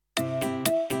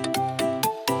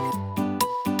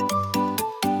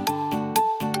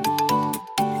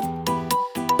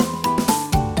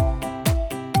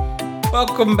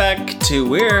Welcome back to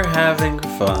We're Having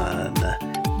Fun.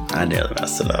 I nearly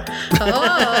messed it up.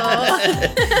 Oh.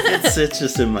 it's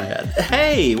just in my head.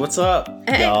 Hey, what's up,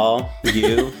 y'all?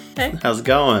 You? Hey. How's it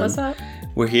going? What's up?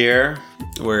 We're here.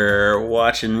 We're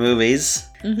watching movies.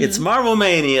 Mm-hmm. It's Marvel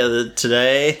Mania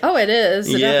today. Oh, it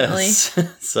is. Definitely.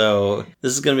 So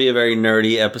this is going to be a very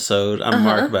nerdy episode. I'm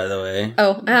Mark, by the way.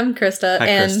 Oh, I'm Krista. Hi,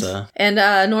 Krista. And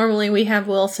normally we have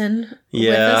Wilson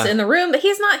with us in the room, but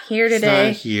he's not here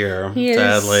today. He's not here,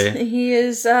 sadly. He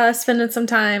is spending some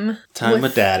time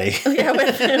with Daddy.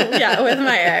 with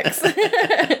my ex.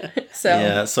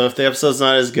 So if the episode's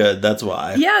not as good, that's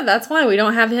why. Yeah, that's why we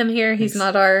don't have him here. He's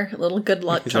not our little good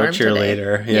luck charm. He's our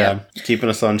cheerleader. Today. Yeah, keeping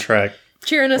us on track.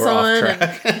 Cheering us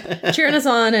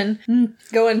on and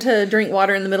going to drink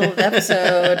water in the middle of the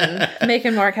episode and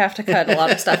making Mark have to cut a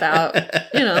lot of stuff out.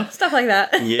 You know, stuff like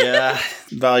that. Yeah,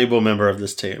 valuable member of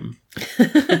this team.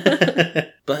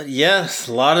 But yes,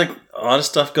 a lot of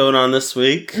stuff going on this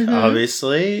week,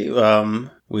 obviously.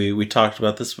 We talked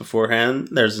about this beforehand.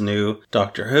 There's a new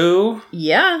Doctor Who.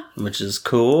 Yeah. Which is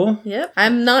cool. Yep.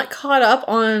 I'm not caught up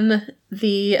on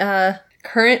the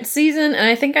current season, and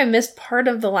I think I missed part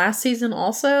of the last season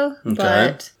also. Okay.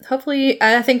 But hopefully,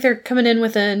 I think they're coming in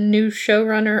with a new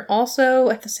showrunner also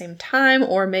at the same time,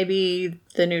 or maybe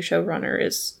the new showrunner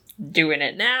is doing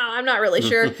it now. I'm not really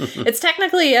sure. It's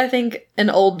technically, I think,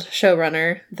 an old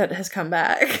showrunner that has come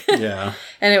back. Yeah.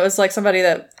 And it was like somebody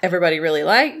that everybody really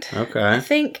liked. Okay. I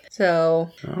think. So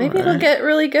maybe it'll get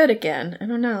really good again. I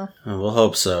don't know. We'll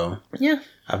hope so. Yeah.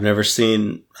 I've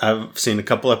seen a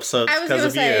couple episodes because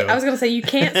of you. I was going to say, you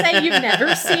can't say you've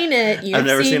never seen it. I've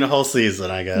never seen a whole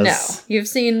season, I guess. No. You've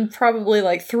seen probably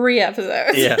like 3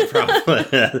 episodes. Yeah, probably.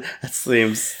 That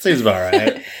seems about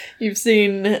right. You've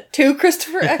seen 2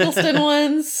 Christopher Eccleston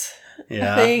ones,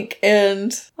 I think,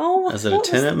 and... Is it a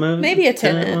Tenet movie? Maybe a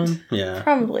Tenet one? Yeah.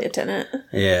 Probably a Tenet.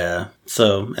 Yeah.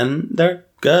 So, and they're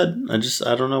good. I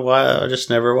don't know why. I just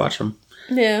never watch them.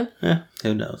 Yeah. Yeah,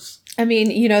 who knows? I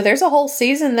mean, you know, there's a whole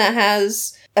season that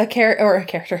has an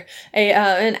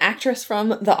actress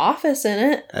from The Office in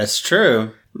it. That's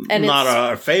true. And not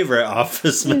our favorite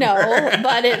Office member. No,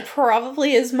 but it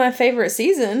probably is my favorite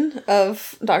season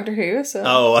of Doctor Who. So.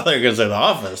 Oh, I thought you were going to say The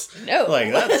Office. No.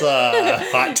 Like, that's a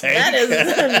hot take. That is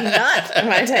not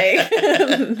my take.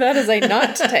 That is a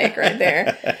not take right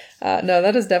there. No,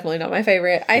 that is definitely not my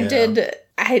favorite. I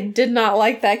did not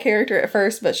like that character at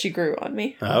first, but she grew on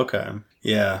me. Okay.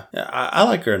 Yeah. I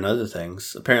like her in other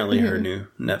things. Apparently her new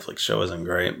Netflix show isn't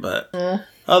great, but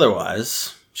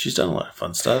otherwise, she's done a lot of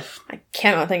fun stuff. I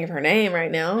cannot think of her name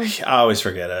right now. I always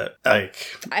forget it. I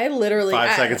literally...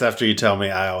 5 seconds after you tell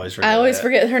me, I always forget it. I always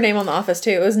forget her name on The Office,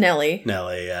 too. It was Nellie.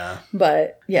 Nellie, yeah.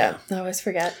 But, yeah, I always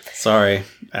forget. Sorry,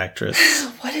 actress.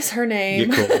 What is her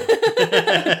name? You're cool.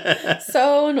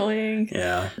 So annoying.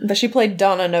 Yeah. But she played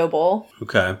Donna Noble.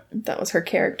 Okay. That was her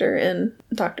character in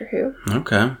Doctor Who.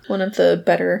 Okay. One of the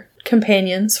better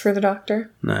companions for the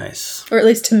Doctor. Nice. Or at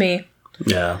least to me.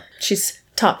 Yeah. She's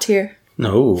top tier.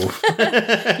 No.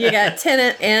 You got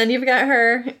Tenet and you've got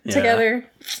her together.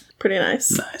 Pretty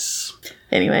nice. Nice.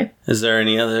 Anyway. Is there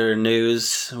any other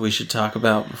news we should talk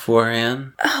about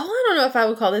beforehand? Oh, I don't know if I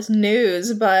would call this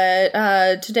news, but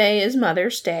today is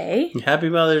Mother's Day. Happy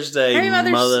Mother's Day. Happy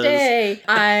Mother's Day.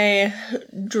 I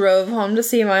drove home to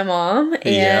see my mom,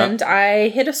 and I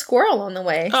hit a squirrel on the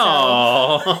way.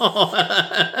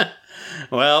 Oh.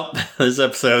 Well, this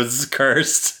episode's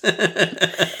cursed.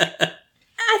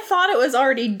 I thought it was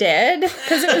already dead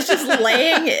because it was just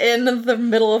laying in the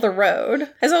middle of the road.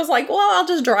 And so I was like, well, I'll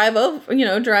just drive over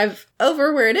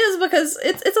where it is because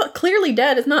it's clearly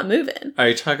dead. It's not moving. Are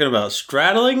you talking about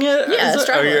straddling it? Yeah,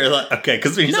 straddling it. Or you're like, okay,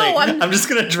 because when you say, I'm just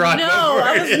going to drive over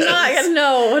I was not.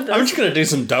 No. I'm just going to do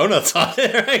some donuts on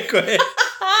it right quick.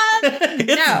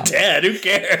 It's dead. Who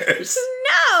cares?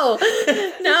 No,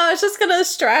 it's just going to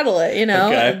straddle it, you know?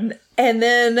 Okay. And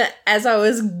then as I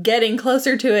was getting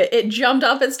closer to it, it jumped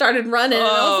up and started running. And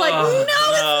I was like, no, it's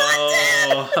not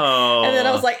dead. Oh. And then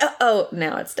I was like,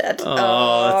 now it's dead.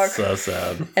 Oh, that's so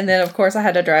sad. And then, of course, I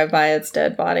had to drive by its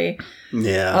dead body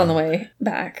on the way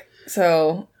back.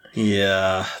 So...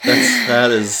 Yeah, that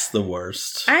is the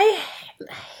worst.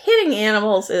 Hitting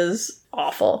animals is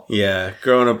awful. Yeah,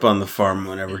 growing up on the farm,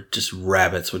 whenever just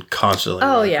rabbits would constantly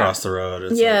run across the road.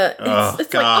 It's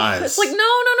it's like no,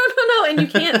 and you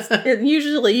can't.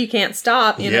 Usually, you can't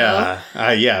stop. You know.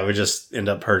 Yeah, we just end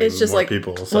up hurting more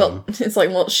people. So. Well, it's like,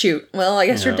 well, shoot. Well, I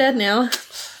guess you're dead now.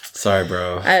 Sorry,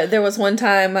 bro. There was one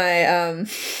time I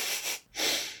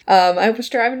was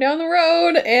driving down the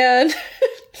road and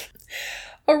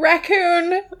a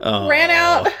raccoon ran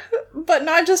out But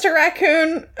not just a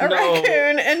raccoon. A No.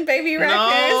 raccoon and baby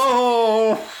raccoons.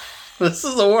 No! This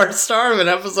is the worst start of an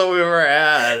episode we've ever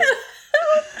had.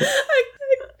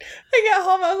 I got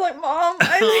home, I was like, Mom,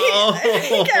 I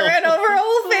think I ran over a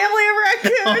whole family of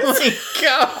raccoons. Oh my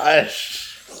gosh.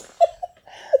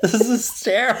 This is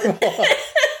terrible.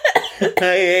 I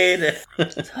hate it.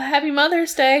 So happy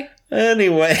Mother's Day.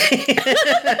 Anyway.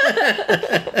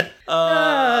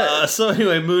 So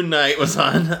anyway, Moon Knight was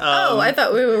on. I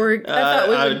thought we would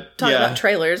talk about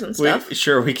trailers and stuff.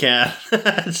 We can.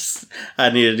 I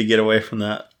needed to get away from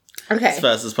that Okay. as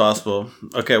fast as possible.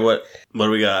 Okay, what do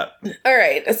we got? All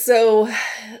right. So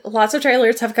lots of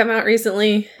trailers have come out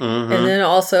recently. Mm-hmm. And then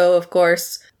also, of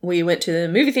course, we went to the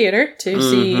movie theater to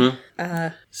see...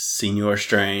 Senor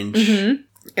Strange. Mm-hmm.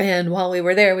 And while we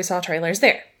were there, we saw trailers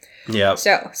there. Yep.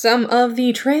 So, some of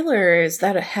the trailers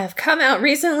that have come out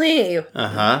recently.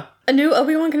 Uh-huh. A new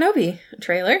Obi-Wan Kenobi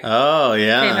trailer Oh,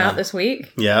 yeah. came out this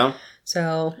week. Yeah.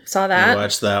 So, saw I that.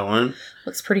 watched that one.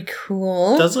 Looks pretty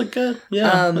cool. Does look good.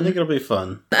 Yeah, I think it'll be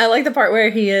fun. I like the part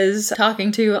where he is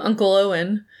talking to Uncle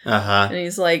Owen. Uh-huh. And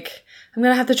he's like, I'm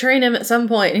going to have to train him at some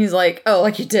point. And he's like, oh,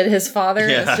 like you did his father?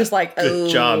 Yeah. And it's just like,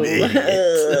 Good job,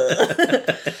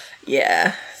 idiot.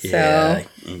 Yeah. Yeah,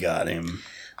 So, you got him.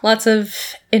 lots of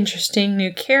interesting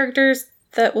new characters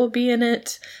that will be in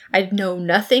it. I know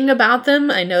nothing about them.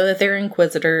 I know that they're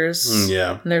Inquisitors.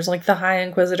 Yeah. And there's like the High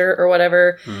Inquisitor or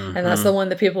whatever. Mm-hmm. And that's the one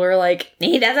that people are like,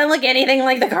 he doesn't look anything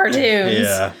like the cartoons.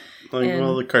 Yeah. Like, And-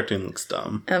 well, the cartoon looks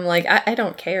dumb. I'm like, I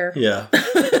don't care. Yeah.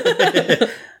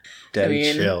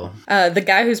 Daddy, chill. The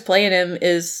guy who's playing him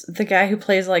is the guy who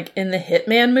plays like in the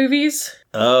Hitman movies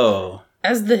Oh.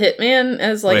 as the Hitman,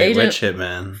 as like Wait, Agent which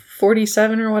Hitman?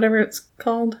 47 or whatever it's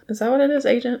called. Is that what it is?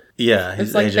 Agent? Yeah, he's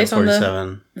It's, like, Agent based on the-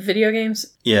 47. Video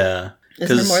games? Yeah. Is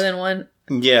there more than one?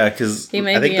 Yeah, because He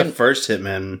may I think be the in- first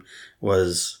Hitman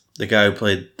was the guy who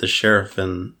played the sheriff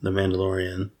in The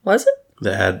Mandalorian Was it?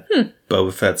 that had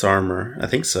Boba Fett's armor. I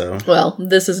think so. Well,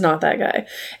 this is not that guy.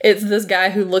 It's this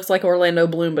guy who looks like Orlando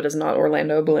Bloom, but is not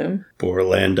Orlando Bloom.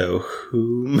 Orlando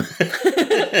whom?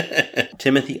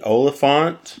 Timothy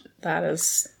Oliphant? That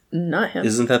is not him.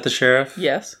 Isn't that the sheriff?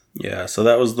 Yes. Yeah, so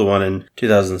that was the one in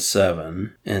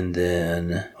 2007. And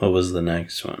then, what was the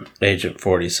next one? Agent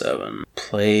 47.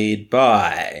 Played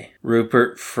by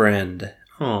Rupert Friend.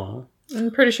 Oh. I'm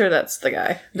pretty sure that's the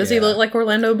guy. Does he Yeah. look like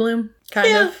Orlando Bloom?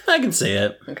 Kind of? I can see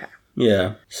it. Okay.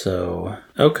 Yeah, so,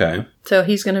 okay. So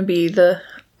he's going to be the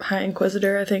High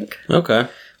Inquisitor, I think. Okay.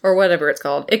 Or whatever it's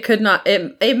called. It could not,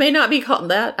 it may not be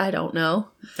called that. I don't know.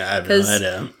 I have no 'Cause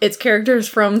idea. it's characters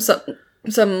from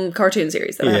some cartoon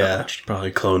series that I haven't Yeah, watched.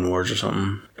 probably Clone Wars or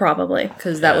something. Probably.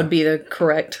 Because that would be the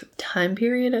correct time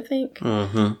period, I think.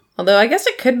 Mm-hmm. Although I guess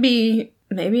it could be,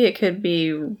 maybe it could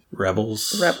be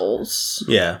Rebels. Rebels.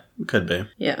 Yeah, could be.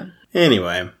 Yeah.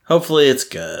 Anyway, hopefully it's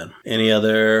good. Any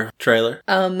other trailer?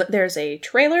 There's a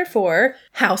trailer for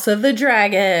House of the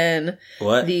Dragon,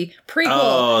 What? the prequel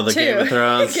Oh, the to Game of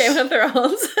Thrones. Game of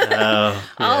Thrones. Oh,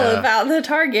 All yeah. about the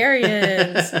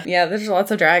Targaryens. Yeah, there's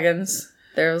lots of dragons.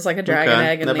 There was like a dragon Okay,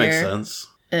 egg in that there. makes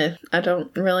sense. I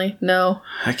don't really know.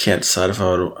 I can't decide if I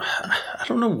would. I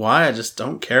don't know why. I just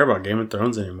don't care about Game of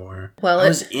Thrones anymore. Well, I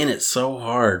was in it so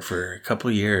hard for a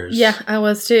couple years. Yeah, I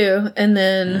was too. And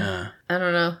then Yeah. I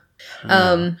don't know.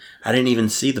 I didn't even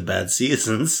see the bad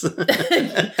seasons.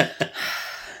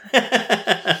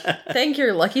 Thank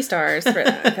your lucky stars for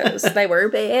that because they were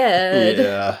bad.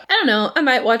 Yeah. I don't know. I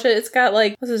might watch it. It's got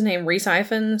like what's his name? Rhys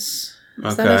Ifans.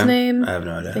 Is that his name? I have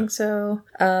no idea. I think so.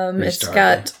 Rhys It's Darby.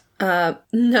 got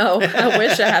no, I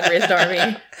wish I had Rhys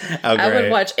Darby. Oh, I would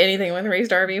great. watch anything with Rhys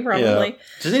Darby, probably. Yeah.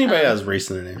 Does anybody has Reese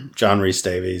in the name? John Rhys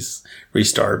Davies,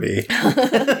 Rhys Darby.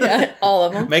 Yeah, all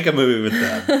of them. Make a movie with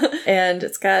them. And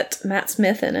it's got Matt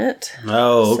Smith in it.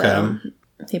 Oh, okay. So,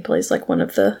 he plays like one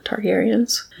of the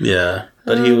Targaryens. Yeah,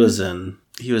 but he was in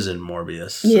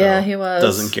Morbius. So Yeah, he was.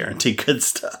 Doesn't guarantee good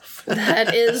stuff.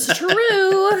 That is true.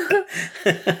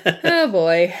 Oh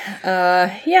boy.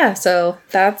 Yeah, so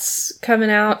that's coming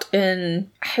out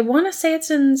in, I want to say it's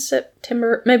in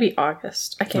September, maybe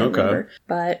August. I can't remember.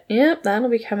 But yep, that'll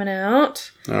be coming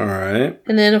out. All right.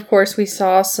 And then, of course, we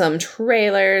saw some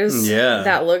trailers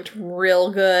that looked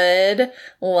real good.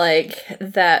 Like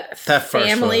that first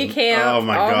family one. camp. Oh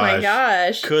my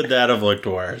gosh. Could that have looked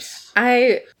worse?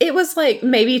 It was like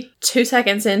maybe 2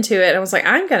 seconds into it. I was like,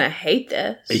 I'm going to hate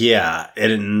this. Yeah, it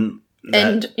didn't.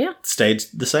 And yeah. Stayed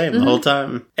the same the whole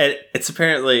time. And it's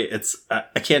apparently,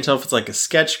 I can't tell if it's like a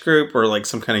sketch group or like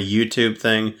some kind of YouTube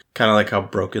thing. Kind of like how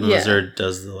Broken Lizard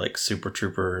does the like Super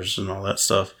Troopers and all that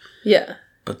stuff. Yeah.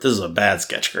 But this is a bad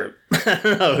sketch group. I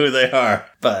don't know who they are,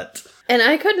 but And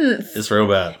I couldn't... It's real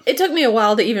bad. It took me a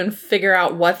while to even figure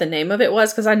out what the name of it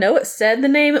was, because I know it said the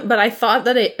name, but I thought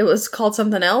that it was called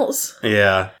something else.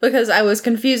 Yeah. Because I was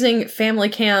confusing family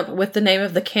camp with the name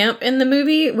of the camp in the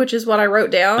movie, which is what I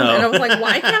wrote down. And I was like,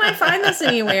 why can't I find this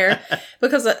anywhere?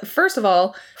 Because, first of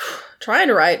all, trying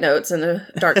to write notes in a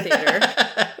dark theater,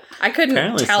 I couldn't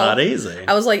Apparently tell. It's not easy.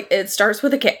 I was like, it starts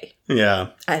with a K. Yeah.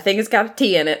 I think it's got a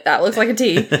T in it. That looks like a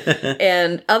T.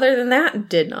 And other than that,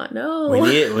 did not know.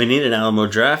 We need an Alamo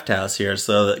Draft House here,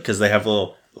 so that because they have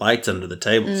little lights under the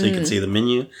table, so you can see the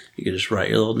menu. You can just write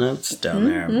your little notes down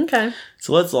there. Okay.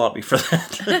 So let's lobby for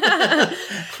that.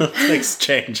 Let's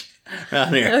exchange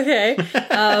around here. Okay.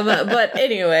 But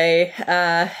anyway,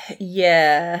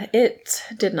 yeah, it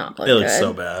did not look good. It looks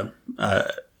so bad.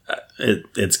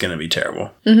 It's going to be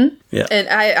terrible. Mm-hmm. Yeah. And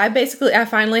I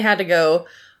finally had to go,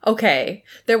 okay,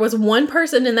 there was one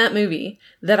person in that movie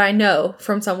that I know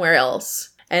from somewhere else.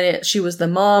 And she was the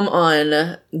mom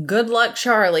on Good Luck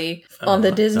Charlie on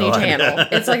the Disney Channel.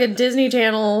 It's like a Disney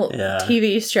Channel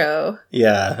TV show.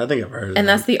 Yeah, I think I've heard of it. And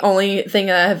that's the only thing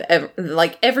that I've ever...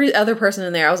 Like, every other person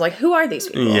in there, I was like, who are these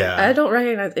people? Yeah. I don't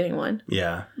recognize anyone.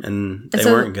 Yeah, and they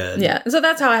weren't good. Yeah, so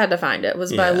that's how I had to find it,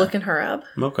 was by looking her up.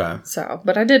 Okay. So,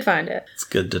 but I did find it. It's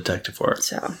good detective work.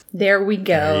 So, there we go.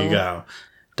 There you go.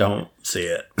 Don't see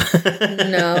it.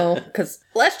 No, because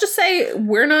let's just say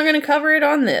we're not going to cover it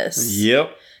on this.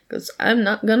 Yep. Because I'm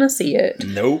not going to see it.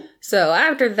 Nope. So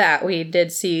after that, we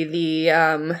did see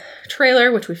the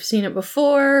trailer, which we've seen it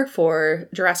before, for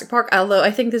Jurassic Park. Although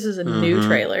I think this is a new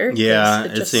trailer. Yeah,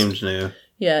 it seems new.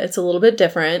 Yeah, it's a little bit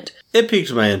different. It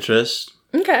piqued my interest.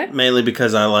 Okay. Mainly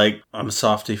because I'm a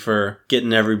softie for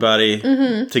getting everybody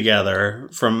together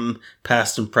from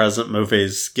past and present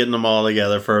movies, getting them all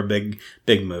together for a big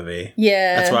movie.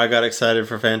 Yeah. That's why I got excited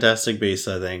for Fantastic Beasts,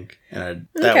 I think. And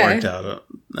that worked out.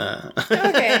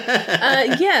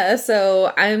 Okay. Yeah,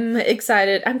 so I'm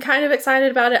excited. I'm kind of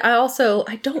excited about it.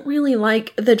 I don't really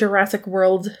like the Jurassic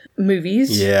World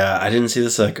movies. Yeah, I didn't see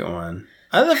the second one.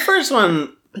 The first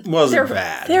one wasn't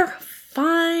bad. They're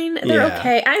fine. They're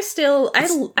okay. I still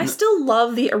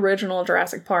love the original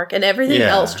Jurassic Park, and everything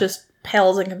else just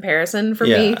pales in comparison for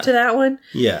me to that one.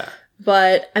 Yeah.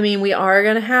 But, I mean, we are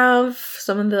going to have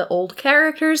some of the old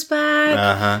characters back.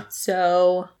 Uh-huh.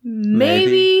 So,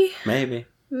 maybe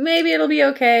it'll be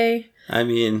okay. I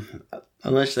mean,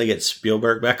 unless they get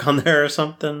Spielberg back on there or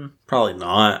something. Probably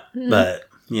not, but...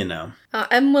 You know.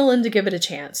 I'm willing to give it a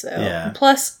chance, though. Yeah.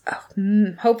 Plus,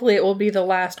 hopefully it will be the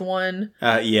last one.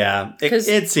 Yeah.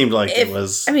 It seemed like it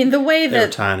was... I mean, the way that... They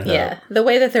were tying it up. The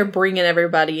way that they're bringing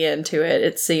everybody into it,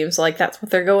 it seems like that's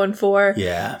what they're going for.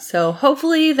 Yeah. So,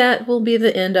 hopefully that will be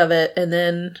the end of it, and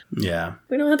then... Yeah.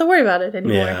 We don't have to worry about it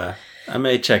anymore. Yeah. I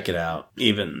may check it out.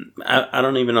 I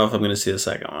don't even know if I'm going to see the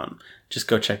second one. Just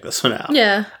go check this one out.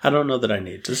 Yeah. I don't know that I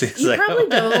need to see the second one. You probably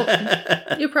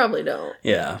don't. You probably don't.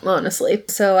 Yeah. Honestly.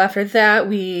 So after that,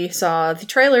 we saw the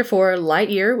trailer for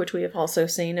Lightyear, which we have also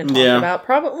seen and talked about.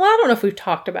 Well, I don't know if we've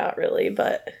talked about really,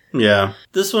 but... Yeah.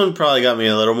 This one probably got me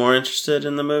a little more interested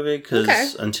in the movie,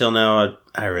 because until now,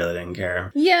 I really didn't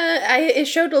care. Yeah, it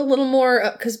showed a little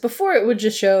more, because before it would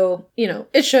just show,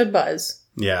 it showed Buzz.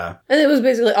 Yeah. And it was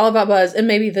basically all about Buzz and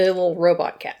maybe the little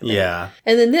robot cat thing. Yeah.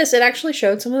 And then it actually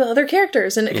showed some of the other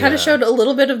characters, and it kind of showed a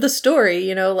little bit of the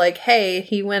story, like, hey,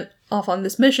 he went off on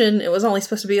this mission. It was only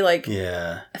supposed to be like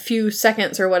a few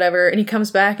seconds or whatever, and he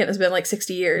comes back and it's been like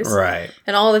 60 years. Right.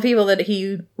 And all the people that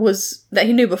he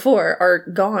knew before are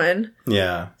gone.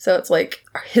 Yeah. So it's like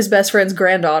his best friend's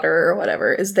granddaughter or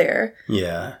whatever is there.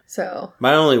 Yeah. So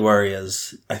my only worry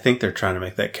is I think they're trying to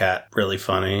make that cat really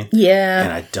funny. Yeah.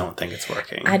 And I don't think it's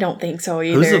working. I don't think so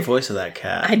either. Who's the voice of that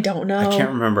cat? I don't know. I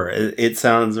can't remember. It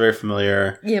sounds very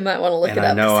familiar. You might want to look it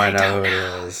up. I know who it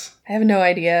is. I have no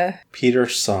idea. Peter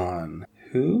Son.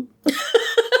 Who? Who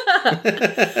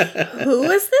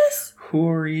is this? Who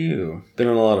are you? Been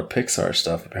in a lot of Pixar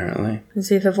stuff, apparently. Is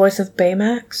he the voice of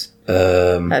Baymax?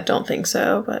 I don't think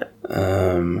so, but...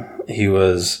 He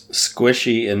was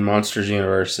Squishy in Monsters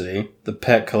University, the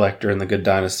pet collector in The Good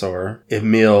Dinosaur,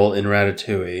 Emile in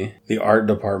Ratatouille, the art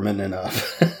department in Up,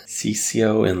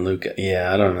 Cicio in Luca.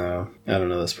 Yeah, I don't know. I don't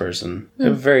know this person. They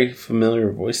have a very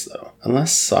familiar voice, though.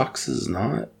 Unless Socks is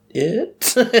not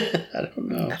it? I don't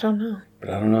know. But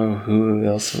I don't know who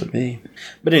else it would be.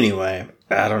 But anyway,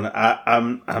 I don't know.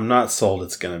 I'm not sold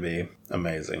it's going to be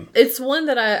amazing. It's one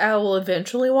that I will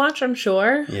eventually watch, I'm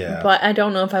sure. Yeah. But I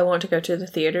don't know if I want to go to the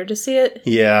theater to see it.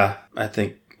 Yeah, I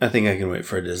think I can wait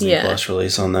for a Disney Plus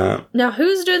release on that. Now,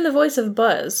 who's doing the voice of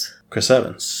Buzz? Chris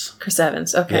Evans. Chris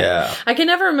Evans, okay. Yeah. I can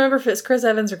never remember if it's Chris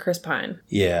Evans or Chris Pine.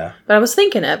 Yeah. But I was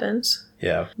thinking Evans.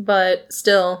 Yeah. But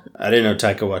still. I didn't know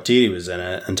Taika Waititi was in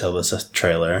it until this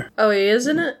trailer. Oh, he is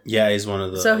in it? Yeah, he's one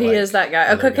of the... So he is that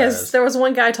guy. Okay, because there was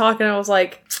one guy talking, and I was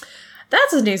like,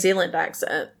 that's a New Zealand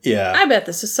accent. Yeah. I bet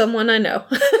this is someone I know.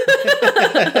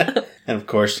 And of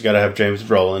course, you gotta have James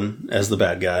Brolin as the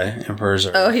bad guy, Emperor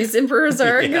Zurg. Oh, he's Emperor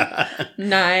Zurg? Yeah.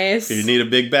 Nice. If you need a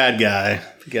big bad guy,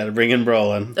 you gotta bring in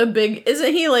Brolin.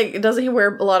 Isn't he like, doesn't he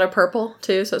wear a lot of purple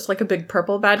too? So it's like a big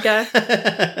purple bad guy?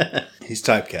 He's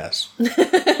typecast.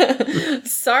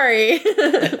 Sorry.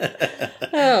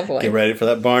 Oh boy. Get ready for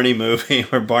that Barney movie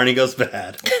where Barney goes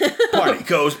bad. Barney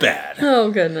goes bad. Oh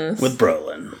goodness. With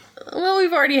Brolin. Well,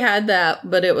 we've already had that,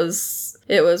 but it was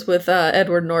with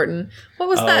Edward Norton. What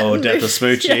was that? Oh, Death of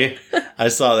Smoochie. Yeah. I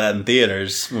saw that in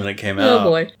theaters when it came out. Oh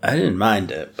boy. I didn't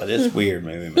mind it, but it's a weird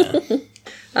movie,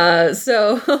 man.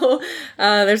 So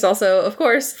there's also, of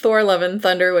course, Thor: Love and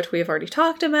Thunder, which we've already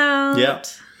talked about. Yep.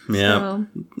 Yeah. So,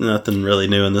 nothing really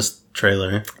new in this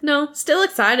trailer. No, still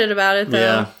excited about it though.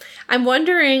 Yeah. I'm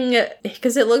wondering,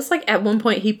 because it looks like at one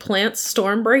point he plants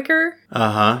Stormbreaker.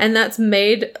 Uh-huh. And that's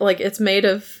made, like, it's made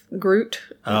of Groot.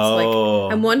 It's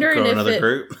like, I'm wondering if another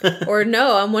Groot? Or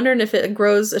no, I'm wondering if it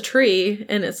grows a tree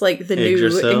and it's like the new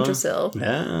Yggdrasil.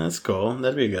 Yeah, that's cool.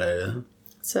 That'd be a good idea.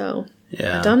 So,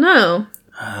 yeah. I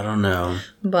don't know.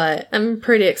 But I'm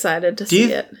pretty excited to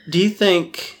see it. Do you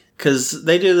think, because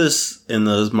they do this in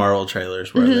those Marvel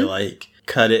trailers where they like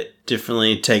cut it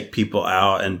differently, take people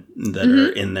out and that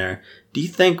are in there. Do you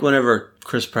think whenever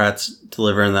Chris Pratt's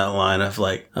delivering that line of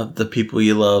like of the people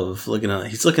you love,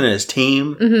 he's looking at his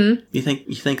team? Mm-hmm. You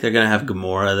think they're gonna have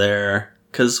Gamora there?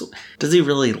 Because does he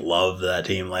really love that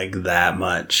team like that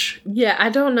much? Yeah, I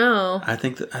don't know. I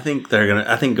think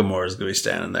Gamora's gonna be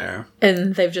standing there,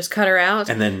 and they've just cut her out,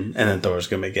 and then Thor's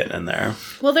gonna be getting in there.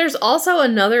 Well, there's also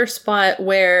another spot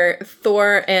where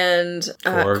Thor and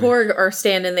Korg are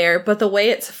standing there, but the way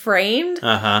it's framed,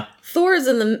 Thor's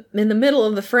in the middle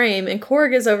of the frame, and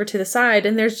Korg is over to the side,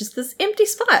 and there's just this empty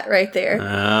spot right there.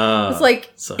 Oh, it's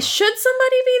like, should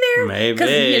somebody be there?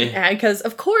 Maybe, because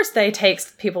of course they take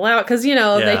people out because they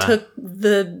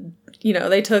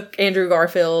took Andrew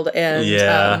Garfield and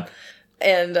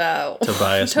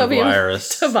Tobias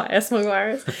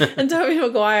Maguire and Tobey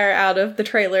Maguire out of the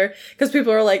trailer because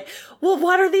people are like, well,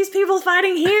 what are these people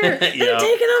fighting here? They're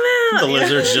taking them out. The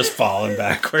lizard's just falling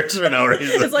backwards for no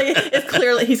reason. It's like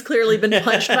he's clearly been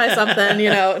punched by something.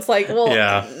 It's like, well,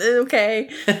 okay,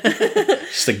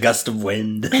 just a gust of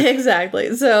wind.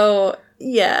 Exactly. So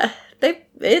yeah,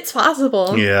 it's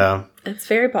possible. Yeah, it's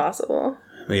very possible.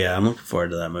 Yeah, I'm looking forward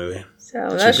to that movie. So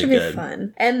that should be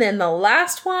fun. And then the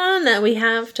last one that we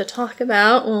have to talk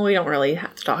about, well, we don't really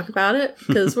have to talk about it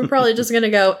because we're probably just going to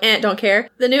go, don't care.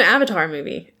 The new Avatar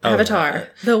movie. Avatar,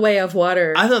 The Way of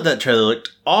Water. I thought that trailer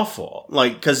looked awful.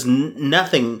 Like, because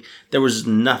there was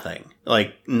nothing.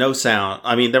 Like, no sound.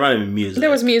 I mean, there might have been music. There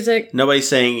was music. Nobody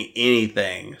saying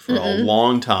anything for a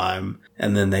long time.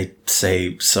 And then they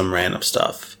say some random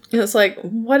stuff. And it's like,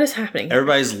 what is happening?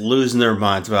 Everybody's losing their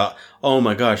minds about, oh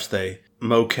my gosh, they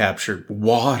mo-captured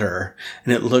water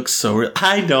and it looks so real.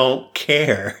 I don't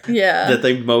care that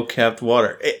they mo-capped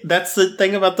water. That's the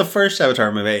thing about the first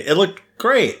Avatar movie. It looked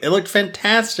great. It looked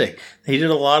fantastic. They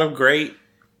did a lot of great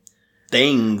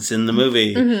things in the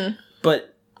movie,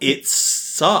 but it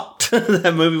sucked.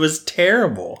 That movie was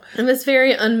terrible. It was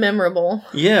very unmemorable.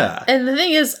 Yeah. And the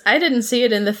thing is, I didn't see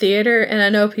it in the theater, and I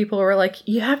know people were like,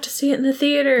 you have to see it in the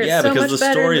theater. It's so because much the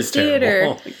better story in the is theater.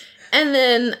 terrible. And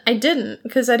then I didn't,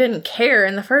 because I didn't care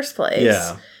in the first place.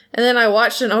 Yeah. And then I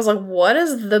watched it and I was like, what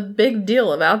is the big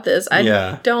deal about this?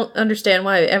 I don't understand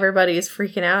why everybody is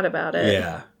freaking out about it.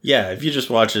 Yeah. Yeah, if you just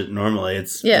watch it normally,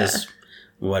 it's just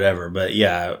whatever. But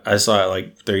yeah, I saw it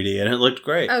like 3D and it looked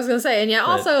great. I was going to say, and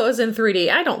also it was in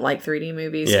 3D. I don't like 3D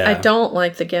movies. Yeah. I don't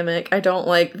like the gimmick. I don't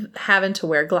like having to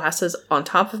wear glasses on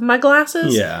top of my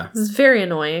glasses. Yeah. It's very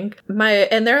annoying.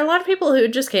 And there are a lot of people who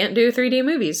just can't do 3D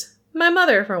movies. My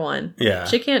mother, for one. Yeah.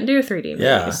 She can't do 3D movies.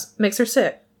 Yeah. Makes her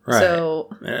sick. Right.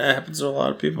 So it happens to a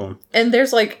lot of people. And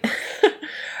there's like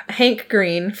Hank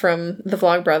Green from the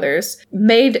Vlogbrothers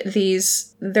made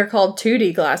these, they're called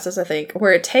 2D glasses, I think,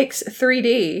 where it takes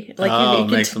 3D. Like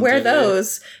you can wear 2D.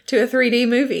 Those to a 3D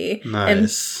movie.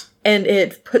 Nice. And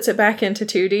it puts it back into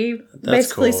 2D. That's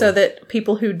basically cool. So that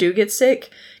people who do get sick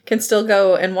can still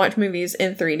go and watch movies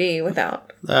in 3D without.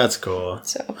 That's cool.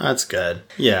 So that's good.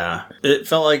 Yeah. It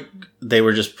felt like they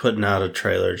were just putting out a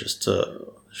trailer just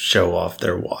to show off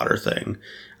their water thing.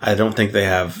 I don't think they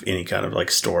have any kind of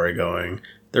like story going.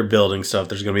 They're building stuff.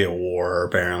 There's going to be a war,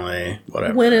 apparently.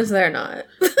 Whatever. When is there not?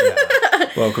 Yeah.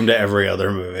 Welcome to every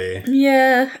other movie.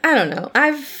 Yeah, I don't know.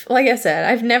 Like I said,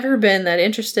 I've never been that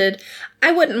interested.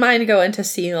 I wouldn't mind going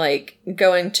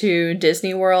to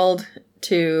Disney World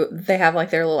they have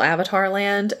like their little Avatar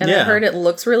land, and I heard it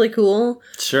looks really cool.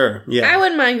 Sure, yeah. I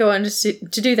wouldn't mind going to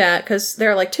do that, because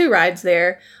there are like 2 rides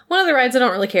there. One of the rides I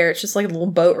don't really care. It's just like a little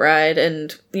boat ride,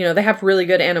 and, they have really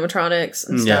good animatronics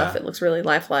and stuff. Yeah. It looks really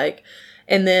lifelike.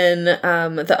 And then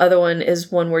the other one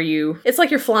is one where it's like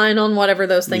you're flying on whatever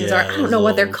those things are. I don't know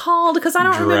what they're called, because I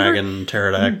don't remember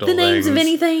pterodactyl the names of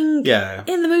anything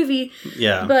in the movie.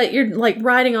 Yeah. But you're like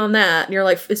riding on that,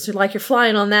 and it's like you're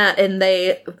flying on that, and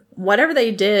whatever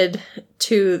they did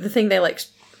to the thing, they like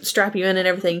strap you in and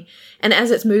everything. And as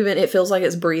it's moving, it feels like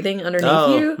it's breathing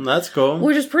underneath you. That's cool.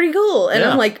 Which is pretty cool. And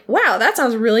I'm like, wow, that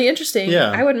sounds really interesting.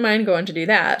 Yeah. I wouldn't mind going to do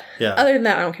that. Yeah. Other than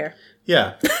that, I don't care.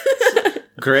 Yeah.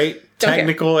 Great.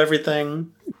 Technical,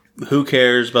 everything. Who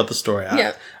cares about the story?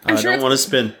 Yeah. I don't want to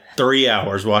spend 3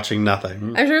 hours watching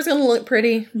nothing. I'm sure it's going to look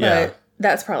pretty, but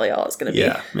that's probably all it's going to be.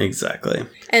 Yeah, exactly.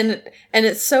 And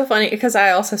it's so funny, because I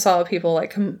also saw people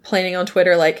like complaining on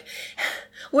Twitter, like,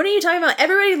 what are you talking about?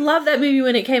 Everybody loved that movie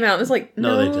when it came out. And it's like,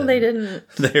 no, they didn't.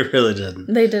 They really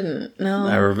didn't. They didn't. No.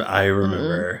 I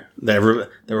remember. Mm-hmm.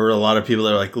 There were a lot of people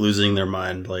that were like losing their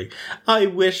mind. Like, I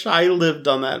wish I lived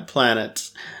on that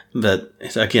planet. But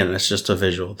again, it's just a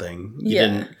visual thing. You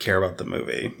didn't care about the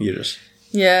movie. You just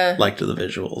liked the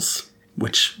visuals.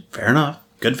 Which, fair enough.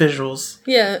 Good visuals.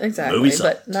 Yeah, exactly. Movie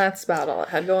sucked. But that's about all it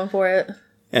had going for it.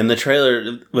 And the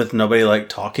trailer with nobody like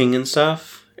talking and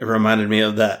stuff, it reminded me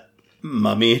of that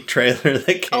Mummy trailer that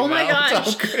came out. Oh my gosh.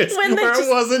 Tom Cruise, where it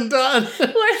wasn't done.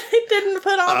 Where they didn't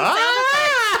put on the sound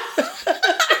effects.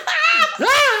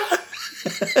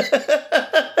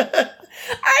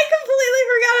 I completely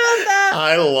forgot about that.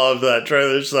 I love that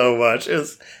trailer so much.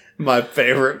 It's my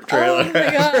favorite trailer. Oh my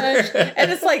gosh.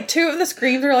 And it's like 2 of the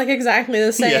screams are like exactly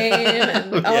the same.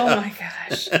 And, oh my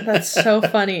gosh. That's so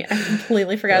funny. I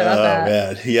completely forgot about that. Oh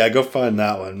man. Yeah, go find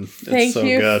that one. It's Thank so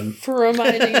you good. for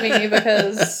reminding me,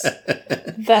 because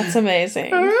that's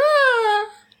amazing.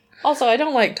 Also, I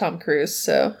don't like Tom Cruise,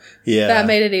 so that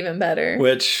made it even better.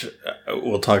 Which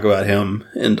we'll talk about him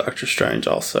in Doctor Strange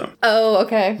also. Oh,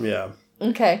 okay. Yeah.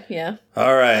 Okay, yeah.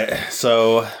 All right,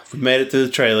 so we made it through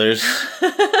the trailers.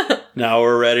 Now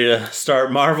we're ready to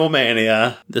start Marvel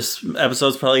Mania. This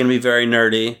episode's probably going to be very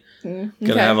nerdy. Going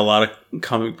to have a lot of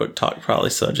comic book talk probably,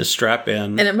 so just strap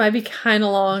in. And it might be kind of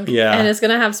long. Yeah. And it's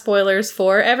going to have spoilers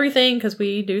for everything, because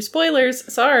we do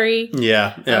spoilers. Sorry.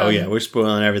 Yeah. We're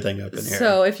spoiling everything up in here.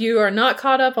 So if you are not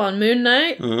caught up on Moon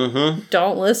Knight,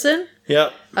 don't listen.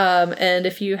 Yep. And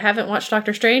if you haven't watched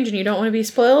Doctor Strange and you don't want to be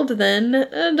spoiled, then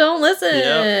don't listen.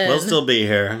 Yep. We'll still be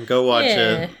here. Go watch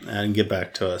it and get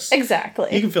back to us. Exactly.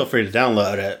 You can feel free to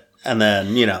download it. And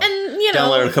then,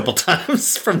 download it a couple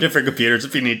times from different computers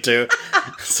if you need to.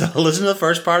 So listen to the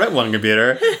first part at one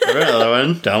computer, the other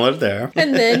one, download it there.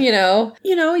 And then, you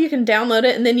can download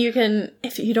it, and then you can,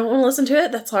 if you don't want to listen to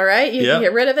it, that's all right. You can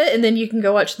get rid of it, and then you can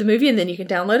go watch the movie, and then you can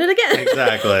download it again.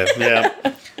 Exactly. Yeah.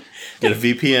 Get a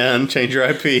VPN, change your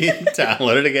IP,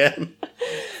 download it again.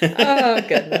 Oh,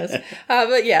 goodness.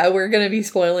 But yeah, we're going to be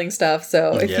spoiling stuff.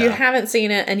 So if you haven't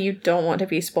seen it and you don't want to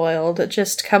be spoiled,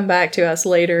 just come back to us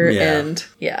later and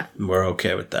we're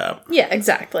okay with that. Yeah,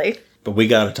 exactly. But we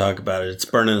got to talk about it. It's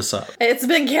burning us up. It's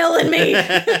been killing me.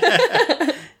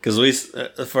 Because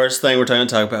the first thing we're going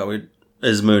to talk about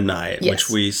is Moon Knight,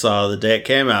 which we saw the day it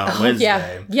came out,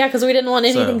 Wednesday. Yeah, because we didn't want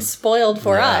anything spoiled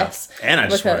for us. And I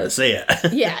just wanted to see it.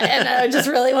 And I just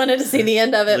really wanted to see the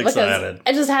end of it because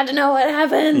I just had to know what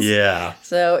happens. Yeah.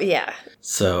 So, yeah.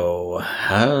 So,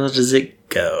 how does it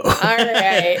go? All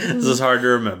right. This is hard to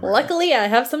remember. Luckily, I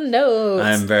have some notes.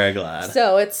 I'm very glad.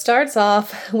 So, it starts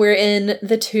off, we're in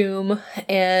the tomb,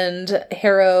 and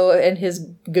Harrow and his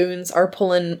goons are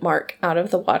pulling Mark out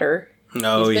of the water.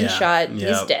 Oh, he's been shot. Yep.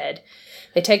 He's dead.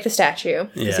 They take the statue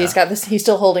because he's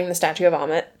still holding the statue of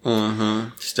Ammit. Mm-hmm.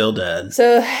 Still dead.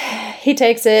 So he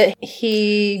takes it.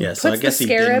 So I guess he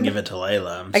didn't give it to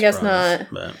Layla. I guess not.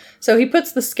 But. So he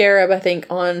puts the scarab, I think,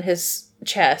 on his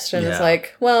chest, and it's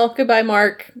like, well, goodbye,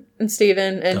 Mark and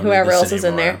Steven and whoever else is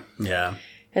in there. Yeah.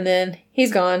 And then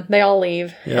he's gone. They all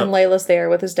leave, and Layla's there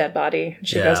with his dead body.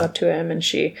 She goes up to him and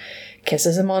she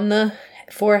kisses him on the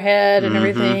forehead and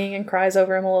everything, and cries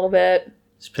over him a little bit.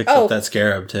 Just picks up that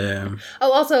scarab too.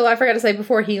 Oh, also, I forgot to say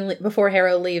before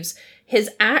Harrow leaves, his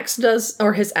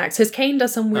cane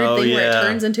does some weird thing where it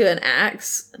turns into an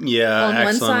axe. Yeah, on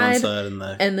one side,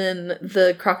 and then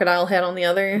the crocodile head on the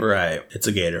other. Right, it's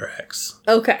a gator axe.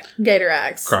 Okay, gator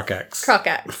axe. Croc axe.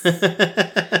 Okay.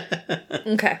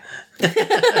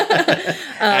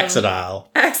 Axodile.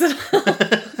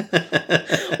 Axodile.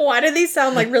 Why do these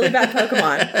sound like really bad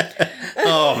Pokemon?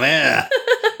 Oh, man.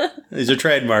 These are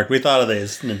trademarked. We thought of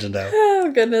these, Nintendo. Oh,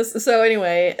 goodness. So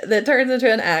anyway, that turns into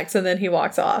an axe, and then he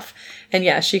walks off. And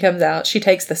yeah, she comes out. She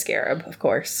takes the scarab, of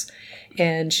course.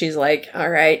 And she's like, all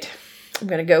right, I'm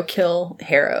going to go kill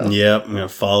Harrow. Yep, I'm going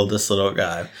to follow this little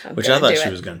guy. Which I thought she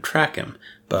was going to track him,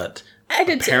 but I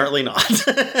did apparently not.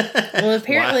 Well,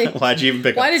 apparently. Why'd you even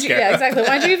pick up Scarab? Yeah, exactly.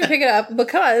 Why'd you even pick it up?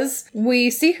 Because we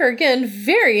see her again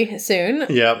very soon.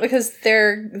 Yep. Because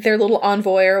their little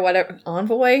envoy or whatever.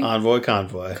 Envoy?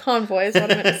 Convoy. Convoy is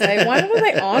what I meant to say. Why was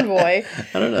I envoy?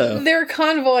 I don't know. Their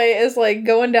convoy is like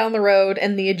going down the road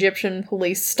and the Egyptian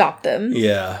police stop them.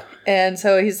 Yeah. And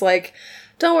so he's like,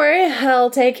 don't worry, I'll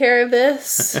take care of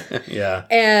this. Yeah.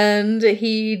 And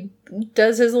he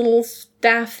does his little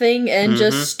staff thing and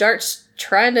just starts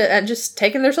trying to, just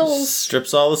taking their souls.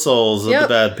 Strips all the souls of the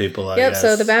bad people, I guess.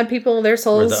 So the bad people, their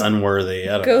souls. Or the unworthy.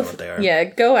 I don't know what they are. Yeah,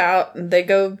 go out. They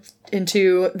go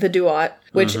into the Duat,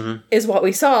 which is what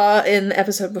we saw in the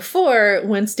episode before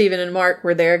when Steven and Mark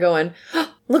were there going,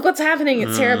 oh, look what's happening,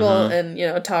 it's terrible. And,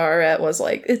 Tawaret was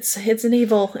like, it's an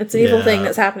evil thing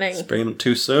that's happening. It's bringing them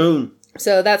too soon.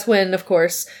 So that's when, of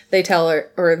course, they tell her,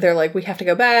 or they're like, we have to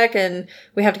go back and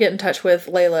we have to get in touch with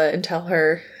Layla and tell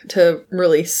her to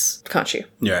release Khonshu.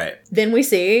 You're right. Then we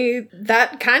see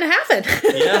that kind of happen.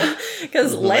 Yeah.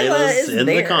 Because Layla is in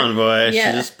there. The convoy.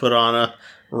 Yeah. She just put on a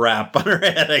wrap on her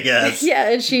head, I guess. Yeah,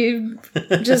 and she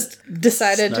just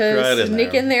decided to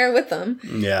sneak in there with them.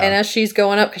 Yeah. And as she's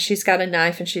going up, because she's got a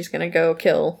knife and she's going to go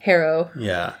kill Harrow.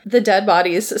 Yeah. The dead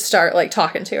bodies start, like,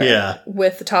 talking to her. Yeah.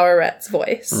 With Tawaret's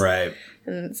voice. Right.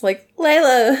 And it's like,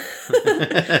 Layla,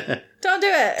 don't do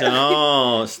it.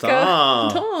 Don't.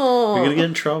 Stop. Don't. You're going to get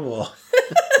in trouble.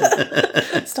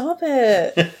 Stop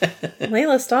it.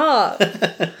 Layla, stop.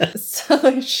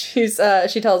 So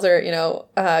she tells her,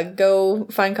 go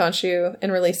find Khonshu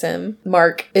and release him.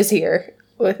 Mark is here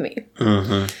with me.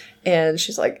 Mm-hmm. And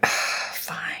she's like,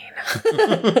 fine.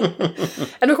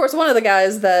 And of course, one of the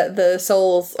guys that the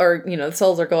souls are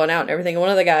going out and everything. And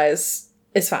one of the guys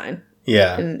is fine.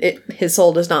 Yeah. And his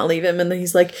soul does not leave him. And then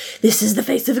he's like, this is the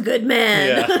face of a good man.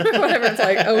 Yeah. Whatever. It's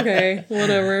like, okay,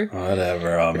 whatever.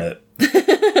 Whatever, Amit.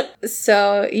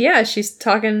 So, yeah, she's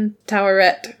talking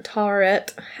Tawaret.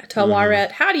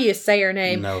 How do you say her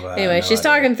name? Anyway, she's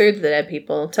talking through the dead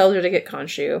people. Tells her to get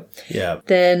Khonshu. Yeah.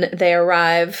 Then they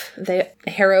arrive.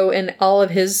 Harrow and all of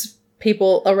his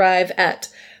people arrive at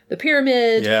the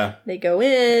pyramid. Yeah. They go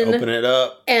in. Open it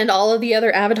up. And all of the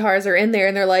other avatars are in there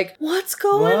and they're like, what's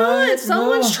going on?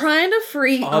 Someone's trying to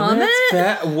free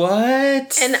Amit.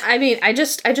 What? And I mean, I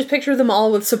just picture them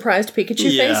all with surprised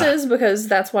Pikachu faces because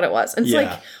that's what it was. And it's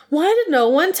like, why did no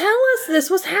one tell us this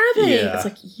was happening? Yeah. It's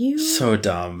like, you so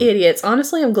dumb idiots.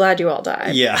 Honestly, I'm glad you all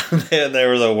died. Yeah. They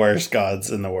were the worst gods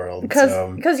in the world.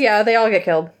 Because they all get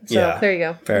killed. So there you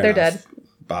go. They're dead.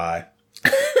 Bye.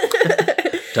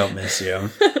 Don't miss you.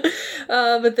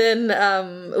 But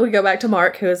then we go back to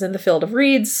Mark, who is in the field of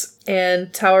reeds,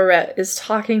 and Tawaret is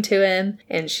talking to him,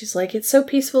 and she's like, it's so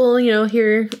peaceful,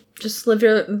 here, just live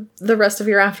the rest of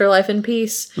your afterlife in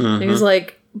peace. And he's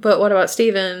like, but what about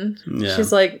Steven? Yeah.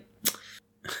 She's like,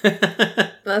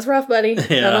 that's rough, buddy.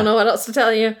 Yeah. I don't know what else to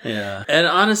tell you. Yeah. And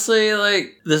honestly,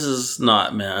 this is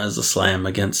not meant as a slam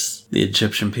against the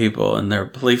Egyptian people and their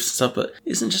beliefs and stuff, but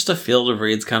isn't just a field of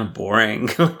reeds kind of boring?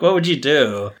 What would you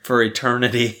do for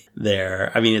eternity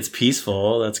there? I mean, it's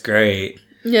peaceful. That's great.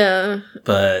 Yeah.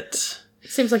 But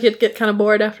seems like you'd get kind of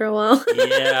bored after a while.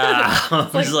 Yeah.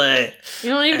 It's like, you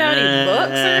don't even have any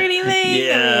books or anything?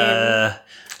 Yeah.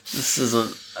 This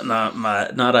isn't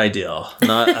not ideal.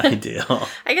 Not ideal.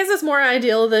 I guess it's more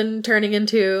ideal than turning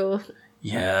into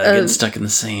getting stuck in the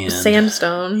sand.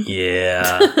 Sandstone.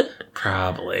 Yeah.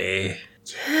 Probably.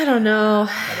 I don't know.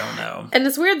 And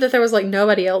it's weird that there was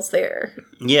nobody else there.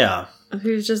 Yeah.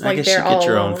 Who's just I guess there you all get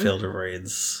your alone. own field of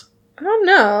reeds. I don't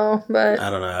know, but I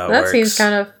don't know how it that works. seems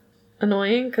kind of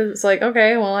annoying because it's like,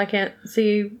 okay, well, I can't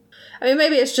see. I mean,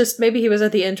 maybe he was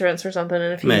at the entrance or something,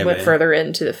 and if he went further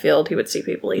into the field, he would see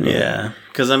people leaving. Yeah,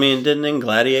 because I mean, didn't in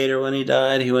Gladiator when he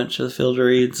died, he went to the field of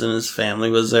reeds and his family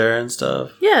was there and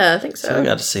stuff? Yeah, I think so. So I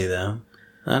got to see them.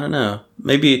 I don't know.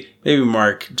 Maybe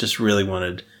Mark just really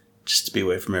wanted just to be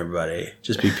away from everybody,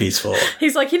 just be peaceful.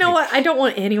 He's like, you know what? I don't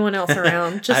want anyone else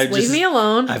around. Just leave me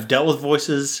alone. I've dealt with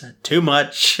voices too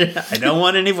much. I don't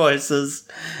want any voices.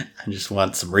 I just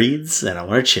want some reeds and I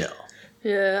want to chill.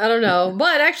 Yeah, I don't know.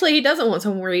 But actually, he doesn't want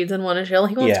some reeds and want to chill.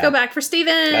 He wants to go back for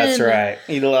Steven. That's right.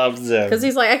 He loves them. Because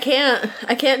he's like, I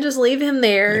can't just leave him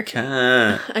there. I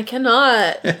can't. I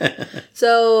cannot.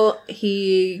 So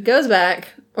he goes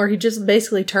back or he just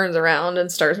basically turns around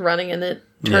and starts running, and it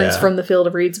turns from the field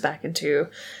of reeds back into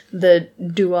the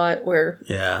Duat where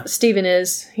Steven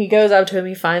is. He goes up to him,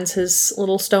 he finds his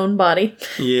little stone body.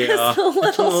 Yeah. His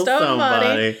little stone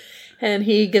body. And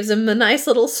he gives him a nice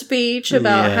little speech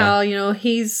about how,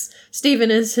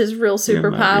 Steven is his real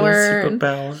superpower.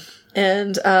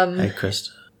 And hey, Krista.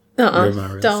 You're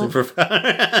my real superpower.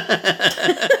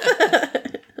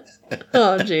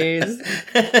 Oh, jeez.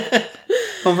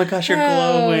 Oh my gosh, you're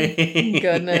glowing.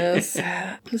 Goodness.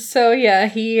 So yeah,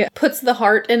 he puts the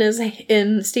heart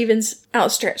in Steven's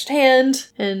outstretched hand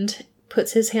and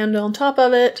puts his hand on top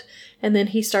of it, and then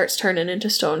he starts turning into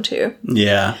stone too.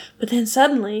 Yeah. But then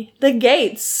suddenly the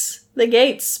gates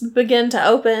begin to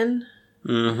open.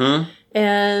 Mm-hmm.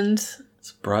 And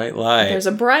it's a bright light. There's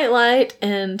a bright light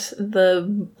and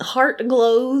the heart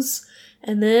glows,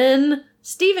 and then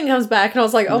Steven comes back, and I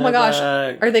was like, oh my gosh,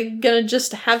 are they gonna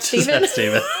just have Steven?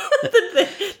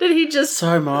 Did he just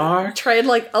trade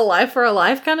like a life for a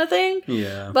life kind of thing?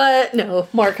 Yeah. But no,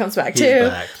 Mark comes back too.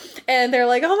 Back. And they're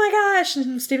like, oh my gosh.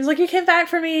 And Steven's like, you came back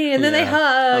for me. And then they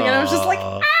hug. And I was just like,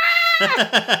 ah!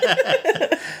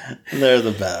 They're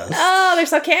the best. Oh, they're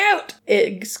so cute.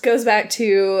 It goes back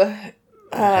to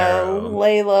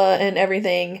Layla and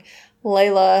everything.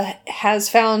 Layla has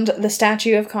found the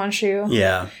statue of Khonshu.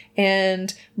 Yeah.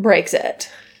 And breaks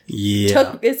it.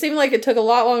 Yeah. It seemed like it took a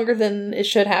lot longer than it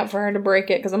should have for her to break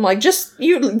it, because I'm like, you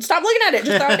stop looking at it,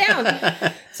 just throw it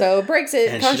down. So breaks it.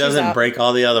 And she doesn't break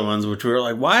all the other ones, which we were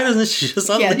like, why doesn't she just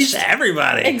unleash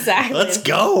everybody? Exactly. Let's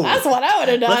go. That's what I would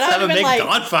have done. Let's have a big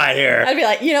gunfight here. I'd be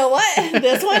like, you know what?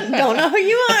 This one, don't know who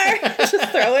you are. Just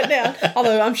throw it down.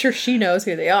 Although I'm sure she knows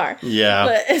who they are. Yeah.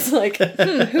 But it's like,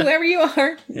 whoever you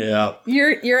are,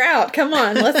 you're out. Come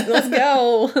on, let's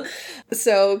go.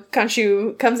 So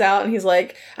Khonshu comes out and he's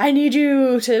like, I need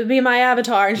you to be my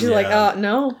avatar. And she's like,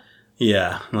 no.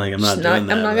 Yeah. Like, I'm not doing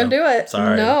that. I'm not going to do it.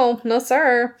 Sorry. No,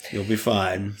 sir. You'll be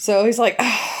fine. So he's like,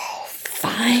 oh,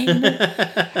 fine.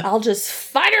 I'll just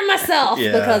fight her myself.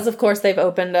 Yeah. Because, of course, they've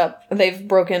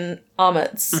broken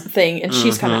Amit's thing, and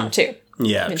she's come out too.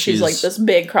 Yeah. And she's like this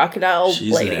big crocodile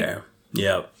lady. There.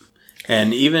 Yep.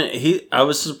 And even I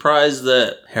was surprised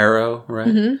that Harrow, right?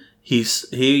 Mm-hmm.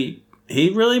 He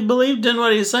really believed in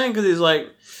what he's saying, because he's like,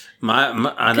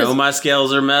 I know my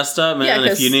scales are messed up, man.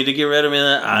 Yeah, if you need to get rid of me,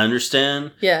 I understand.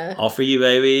 Yeah. All for you,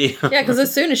 baby. Yeah, because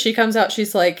as soon as she comes out,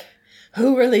 she's like,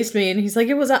 who released me? And he's like,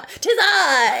 'tis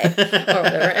I! Or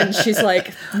whatever. And she's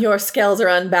like, your scales are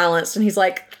unbalanced. And he's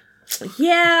like,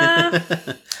 yeah.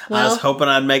 Well, I was hoping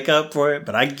I'd make up for it,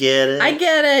 but I get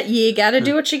it. You gotta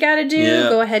do what you gotta do. Yeah.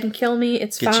 Go ahead and kill me.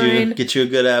 It's fine. Get you a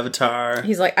good avatar.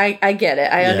 He's like, I get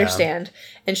it. I understand.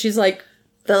 And she's like,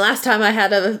 the last time I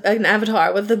had an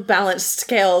avatar with the balanced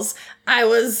scales, I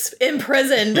was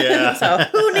imprisoned. Yeah. So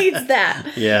who needs that?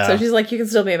 Yeah. So she's like, you can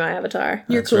still be my avatar.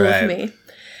 You're cool with me.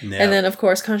 Yeah. And then, of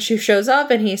course, Khonshu shows up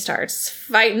and he starts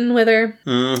fighting with her.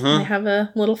 Mm-hmm. They have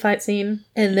a little fight scene.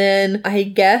 And then I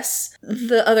guess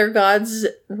the other gods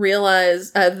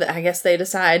realize, I guess they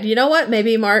decide, you know what?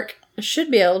 Maybe Mark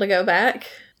should be able to go back.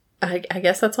 I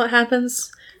guess that's what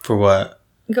happens. For what?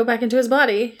 Go back into his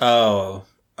body. Oh,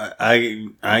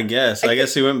 I guess. I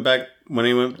guess he went back when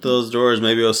he went to those doors.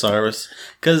 Maybe Osiris.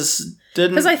 Because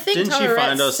didn't she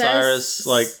find Osiris,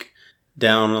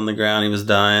 down on the ground? He was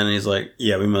dying, and he's like,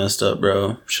 yeah, we messed up,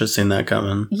 bro. Should have seen that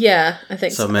coming. Yeah, I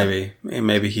think so. So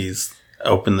maybe he's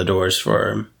opened the doors for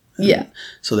him. Yeah.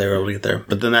 So they were able to get there.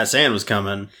 But then that sand was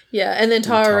coming. Yeah, and then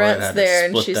Tararet's there,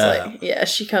 and she's like,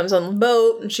 she comes on the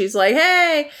boat, and she's like,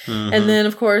 hey! Mm-hmm. And then,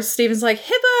 of course, Steven's like,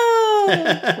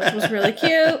 hippo! Which was really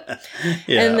cute.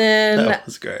 Yeah, and then, that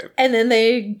was great. And then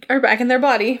they are back in their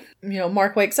body.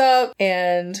 Mark wakes up,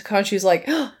 and Khonshu's like,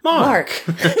 oh, Mark!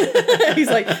 He's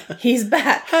like, he's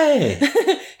back. Hey!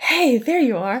 Hey, there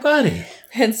you are. Buddy.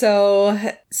 And so,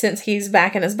 since he's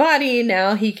back in his body,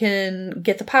 now he can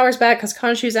get the powers back because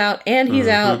Khonshu's out and he's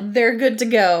out. They're good to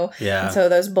go. Yeah. And so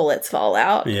those bullets fall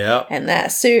out. Yeah. And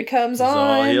that suit comes on. It's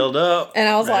all healed up. And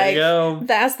I was like,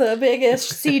 that's the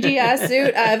biggest CGI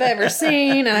suit I've ever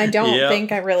seen. And I don't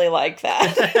think I really like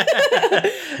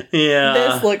that. Yeah.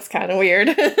 This looks kind of weird.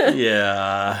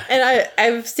 Yeah. And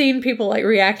I've seen people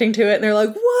reacting to it and they're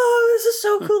like, whoa, this is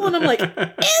so cool. And I'm like, is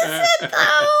it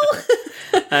though?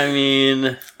 I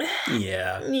mean,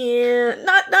 yeah. Yeah,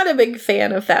 not a big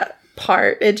fan of that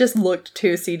part. It just looked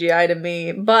too CGI to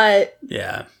me. But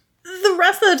yeah, the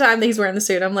rest of the time that he's wearing the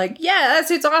suit, I'm like, yeah, that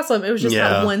suit's awesome. It was just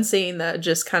that one scene that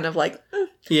just kind of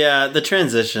Yeah, the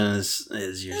transition is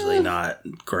usually not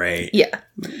great. Yeah.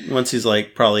 Once he's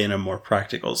probably in a more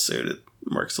practical suit, it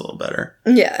works a little better.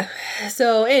 Yeah.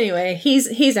 So anyway,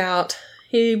 he's out.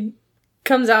 He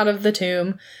comes out of the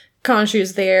tomb.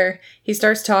 Khonshu's there. He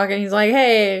starts talking. He's like,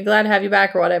 hey, glad to have you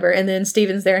back or whatever. And then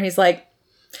Steven's there and he's like,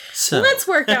 so let's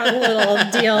work out a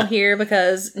little deal here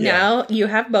because now you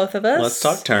have both of us. Let's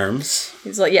talk terms.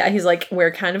 He's like,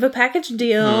 we're kind of a package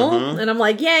deal. Mm-hmm. And I'm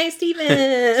like, yay, Steven.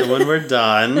 So when we're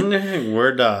done,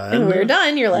 we're done. And we're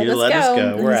done. You're like, let's go.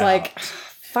 And he's like,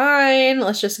 fine,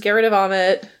 let's just get rid of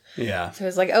Ammit. Yeah. So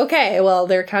it's like, okay, well,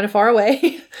 they're kind of far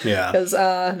away. Yeah. Because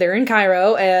they're in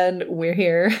Cairo and we're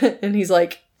here. And he's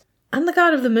like, I'm the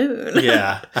god of the moon.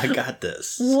 Yeah, I got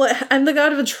this. What? I'm the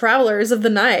god of the travelers of the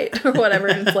night or whatever.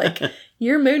 And it's like,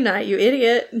 you're Moon Knight, you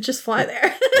idiot. Just fly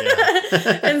there.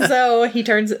 Yeah. And so he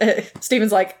turns,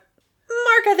 Steven's like,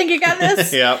 Mark, I think you got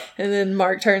this. Yep. And then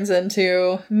Mark turns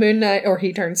into Moon Knight, or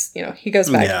he turns, he goes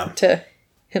back to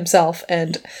himself,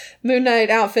 and Moon Knight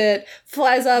outfit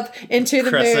flies up into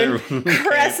the moon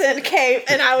crescent cape,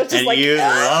 and I was just like, you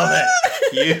love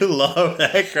it. You love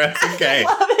that crescent cape.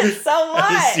 I love it so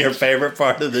much. It's your favorite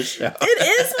part of the show.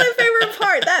 It is my favorite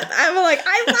part. I'm like,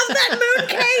 I love that moon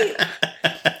cape.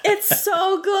 It's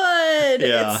so good.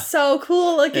 Yeah. It's so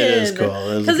cool looking. It is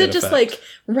cool. Because it just like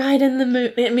right in the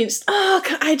moon. I mean,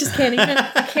 I just can't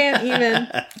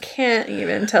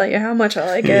even tell you how much I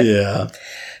like it. Yeah.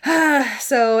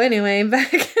 So anyway,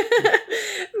 back.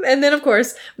 And then of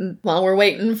course, while we're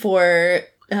waiting for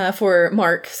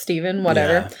Mark, Steven,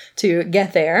 whatever, to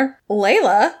get there,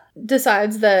 Layla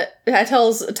decides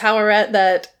tells Taweret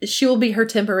that she will be her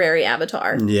temporary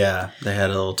avatar. Yeah, they had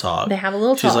a little talk. They have a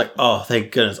little talk. She's like, oh,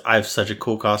 thank goodness, I have such a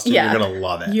cool costume. Yeah. You're going to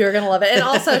love it. You're going to love it. And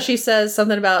also she says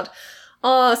something about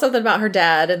her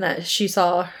dad, and that she's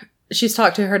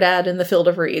talked to her dad in the Field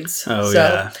of Reeds. Oh, so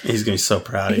yeah. He's going to be so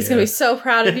proud of you. He's going to be so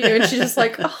proud of you. And she's just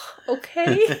like, oh,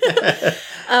 okay.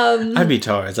 I'd be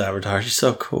Tara's avatar. She's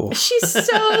so cool. She's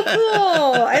so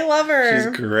cool. I love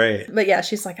her. She's great. But yeah,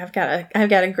 she's like, I've got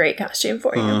a great costume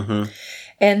for you. Mm-hmm.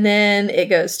 And then it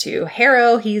goes to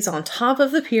Harrow. He's on top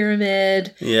of the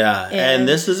pyramid. Yeah. And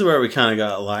this is where we kind of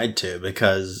got lied to,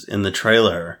 because in the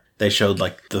trailer, they showed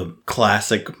like the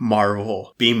classic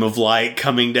Marvel beam of light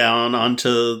coming down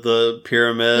onto the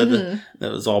pyramid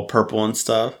that was all purple and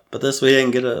stuff. But we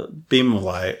didn't get a beam of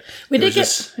light. We did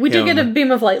get a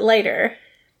beam of light later.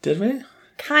 Did we?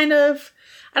 Kind of.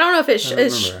 I don't know if it's.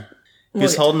 He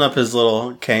was holding up his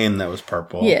little cane that was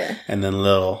purple. Yeah. And then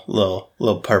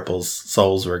little purple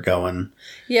souls were going.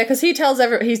 Yeah, because he tells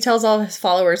all his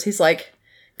followers, he's like,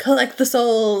 collect the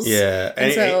souls. Yeah.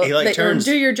 And so he turns...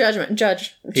 Do your judgment.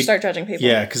 Start judging people.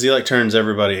 Yeah, because he turns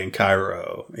everybody in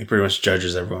Cairo. He pretty much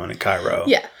judges everyone in Cairo.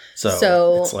 Yeah.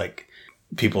 So it's like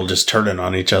people just turning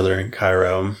on each other in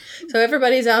Cairo. So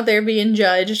everybody's out there being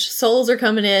judged. Souls are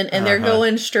coming in, and they're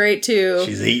going straight to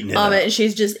she's eating it Ammit, and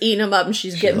she's just eating them up, and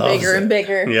she's getting bigger and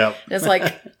bigger. Yep. And it's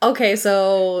like, okay,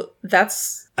 so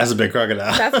that's a big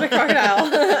crocodile. That's a big crocodile.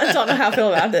 I don't know how I feel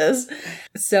about this.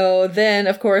 So then,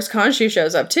 of course, Khonshu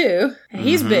shows up too.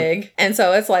 He's big, and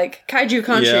so it's like Kaiju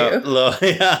Khonshu.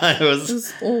 Yeah, it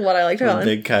was what I like to call it.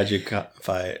 Big Kaiju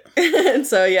fight. And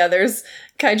so there's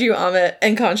Kaiju, Ammit,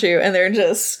 and Khonshu, and they're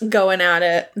just going at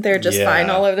it. They're just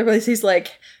fighting all over the place. He's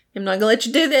like, I'm not gonna let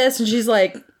you do this. And she's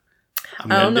like,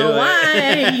 I don't know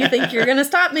why you think you're gonna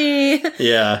stop me.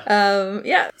 Yeah.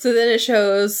 So then it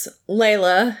shows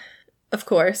Layla, of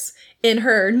course, in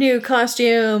her new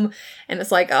costume. And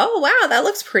it's like, oh, wow, that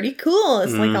looks pretty cool.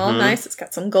 It's like all nice. It's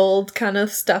got some gold kind of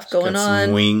stuff going on.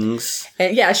 Some wings.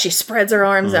 And she spreads her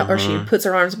arms out, or she puts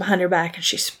her arms behind her back and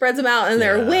she spreads them out, and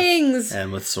they're wings.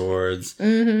 And with swords.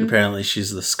 Mm-hmm. Apparently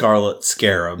she's the Scarlet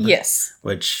Scarab. Yes.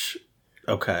 Which,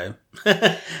 okay.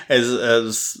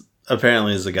 as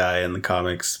apparently is a guy in the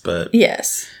comics, but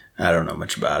yes, I don't know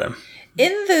much about him.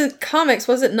 In the comics,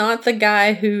 was it not the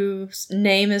guy whose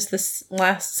name is the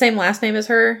same last name as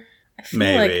her?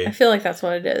 I feel like that's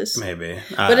what it is. Maybe.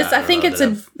 But I think it's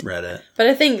I've read it. But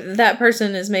I think that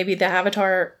person is maybe the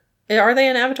Avatar. Are they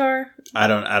an Avatar? I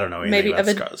don't know anything about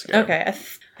Scarlet Scarab. Okay.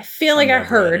 I feel like I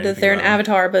heard that they're an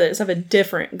avatar, but it's of a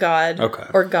different god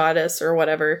or goddess or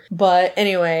whatever. But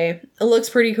anyway, it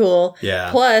looks pretty cool. Yeah.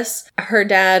 Plus, her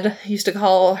dad used to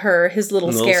call her his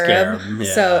little scarab.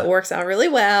 Yeah. So it works out really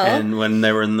well. And when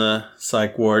they were in the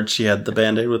psych ward, she had the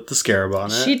Band-Aid with the scarab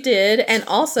on it. She did. And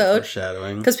also,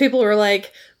 foreshadowing. Because people were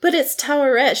like, but it's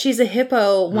Taweret. She's a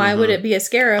hippo. Why would it be a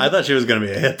scarab? I thought she was going to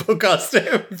be a hippo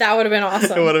costume. That would have been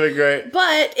awesome. It would have been great.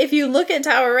 But if you look at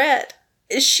Taweret,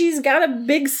 she's got a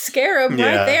big scarab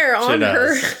right there on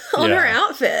her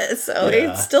outfit, so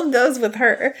it still goes with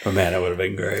her. Oh man, it would have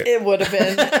been great. It would have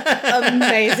been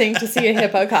amazing to see a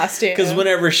hippo costume. Because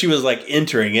whenever she was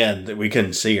entering in, we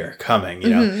couldn't see her coming, you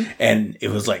know, and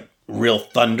it was real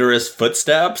thunderous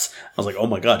footsteps. I was like, oh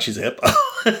my god, she's a hippo.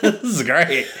 This is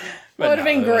great. What would have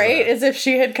been great is if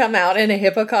she had come out in a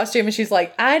hippo costume and she's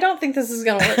like, I don't think this is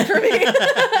going to work for me.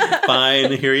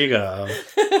 Fine, here you go.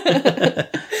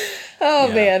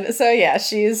 Man. So yeah,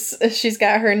 she's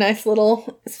got her nice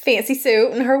little fancy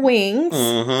suit and her wings.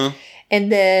 Mm-hmm. And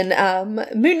then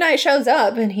Moon Knight shows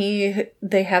up and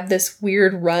they have this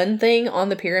weird run thing on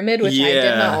the pyramid, which I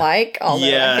did not like, although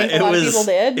I think a lot of people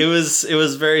did. It was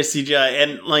very CGI.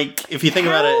 And like, if you think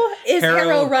about it, is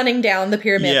Harrow running down the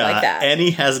pyramid like that? And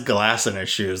he has glass in his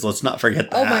shoes. Let's not forget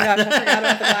that. Oh my gosh, I forgot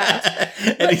about the glass.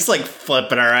 And he's like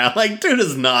flipping around. Like, dude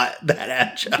is not that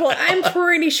agile. Well, I'm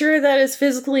pretty sure that is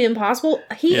physically impossible.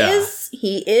 He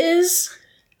is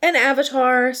an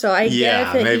avatar, so I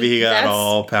get that. Maybe he got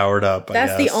all powered up.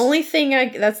 That's the only thing.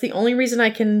 That's the only reason I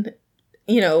can,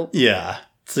 Yeah,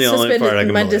 it's the only part I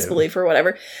can my disbelief or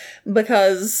whatever,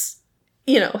 because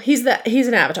he's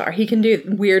an avatar. He can do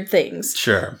weird things.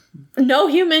 Sure. No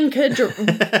human could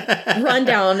run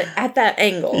down at that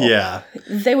angle. Yeah,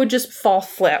 they would just fall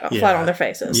flat on their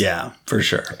faces. Yeah, for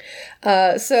sure.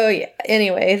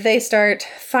 Anyway, they start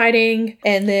fighting,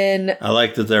 and then I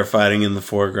like that they're fighting in the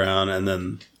foreground, and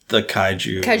then the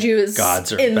kaiju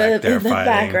gods are in the fighting.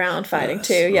 background fighting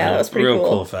too. Yeah, that was pretty cool. Real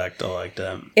cool effect. I like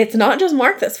that. It's not just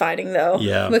Mark that's fighting though.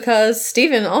 Yeah, because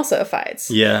Steven also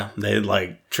fights. Yeah, they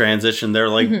like transition. They're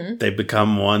like they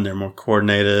become one. They're more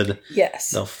coordinated.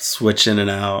 Yes, they'll switch in and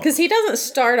out because he doesn't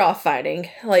start off fighting.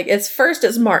 Like it's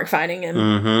Mark fighting him.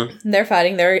 Mm-hmm. They're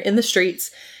fighting. They're in the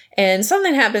streets, and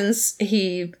something happens.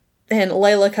 And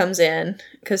Layla comes in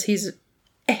because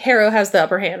Harrow has the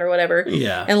upper hand or whatever.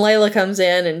 Yeah. And Layla comes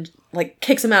in and like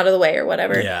kicks him out of the way or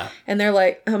whatever. Yeah. And they're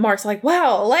like, Mark's like,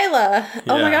 wow, Layla.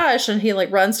 Oh my gosh. And he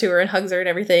like runs to her and hugs her and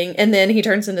everything. And then he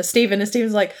turns into Steven and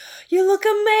Steven's like, you look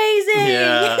amazing.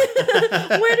 Yeah.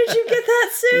 Where did you get that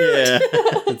suit? Yeah.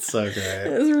 It's so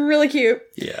great. It was really cute.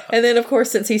 Yeah. And then of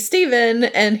course, since he's Steven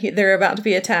and they're about to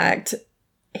be attacked,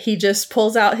 he just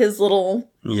pulls out his little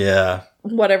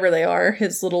whatever they are,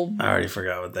 his little... I already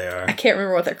forgot what they are. I can't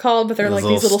remember what they're called, but they're like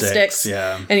these little sticks.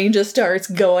 Yeah. And he just starts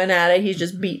going at it. He's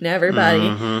just beating everybody.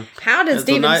 Mm-hmm. How did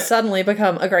Steven suddenly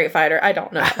become a great fighter? I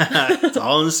don't know. It's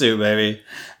all in the suit, baby.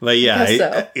 But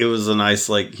yeah, it was a nice,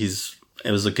 like, it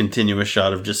was a continuous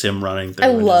shot of just him running through. I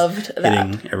loved that.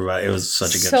 Hitting everybody. It was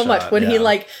such a good shot. So much. When he,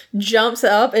 like, jumps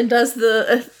up and does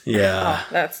the... Yeah.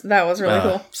 That was really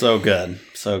cool. So good.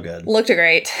 So good. Looked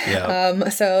great. Yeah.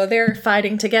 So they're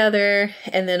fighting together.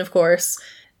 And then, of course,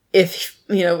 if,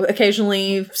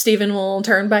 occasionally Steven will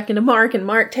turn back into Mark and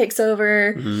Mark takes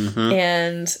over. Mm-hmm.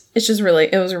 And it's just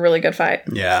it was a really good fight.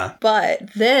 Yeah.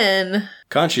 But then...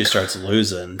 Khonshu starts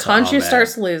losing.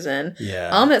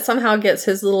 Yeah. Ahmet somehow gets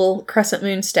his little crescent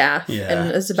moon staff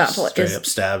and is about to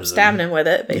stabbing him with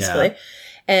it, basically. Yeah.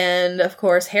 And of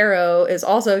course, Harrow is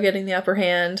also getting the upper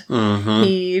hand. Mm-hmm.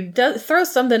 He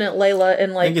throws something at Layla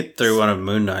and like... I think it threw one of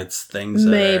Moon Knight's things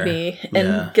maybe.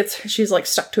 And she's like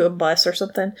stuck to a bus or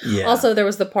something. Yeah. Also, there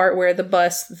was the part where the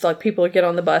bus, like people get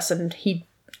on the bus and he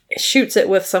shoots it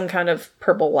with some kind of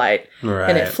purple light. Right.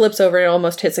 And it flips over and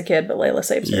almost hits a kid, but Layla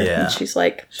saves her. Yeah. And she's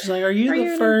like, are you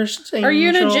the first angel? Are you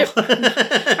an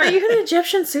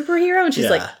Egyptian superhero? And she's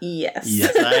like, yes.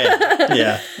 Yes, I am.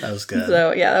 Yeah, that was good.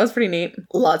 So, yeah, that was pretty neat.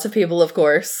 Lots of people, of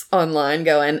course, online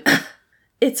going,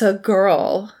 it's a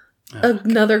girl.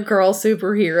 Another girl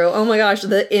superhero. Oh my gosh,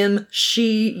 the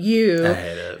MCU. I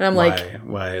hate it. And I'm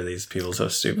why are these people so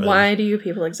stupid? Why do you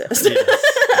people exist?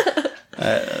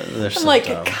 They're so I'm like,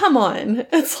 dumb. Come on.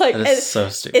 It's like, it's so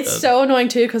stupid. It's so annoying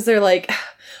too, because they're like,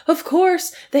 of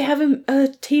course, they have a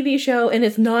TV show and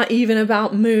it's not even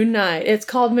about Moon Knight. It's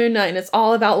called Moon Knight and it's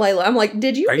all about Layla. I'm like,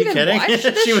 did you Are even you kidding? watch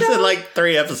this She was show? in like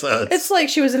 3 episodes. It's like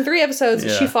she was in 3 episodes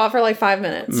and she fought for like 5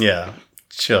 minutes. Yeah.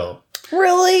 Chill.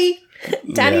 Really?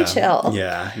 Daddy, chill.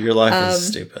 Yeah. Your life is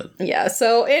stupid. Yeah.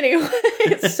 So anyway,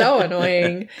 it's so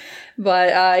annoying.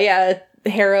 But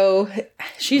Harrow,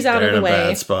 she's out of the way.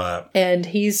 Bad spot. And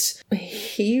he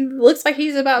looks like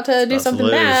he's about to do something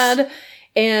bad.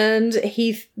 And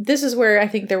this is where I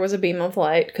think there was a beam of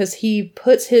light, because he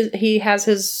has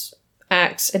his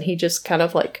axe and he just kind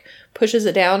of like pushes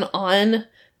it down on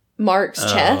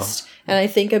Mark's chest. And I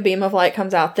think a beam of light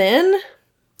comes out then.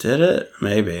 Did it?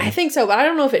 Maybe. I think so, but I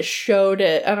don't know if it showed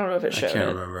it. I can't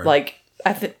remember. Like,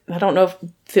 I don't know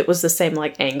if it was the same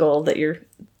like angle that you're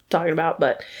talking about,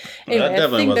 but anyway, that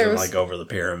definitely wasn't like over the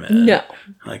pyramid. No.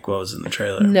 Like what was in the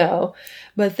trailer. No.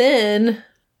 But then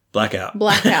Blackout.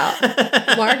 Mark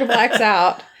blacks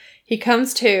out. He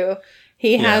comes to.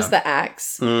 He has the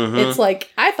axe. Mm-hmm. It's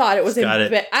like, I thought it was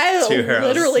embedded. I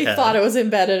literally thought it was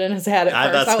embedded in his head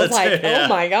at first. I was like, oh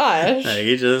my gosh.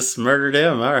 He just murdered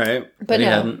him. All right. But no. He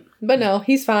hadn't. But no,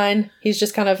 he's fine. He's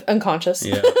just kind of unconscious.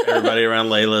 Yeah. Everybody around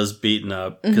Layla's beaten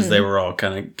up because they were all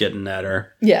kind of getting at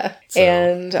her. Yeah. So.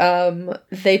 And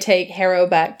they take Harrow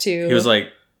back to... He was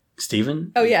like,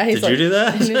 Steven? Oh, yeah. Did you do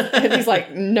that? And he's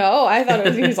like, no. I thought it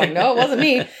was... He's like, no, it wasn't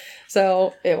me.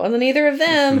 So it wasn't either of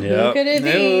them. Yep. Who could it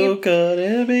be? Who could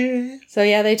it be? So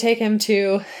yeah, they take him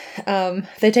to,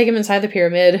 they take him inside the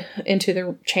pyramid into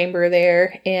the chamber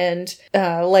there, and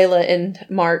Layla and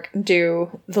Mark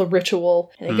do the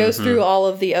ritual, and it goes through all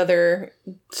of the other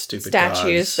statues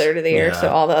gods that are there. Yeah. So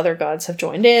all the other gods have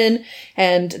joined in,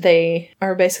 and they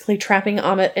are basically trapping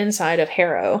Ammit inside of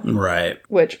Harrow. Right.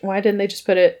 Which, why didn't they just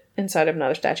put it inside of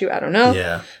another statue? I don't know.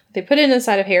 Yeah. They put it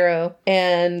inside of Harrow,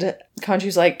 and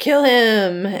Khonshu's like, kill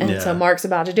him! And so Mark's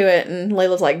about to do it, and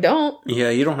Layla's like, don't. Yeah,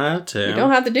 you don't have to. You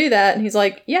don't have to do that. And he's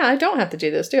like, yeah, I don't have to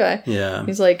do this, do I? Yeah.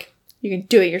 He's like, you can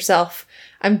do it yourself.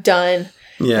 I'm done.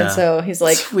 Yeah. And so he's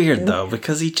like... It's weird, though,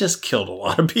 because he just killed a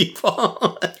lot of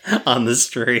people on the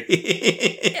street.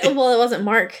 Well, it wasn't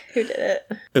Mark who did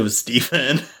it. It was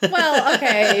Steven. Well,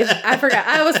 okay. I forgot.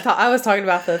 I was talking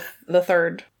about the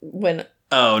third when...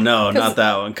 Oh, no, not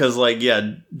that one. Because, like,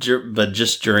 yeah, but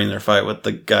just during their fight with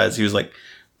the guys, he was like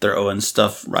throwing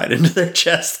stuff right into their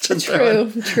chest.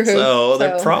 True. So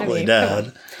they're probably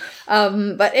dead.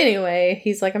 But anyway,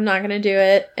 he's like, I'm not going to do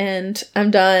it, and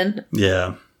I'm done.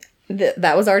 Yeah.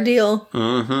 That was our deal.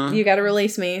 Mm-hmm. You got to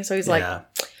release me. So he's like,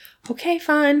 okay,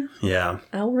 fine. Yeah.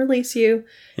 I'll release you.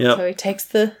 Yep. So he takes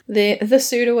the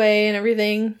suit away and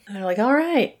everything. And they're like, all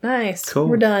right, nice. Cool.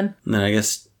 We're done. And then I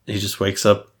guess he just wakes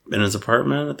up in his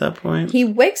apartment at that point. He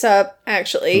wakes up,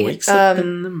 actually.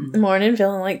 In the morning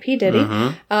feeling like P. Diddy.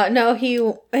 Mm-hmm. No,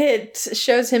 it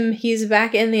shows him he's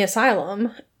back in the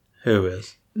asylum. Who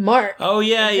is? Mark. Oh,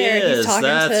 yeah, he is. He's talking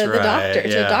That's to the doctor,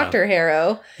 to Dr.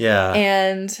 Harrow. Yeah.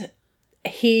 And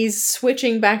he's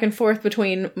switching back and forth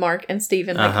between Mark and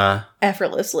Steven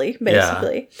effortlessly,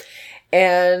 basically. Yeah.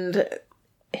 And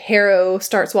Harrow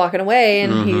starts walking away,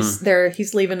 and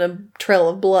he's leaving a trail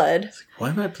of blood. Why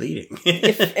am I bleeding?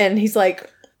 And he's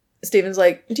like, Steven's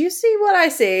like, do you see what I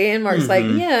see? And Mark's like,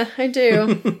 yeah, I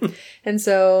do. And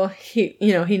so he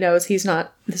knows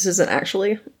this isn't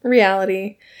actually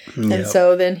reality. Yep. And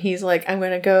so then he's like, I'm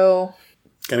gonna go,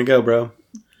 bro.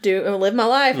 Live my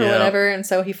life or whatever. And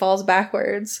so he falls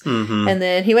backwards, and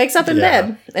then he wakes up in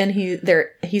bed, and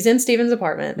he's in Steven's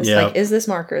apartment. It's like, is this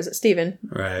Mark or is it Steven?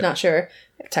 Right. Not sure.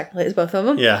 Technically, it's both of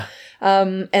them. Yeah.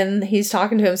 And he's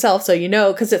talking to himself, so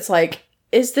because it's like,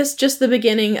 is this just the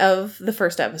beginning of the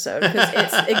first episode? Because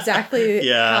it's exactly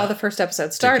how the first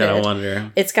episode started. I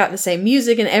wonder. It's got the same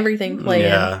music and everything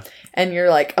playing, and you're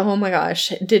like, oh my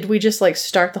gosh, did we just like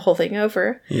start the whole thing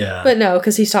over? Yeah. But no,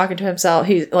 because he's talking to himself.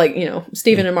 He's like,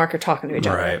 Steven and Mark are talking to each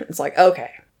other. Right. It's like,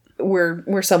 okay,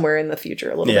 we're somewhere in the future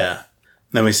a little bit. Yeah.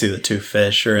 Then we see the two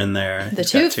fish are in there.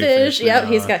 He's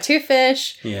got two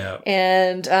fish. Yeah.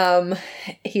 And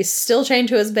he's still chained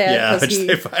to his bed. Yeah, which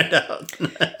they find out.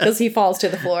 Because he falls to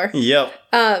the floor. Yep.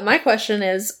 My question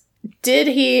is, did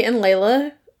he and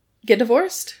Layla get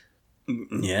divorced?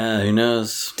 Yeah, who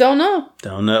knows? Don't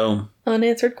know.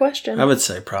 Unanswered question. I would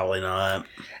say probably not.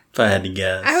 If I had to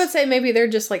guess. I would say maybe they're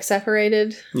just like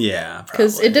separated. Yeah,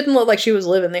 because it didn't look like she was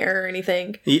living there or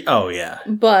anything. Oh, yeah.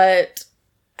 But...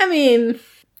 I mean,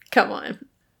 come on.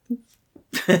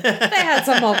 They had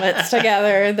some moments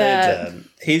together that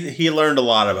he learned a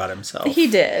lot about himself. He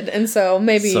did, and so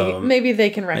maybe they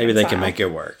can reconcile. Maybe they can make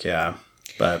it work. Yeah,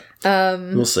 but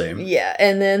we'll see. Yeah,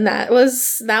 and then that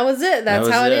was it. That's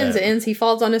how it ends. It ends. He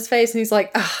falls on his face, and he's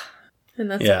like,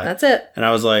 and that's it. And I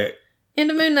was like,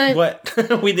 end of Moon Knight.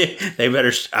 What we did? They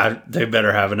better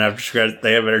have an after credit.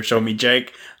 They better show me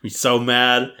Jake. I'm so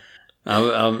mad.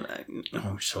 I'm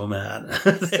so mad.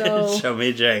 Show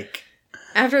me Jake.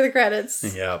 After the credits.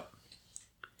 Yep.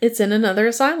 It's in another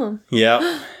asylum.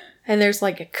 Yep. And there's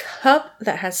like a cup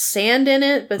that has sand in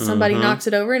it, but somebody knocks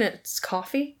it over and it's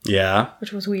coffee. Yeah.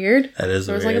 Which was weird. That is weird.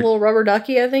 There was like a little rubber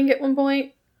ducky, I think, at one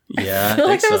point. Yeah. I feel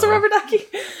like there was a rubber ducky.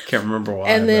 Can't remember why.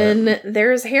 And then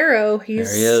there's Harrow. There he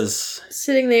is.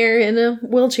 Sitting there in a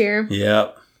wheelchair.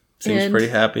 Yep. Seems pretty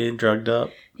happy and drugged up.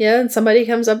 Yeah, and somebody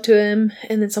comes up to him,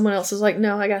 and then someone else is like,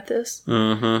 no, I got this.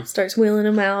 Mm-hmm. Starts wheeling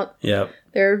him out. Yep.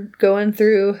 They're going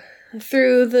through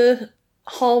the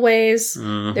hallways.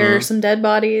 Mm-hmm. There are some dead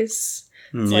bodies.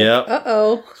 It's like,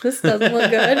 uh-oh, this doesn't look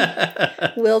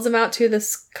good. Wheels him out to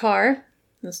this car.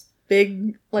 This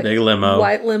big limo.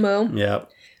 White limo. Yep.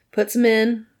 Puts him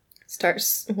in.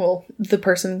 The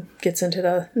person gets into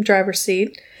the driver's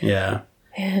seat. Yeah.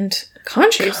 And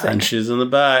Khonshu's there. Khonshu's in the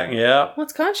back, yeah.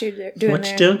 What's Khonshu doing there?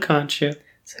 What you doing, Khonshu?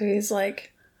 So he's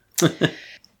like,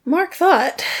 Mark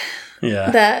thought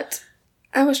that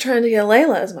I was trying to get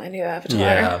Layla as my new avatar.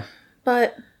 Yeah.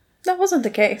 But that wasn't the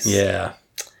case. Yeah.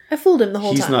 I fooled him the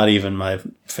whole time. He's not even my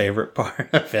favorite part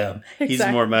of him. Exactly. He's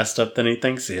more messed up than he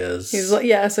thinks he is. He's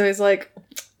like, so he's like,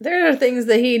 there are things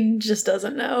that he just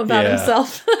doesn't know about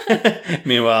himself.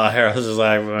 Meanwhile, Harold's just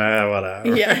like,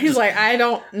 whatever. Yeah, he's like, I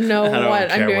don't know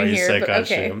what I'm doing here, but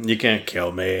okay. You can't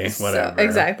kill me, whatever. So,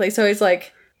 exactly. So he's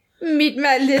like, meet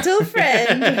my little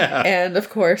friend. And of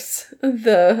course,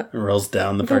 rolls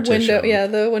down the partition. Window,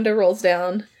 the window rolls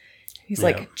down. He's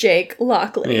like, Jake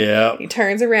Lockley. Yeah. He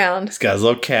turns around. He's got his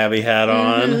little cabbie hat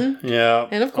on. Yeah.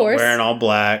 And of course. Wearing all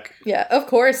black. Yeah, of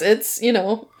course. It's,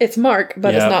 it's Mark,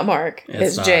 but it's not Mark.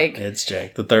 It's Jake. It's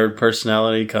Jake. The third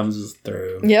personality comes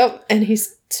through. Yep. And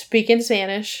he's speaking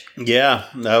Spanish. Yeah.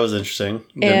 That was interesting.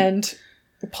 And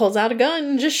pulls out a gun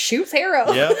and just shoots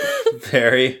Harrow. Yep.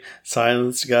 Very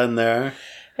silenced gun there.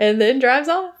 And then drives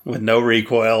off. With no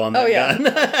recoil on that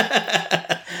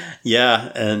gun.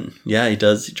 Yeah, and he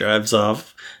does. He drives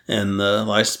off, and the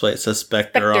license plate says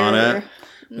Spectre on it,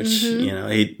 which,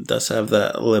 he does have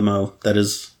that limo that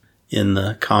is in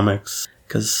the comics,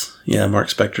 because, Mark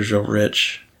Spector's real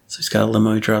rich, so he's got a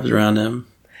limo he drives around him.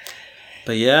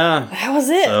 But that was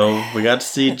it. So we got to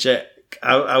see Jack.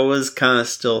 I was kind of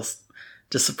still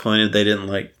disappointed they didn't,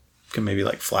 maybe,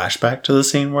 flashback to the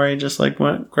scene where he just,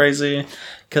 went crazy,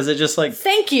 because it just,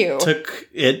 Thank you. Took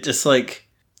it just,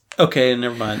 okay,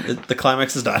 never mind. The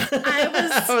climax is done.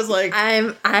 I was like,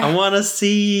 I want to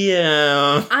see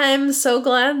him. I'm so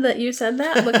glad that you said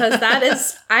that, because that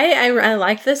is, I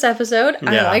liked this episode. Yeah.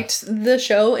 I liked the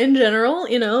show in general,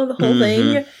 the whole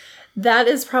thing. That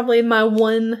is probably my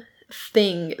one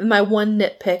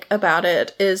nitpick about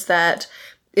it, is that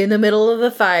in the middle of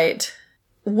the fight,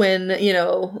 when,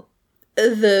 the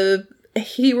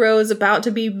hero is about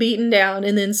to be beaten down,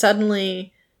 and then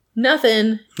suddenly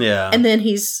nothing. Yeah. And then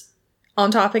he's on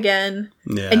top again.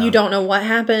 Yeah. And you don't know what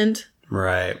happened.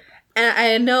 Right.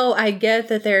 And I get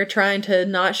that they're trying to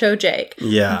not show Jake.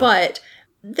 Yeah. But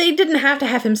they didn't have to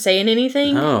have him saying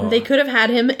anything. No. They could have had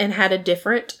him and had a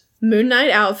different Moon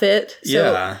Knight outfit.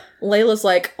 So Layla's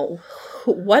like, oh,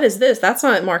 what is this? That's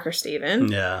not Mark or Steven.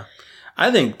 Yeah.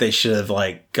 I think they should have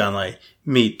gone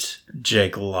meet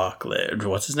Jake Lockley.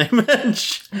 What's his name?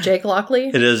 Jake Lockley?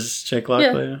 It is Jake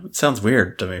Lockley. Yeah. It sounds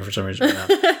weird to me for some reason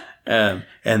right now.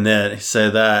 And then say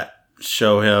that,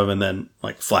 show him, and then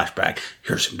flashback.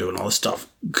 Here's him doing all this stuff,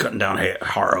 cutting down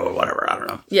Harrow or whatever. I don't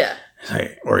know. Yeah.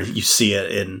 Or you see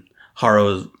it in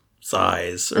Harrow's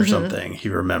eyes or something. He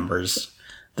remembers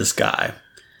this guy.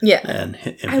 Yeah. And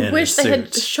I wish they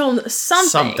had shown something.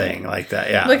 Something like that,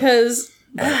 yeah. Because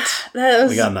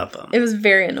we got nothing. It was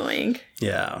very annoying.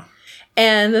 Yeah.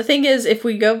 And the thing is, if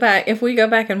we go back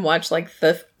and watch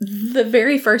the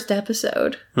very first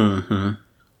episode,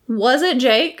 was it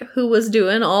Jake who was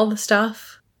doing all the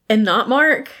stuff and not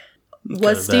Mark?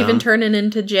 Was Steven turning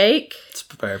into Jake? It's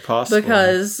very possible.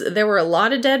 Because there were a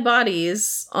lot of dead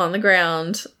bodies on the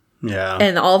ground. Yeah.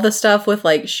 And all the stuff with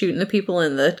shooting the people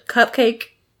in the cupcake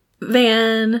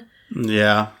van.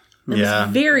 Yeah. It was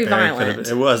very violent.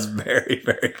 It was very,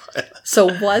 very violent. So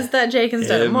was that Jake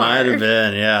instead of Mark? It might have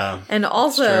been, yeah. And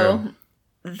also,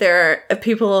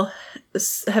 people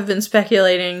have been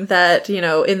speculating that,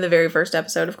 in the very first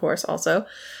episode, of course, also,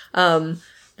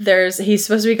 he's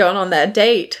supposed to be going on that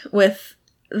date with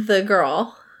the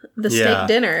girl, the steak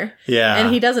dinner. Yeah.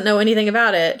 And he doesn't know anything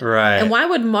about it. Right. And why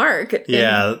would Mark...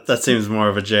 Yeah, that seems more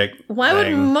of a Jake Why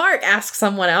would Mark ask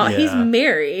someone out? Yeah. He's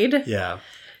married. Yeah.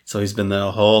 So he's been there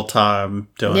the whole time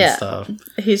doing stuff.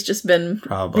 He's just been...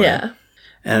 Probably. Yeah.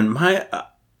 And I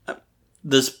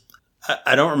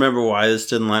don't remember why this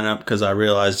didn't line up, because I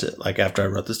realized it after I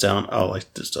wrote this down. Oh,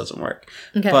 this doesn't work.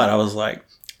 Okay. But I was like,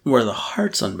 were the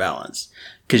hearts unbalanced?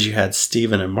 Because you had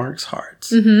Steven and Mark's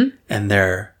hearts. Mm-hmm. And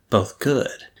they're both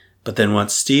good. But then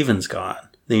once Steven's gone,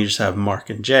 then you just have Mark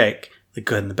and Jake, the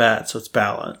good and the bad, so it's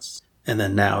balanced. And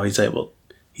then now he's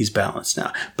balanced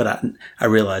now. But I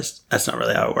realized that's not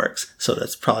really how it works. So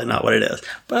that's probably not what it is.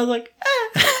 But I was like,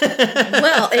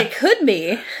 Well, it could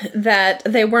be that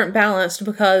they weren't balanced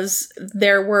because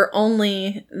there were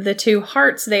only the two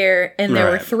hearts there, and there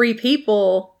were three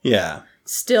people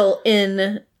still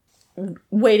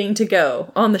waiting to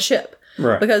go on the ship.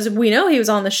 Right. Because we know he was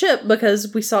on the ship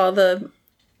because we saw the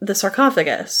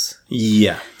sarcophagus.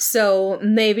 Yeah. So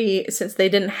maybe since they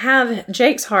didn't have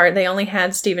Jake's heart, they only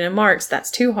had Steven and Mark's. That's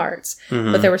two hearts.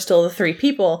 Mm-hmm. But there were still the three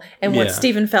people. And once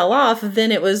Steven fell off,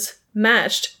 then it was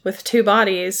matched with two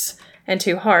bodies and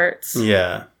two hearts.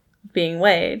 Yeah. being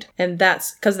weighed. And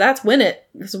that's because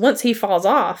once he falls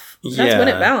off, that's when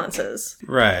it balances.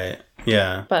 Right.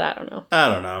 Yeah. But I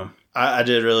don't know. I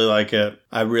did really like it.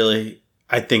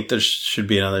 I think there should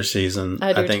be another season.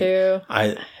 I do too.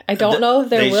 I don't know if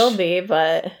there will be,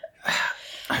 but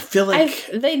I feel like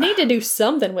they need to do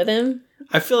something with him.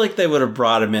 I feel like they would have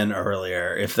brought him in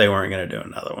earlier if they weren't going to do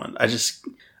another one. I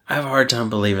have a hard time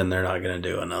believing they're not going to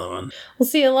do another one. Well,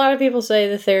 see, a lot of people say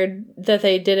that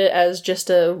they did it as just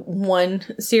a one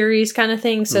series kind of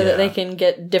thing so that they can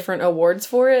get different awards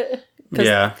for it.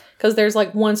 Because there's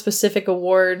like one specific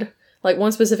award, like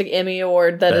one specific Emmy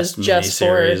award that Best is just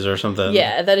for or something.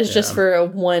 Yeah, that is just for a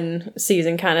one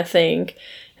season kind of thing,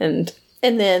 and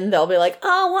then they'll be like,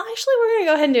 oh, well, actually, we're gonna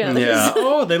go ahead and do another season.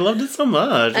 Oh, they loved it so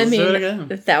much. Let's do it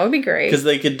again. That would be great because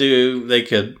they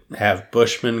could have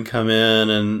Bushman come in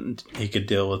and he could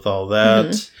deal with all that.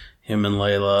 Mm-hmm. Him and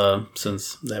Layla,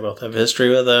 since they both have history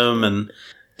with him, and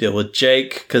deal with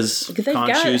Jake because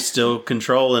Khonshu's still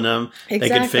controlling him. Exactly.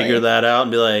 They could figure that out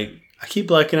and be like, I keep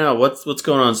blacking out. What's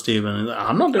going on, Steven? Like,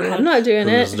 I'm not doing it. I'm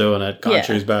just doing it.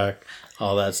 Khonshu's back.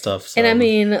 All that stuff. So. And I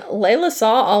mean, Layla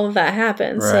saw all of that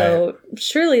happen, right. So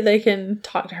surely they can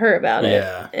talk to her about it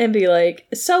and be like,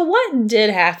 so what did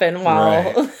happen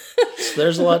while... Right. So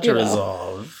there's a lot to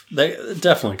resolve. They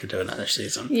definitely could do another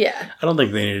season. Yeah. I don't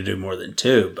think they need to do more than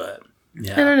 2, but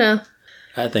yeah. I don't know.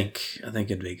 I think it'd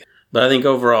be good. But I think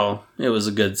overall, it was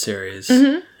a good series.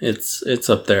 Mm-hmm. It's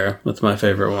up there with my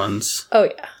favorite ones. Oh,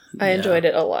 yeah. I enjoyed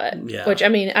it a lot. Yeah. Which, I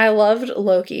mean, I loved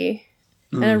Loki.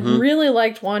 And I really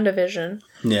liked WandaVision.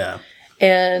 Yeah.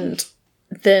 And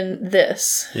then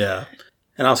this. Yeah.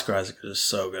 And Oscar Isaac is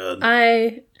so good.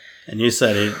 And you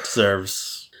said he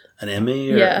deserves an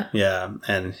Emmy? Yeah. Yeah.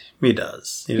 And he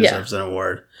does. He deserves an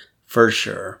award. For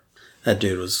sure. That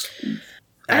dude was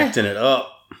acting it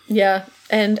up. Yeah.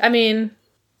 And, I mean...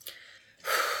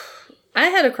 I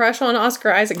had a crush on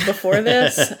Oscar Isaac before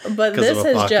this, but this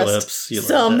has just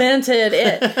cemented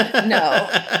it. No.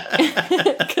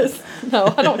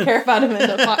 No, I don't care about him as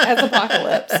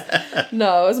Apocalypse.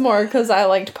 No, it's more because I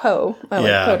liked Poe. I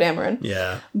liked Poe Dameron.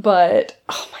 Yeah. But,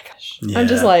 oh my gosh. Yeah. I'm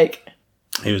just like...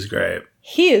 He was great.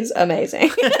 He is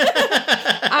amazing.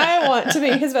 I want to be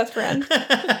his best friend.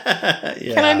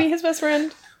 Can I be his best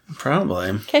friend?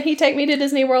 Probably. Can he take me to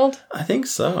Disney World? I think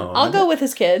so. I'll go with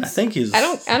his kids. I think he's... I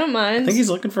don't mind. I think he's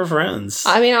looking for friends.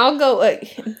 I mean, I'll go...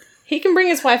 he can bring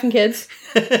his wife and kids,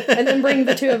 and then bring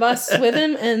the 2 of us with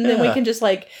him, and then we can just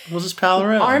we'll just pal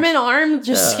around, arm in arm,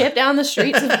 just skip down the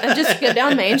streets, just skip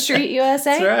down Main Street,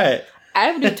 USA. That's right.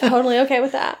 I would be totally okay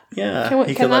with that. Yeah.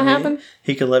 Can that happen?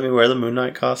 He could let me wear the Moon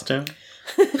Knight costume.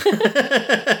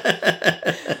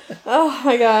 Oh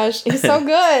my gosh, he's so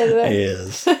good. He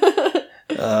is.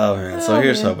 Oh man! So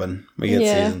here's hoping we get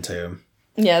season 2.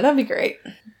 Yeah, that'd be great.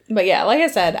 But yeah, like I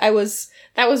said, that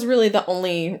was really the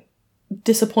only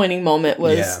disappointing moment.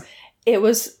 It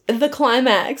was the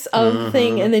climax of the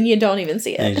thing, and then you don't even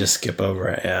see it. And you just skip over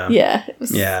it. Yeah. Yeah. It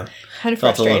was kind of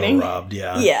frustrating. A little robbed.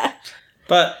 Yeah. Yeah.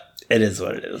 But it is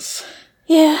what it is.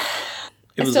 Yeah.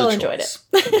 I still enjoyed it.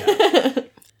 Yeah.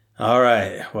 All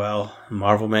right. Well,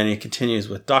 Marvel Mania continues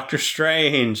with Doctor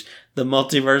Strange, the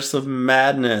Multiverse of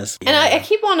Madness. And I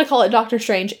keep wanting to call it Doctor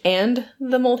Strange and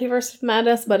the Multiverse of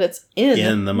Madness, but it's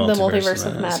in the Multiverse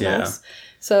of Madness. Yeah.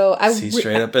 So he's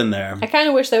straight up in there. I kind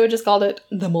of wish they would just called it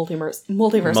the Multiverse of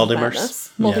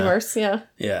Madness. Multiverse, yeah.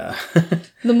 Yeah.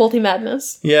 The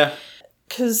Multi-Madness. Yeah.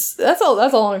 Because that's a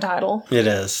long title. It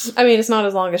is. I mean, it's not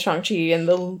as long as Shang-Chi and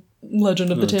the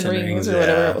Legend of the Ten Rings or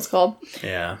whatever it was called.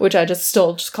 Yeah. Which I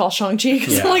still call Shang-Chi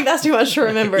because I'm like, that's too much to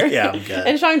remember. Yeah, I'm good.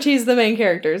 And Shang-Chi's the main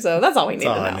character, so that's all we need to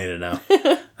know. That's all I need to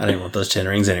know. I didn't want those 10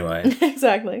 rings anyway.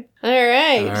 Exactly. All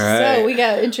right. So we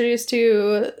got introduced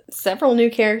to several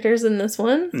new characters in this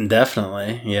one.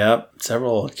 Definitely. Yep.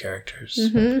 Several old characters.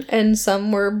 Mm-hmm. And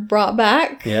some were brought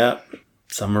back. Yep.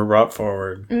 Some were brought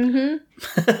forward. Mm-hmm.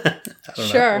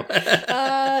 Sure.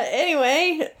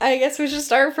 Anyway, I guess we should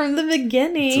start from the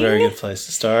beginning. It's a very good place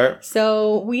to start.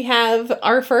 So we have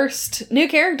our first new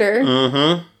character.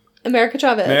 Mm-hmm. America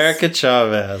Chavez. America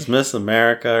Chavez. Miss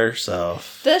America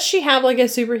herself. Does she have like a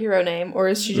superhero name? Or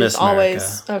is she just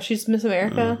always... Oh, she's Miss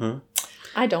America? Mm-hmm.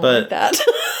 I don't like that.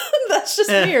 That's just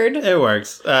weird. It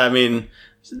works. I mean...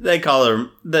 They call her.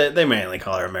 They mainly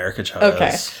call her America Chavez.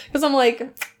 Okay, because I'm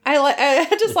like, I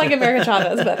just like America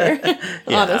Chavez better.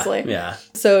 Honestly, yeah.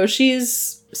 So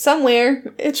she's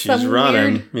somewhere. She's some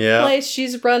running. Weird place.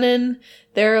 She's running.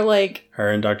 There are like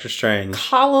her and Doctor Strange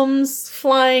columns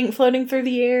floating through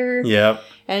the air. Yep.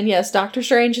 And yes, Doctor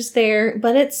Strange is there,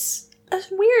 but it's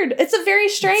weird. It's a very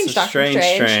strange Doctor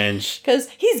Strange. Because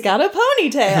he's got a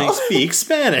ponytail. He speaks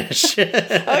Spanish. Oh,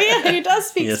 yeah, he does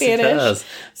speak yes, Spanish. He does.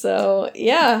 So,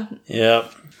 yeah.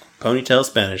 Yep. Ponytail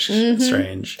Spanish.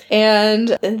 Strange. And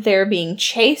they're being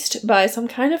chased by some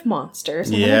kind of monster.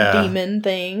 Some kind of demon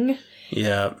thing.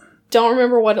 Yeah. Don't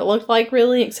remember what it looked like,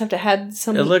 really, except it had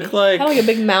some... It looked like... It had like a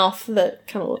big mouth that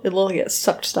kind of... It looked like it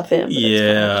sucked stuff in.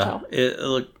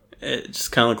 It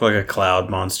just kind of looked like a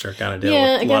cloud monster kind of deal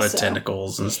with a lot of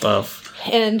tentacles and stuff.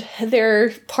 And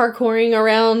they're parkouring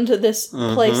around this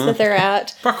place that they're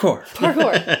at. Parkour.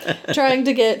 Trying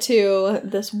to get to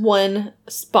this one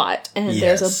spot. And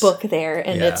there's a book there.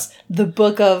 And it's the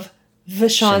Book of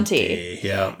Vishanti.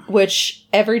 Yeah. Which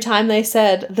every time they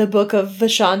said the Book of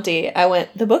Vishanti, I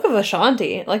went, the Book of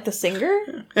Ashanti? Like the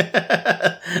singer?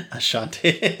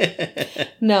 Ashanti?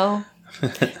 No.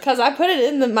 Because I put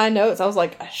it in my notes. I was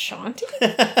like, Ashanti?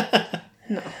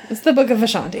 No. It's the Book of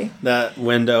Ashanti. That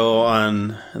window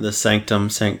on the sanctorium,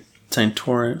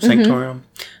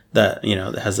 that,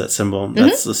 that has that symbol.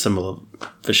 That's the symbol of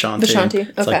Vishanti. Vishanti.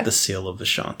 It's like the seal of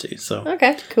Vishanti. So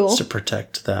okay, cool. It's to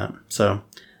protect that. So,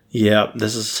 yeah,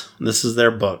 this is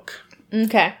their book.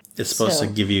 Okay. It's supposed to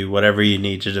give you whatever you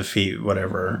need to defeat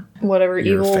whatever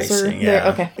evils facing. are there.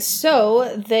 Okay.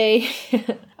 So they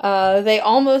they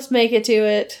almost make it to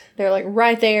it. They're like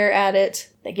right there at it.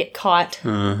 They get caught.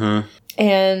 Mm-hmm.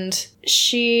 And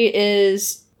she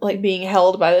is like being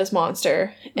held by this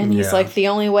monster. And he's like, the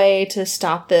only way to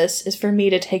stop this is for me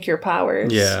to take your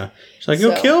powers. Yeah. She's like,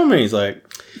 you'll kill me. He's like,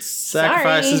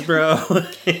 sacrifices, bro. So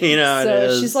it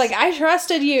is. She's like, I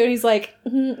trusted you. And he's like,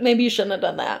 maybe you shouldn't have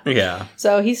done that. Yeah.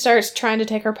 So he starts trying to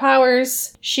take her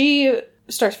powers. She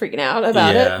starts freaking out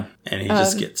about it. Yeah. And he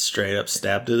just gets straight up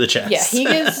stabbed through the chest. Yeah, he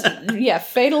gets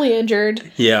fatally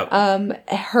injured. Yeah.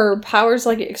 Her powers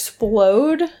like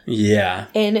explode. Yeah.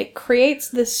 And it creates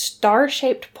this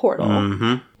star-shaped portal.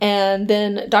 Mm-hmm. And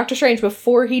then Doctor Strange,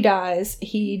 before he dies,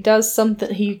 he does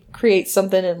something. He creates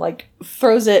something and like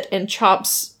throws it and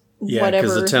chops whatever. Yeah,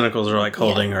 because the tentacles are like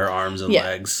holding her arms and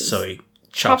legs, so he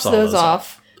chops all those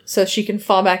off so she can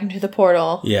fall back into the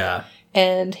portal. Yeah.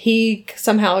 And he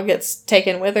somehow gets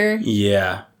taken with her.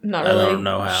 Yeah. Not really I don't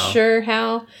know how. Sure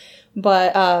how.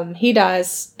 But he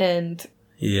dies and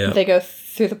they go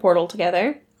through the portal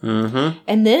together. Mm-hmm.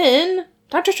 And then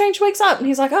Doctor Strange wakes up and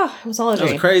he's like, oh, it was all a dream.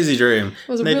 It was a crazy dream.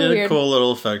 It was they really did weird. A cool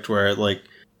little effect where it like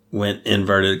went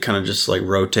inverted, kind of just like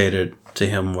rotated to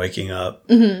him waking up.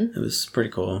 Mm-hmm. It was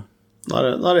pretty cool. A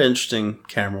lot of interesting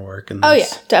camera work in this. Oh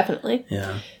yeah, definitely.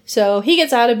 Yeah. So he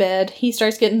gets out of bed. He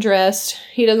starts getting dressed.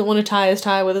 He doesn't want to tie his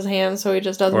tie with his hands, so he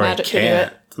just does magic to do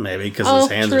it. Maybe because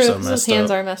his hands are so messed up. His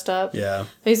hands are messed up. Yeah.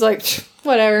 He's like,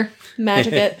 whatever,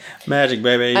 magic it. Magic,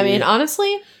 baby. I mean,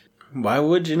 honestly, why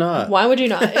would you not? Why would you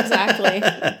not? Exactly.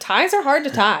 Ties are hard to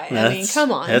tie. I mean,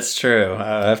 come on. That's true.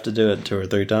 I have to do it 2 or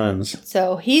 3 times.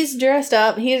 So he's dressed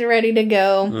up. He's ready to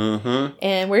go. Mm-hmm.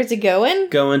 And where's he going?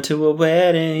 Going to a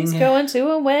wedding. He's going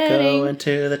to a wedding. Going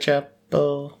to the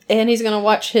chapel. And he's going to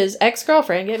watch his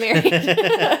ex-girlfriend get married.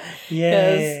 Yay.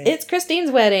 Because it's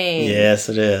Christine's wedding. Yes,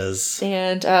 it is.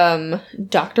 And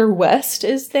Dr. West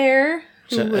is there.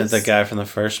 The guy from the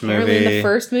first movie. In the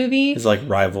first movie. He's like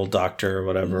rival doctor or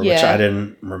whatever, which I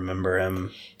didn't remember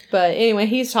him. But anyway,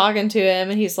 he's talking to him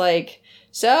and he's like,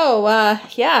 so,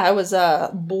 I was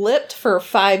blipped for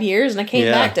 5 years and I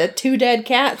came back to 2 dead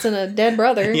cats and a dead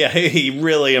brother. Yeah, he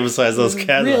really emphasized those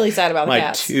cats. Really sad about the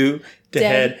cats. 2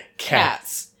 dead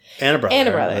cats. And a brother.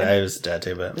 Yeah, he was dead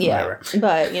too, but whatever.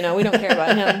 But, we don't care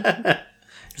about him.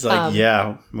 He's like,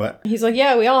 what? He's like,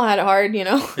 we all had it hard,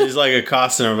 He's like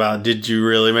accosting him about, did you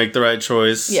really make the right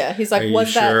choice? Yeah, he's like,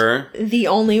 was that the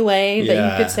only way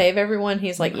that you could save everyone?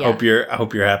 He's like, yeah. I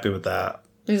hope you're happy with that.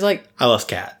 He's like, I lost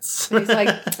cats. He's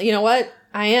like, you know what?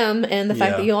 I am, and the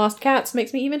fact that you lost cats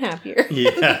makes me even happier.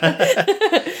 Yeah.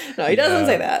 No, he doesn't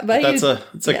say that. But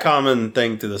it's a common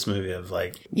thing through this movie of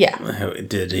like,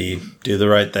 did he do the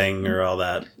right thing or all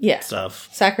that stuff?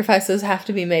 Sacrifices have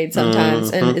to be made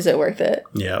sometimes, and is it worth it?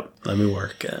 Yep. Let me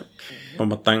work it. One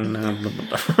more thing now.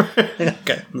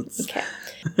 Okay.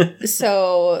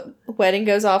 So, wedding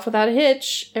goes off without a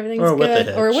hitch. Everything's good.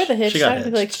 Or with a hitch. She got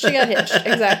hitched.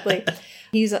 Exactly.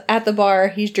 He's at the bar.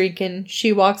 He's drinking.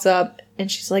 She walks up. And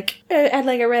she's like, I'd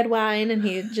like a red wine. And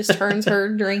he just turns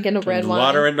her drink into red wine.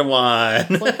 Water into wine.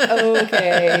 Like,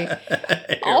 okay.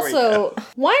 Also,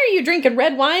 why are you drinking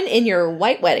red wine in your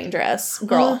white wedding dress,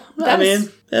 girl?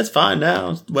 That's fine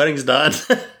now. Wedding's done.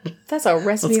 That's a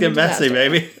recipe. Let's get messy,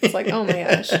 baby. It's like, oh my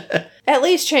gosh. At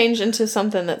least change into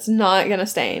something that's not going to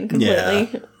stain completely.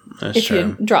 Yeah, that's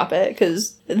true. You drop it.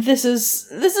 Because this is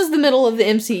the middle of the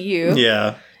MCU.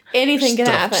 Yeah. anything can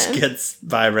Stuff happen. gets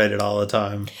vibrated all the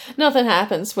time. Nothing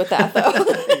happens with that, though.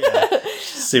 Yeah,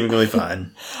 seemingly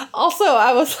fine. Also,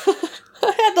 I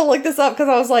had to look this up because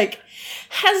I was like,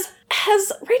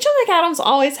 has Rachel McAdams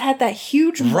always had that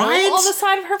huge mole on the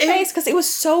side of her face? Because it was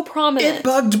so prominent. It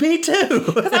bugged me too.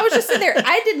 Because I was just sitting there.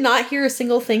 I did not hear a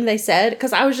single thing they said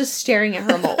because I was just staring at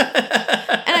her mole.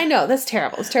 And I know, that's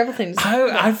terrible. It's a terrible thing to say.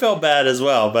 I felt bad as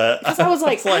well, but... Because I was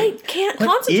like, I can't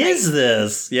concentrate. What is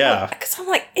this? Yeah. Because I'm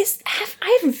like,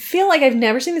 I feel like I've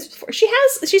never seen this before.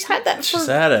 She's had that She's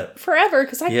had it. forever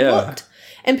because I looked.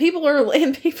 And people are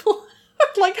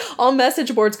like on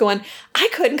message boards going, I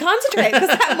couldn't concentrate because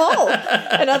that mole.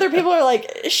 And other people are like,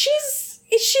 she's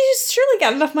surely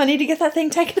got enough money to get that thing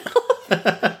taken off.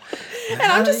 And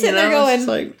I'm just sitting there going,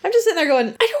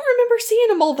 I don't remember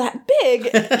seeing a mole that big.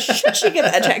 Should she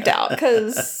get that checked out?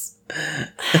 Because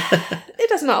it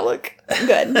does not look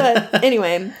good. But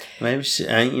anyway. Maybe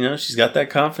she's got that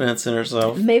confidence in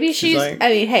herself. Maybe she's like, I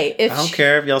mean, hey, I don't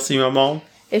care if y'all see my mole.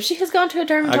 If she has gone to a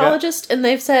dermatologist and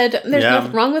they've said there's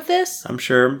nothing wrong with this, I'm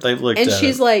sure they've looked at it. And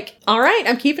she's like, all right,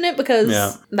 I'm keeping it because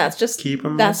that's just,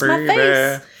 that's my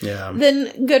face. Yeah.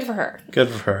 Then good for her. Good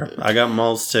for her. I got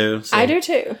moles too. So I do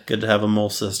too. Good to have a mole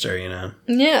sister, you know.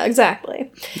 Yeah,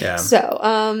 exactly. Yeah. So,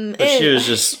 but she was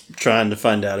just trying to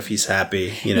find out if he's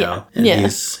happy, you know. And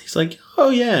he's like, oh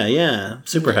yeah,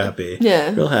 super happy.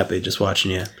 Yeah. Real happy just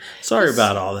watching you. Sorry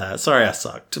about all that. Sorry I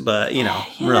sucked, but you know,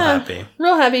 I'm real happy.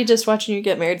 Real happy just watching you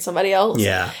get married to somebody else.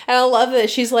 Yeah. And I love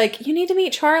that she's like, you need to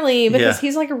meet Charlie because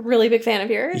he's like a really big fan of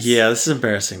yours. Yeah, this is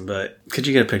embarrassing, but could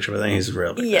you get a picture with him? He's a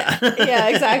real big fan. Yeah,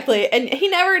 exactly. And he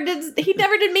never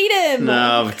did meet him.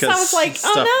 No, because I was like,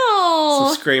 oh no.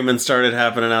 Some screaming started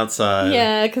happening outside.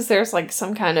 Yeah, because there's like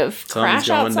some kind of crash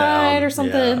outside or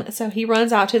something. Yeah. So he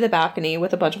runs out to the balcony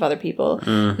with a bunch of other people. Mm-hmm.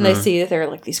 And they see that there are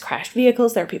like these crashed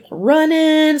vehicles. There are people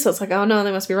running. So it's like, oh no,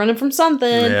 they must be running from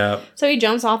something. Yeah. So he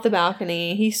jumps off the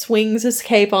balcony. He swings his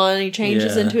cape on. And he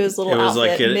changes into his little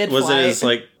outfit mid-flight. Was it his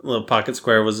like little pocket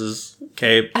square was his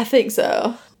cape? I think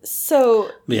so.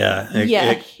 So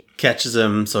it catches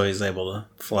him, so he's able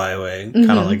to fly away,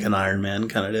 kind of like an Iron Man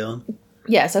kind of deal.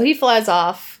 Yeah, so he flies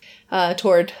off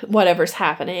toward whatever's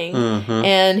happening,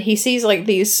 and he sees like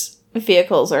these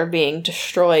vehicles are being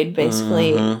destroyed,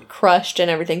 basically crushed and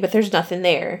everything, but there's nothing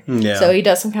there. Yeah. So he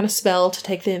does some kind of spell to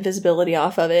take the invisibility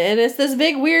off of it, and it's this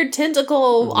big weird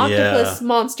tentacle octopus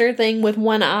monster thing with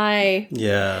one eye.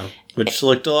 Yeah. Which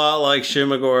looked a lot like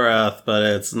Shumagorath, but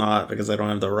it's not because I don't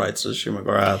have the rights to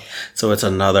Shumagorath. So it's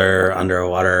another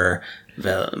underwater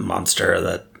monster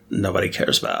that nobody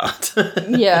cares about.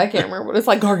 Yeah, I can't remember what it's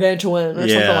like, Gargantuan or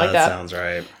something like that. Sounds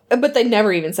right. But they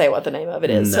never even say what the name of it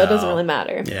is, so it doesn't really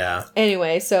matter. Yeah.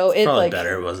 Anyway, so it's probably like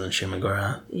better it wasn't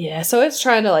Shumagorath. Yeah, so it's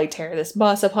trying to like tear this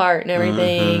bus apart and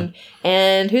everything.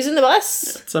 And who's in the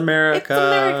bus? It's America. It's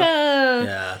America.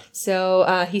 Yeah.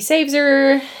 So he saves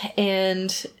her,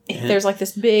 and there's like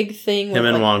this big thing. Him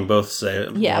and Wong both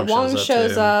save. Yeah, Wong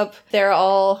shows up. They're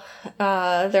all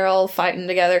fighting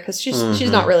together because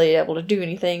she's not really able to do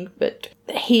anything, but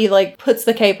he like puts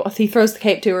the cape. He throws the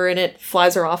cape to her, and it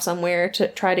flies her off somewhere to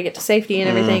try to get to safety and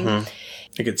everything.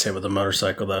 It gets hit with a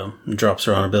motorcycle though, and drops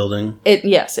her on a building.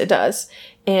 Yes, it does,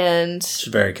 and it's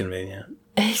very convenient.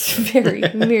 It's very,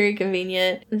 very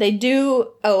convenient. They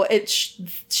do. Oh,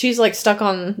 she's like stuck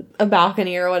on a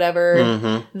balcony or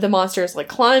whatever. The monster's like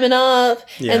climbing up,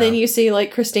 and then you see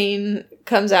like Christine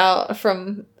comes out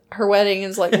from her wedding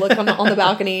and is like, look, I'm on the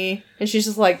balcony, and she's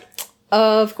just like,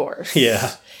 of course.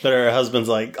 Yeah. But her husband's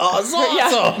like, oh, it's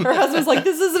awesome. Yeah, her husband's like,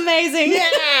 this is amazing.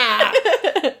 Yeah.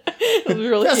 It was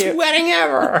really best cute. wedding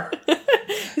ever.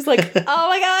 He's like, oh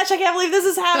my gosh, I can't believe this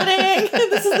is happening.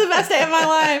 This is the best day of my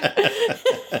life.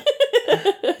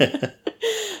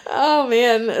 Oh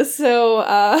man.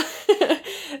 So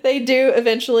they do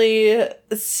eventually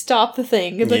stop the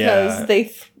thing because they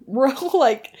throw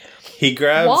like he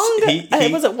grabs Wong.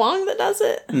 Was it Wong that does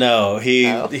it? No,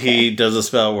 he does a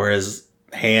spell where his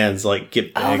hands like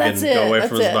get big and go away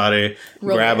from his body,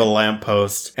 grab a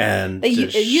lamppost, and it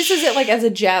uses it like as a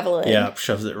javelin. Yeah,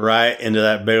 shoves it right into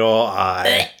that big old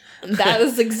eye. That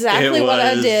is exactly what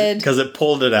I did. Because it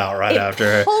pulled it out right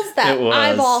after. It pulls that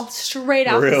eyeball straight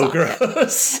out real the socket.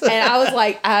 Gross. And I was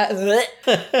like,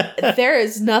 there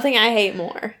is nothing I hate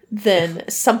more than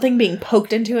something being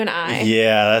poked into an eye.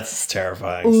 Yeah, that's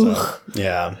terrifying. So,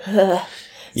 yeah.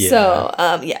 Yeah. So,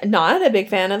 not a big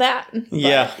fan of that. But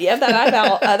yeah,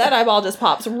 that eyeball just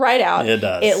pops right out. It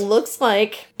does. It looks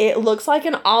like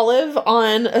an olive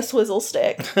on a swizzle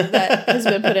stick that has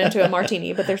been put into a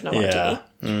martini, but there's no martini.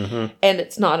 And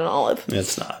it's not an olive.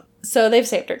 It's not. So they've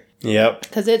saved her. Yep.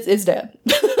 Because it's dead.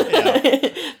 Yeah.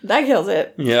 that kills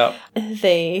it. Yep.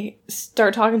 They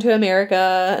start talking to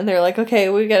America, and they're like, okay,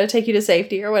 we got to take you to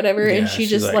safety or whatever. Yeah, and she she's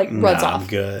just, like, runs off. I'm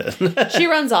good. She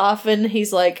runs off, and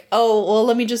he's like, oh, well,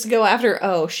 let me just go after.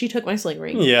 Oh, she took my sling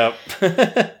ring. Yep.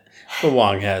 But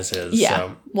Wong has his. Yeah.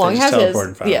 So Wong has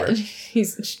his. Yeah. Her.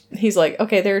 He's like,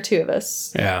 okay, there are two of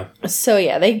us. Yeah. So,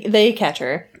 yeah, they catch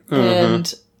her. Mm-hmm.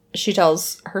 And she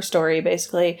tells her story,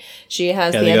 basically. She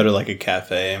has they go to, like, a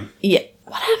cafe. Yeah.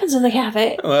 What happens in the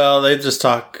cafe? Well, they just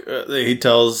talk. She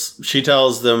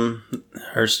tells them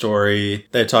her story.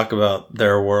 They talk about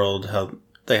their world, how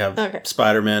they have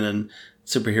Spider-Man and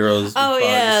superheroes. Oh,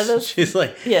 yeah. She's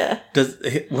like, yeah.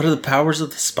 What are the powers of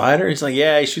the spider? He's like,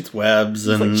 yeah, he shoots webs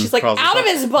and she's like, out of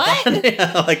his butt?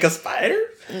 Yeah, like a spider?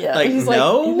 Yeah. Like, he's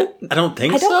no, I don't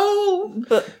think so.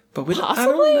 But we I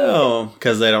don't know.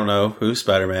 Because they don't know who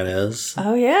Spider-Man is.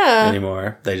 Oh, yeah.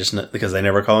 Anymore. They just know, because they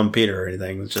never call him Peter or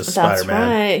anything. It's just That's Spider-Man.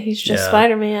 Right. He's just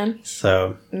Spider-Man.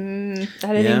 So. I didn't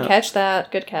even catch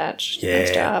that. Good catch. Yeah.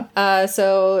 Nice job.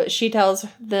 So she tells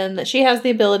them that she has the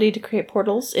ability to create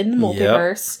portals in the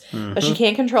multiverse. Yep. But she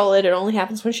can't control it. It only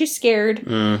happens when she's scared.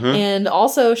 Mm-hmm. And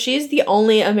also, she's the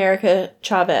only America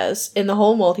Chavez in the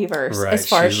whole multiverse. Right. As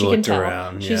far as she can tell.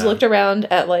 Around, She's looked around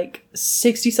at like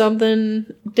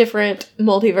 60-something different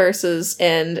multiverses,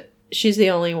 and she's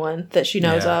the only one that she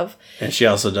knows of. And she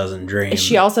also doesn't dream.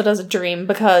 She also doesn't dream,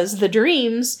 because the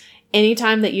dreams,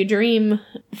 anytime that you dream,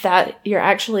 that you're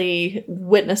actually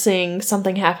witnessing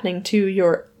something happening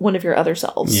to one of your other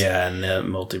selves. Yeah, in the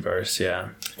multiverse, yeah.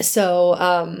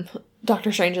 So,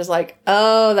 Doctor Strange is like,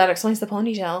 oh, that explains the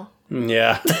ponytail.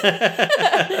 Yeah.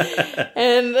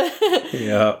 And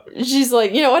she's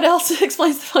like, you know what else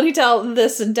explains the ponytail?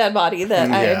 This dead body that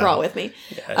I brought with me.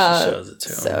 Yeah, she shows it to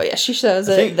him. So yeah, she shows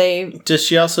it. Does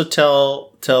she also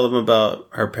tell them about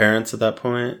her parents at that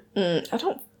point? I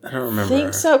don't remember.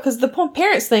 think so, because the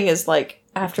parents thing is like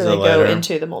after they go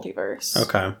into the multiverse.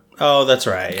 Okay. Oh, that's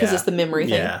right. Because it's the memory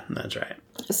thing. Yeah, that's right.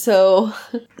 So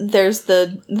there's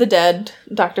the dead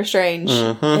Doctor Strange,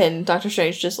 and Doctor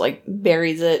Strange just like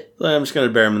buries it. I'm just gonna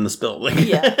bury him in this building.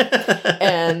 Yeah,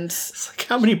 and it's like,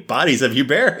 how many bodies have you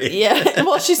buried? Yeah,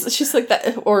 well, she's like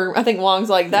that, or I think Wong's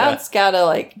like, that's gotta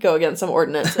like go against some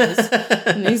ordinances,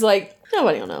 and he's like,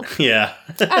 nobody will know. Yeah,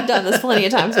 I've done this plenty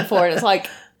of times before, and it's like,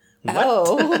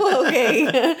 oh,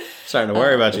 okay. Starting to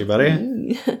worry about you,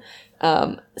 buddy.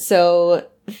 So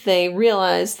they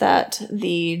realize that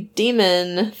the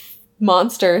demon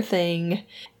monster thing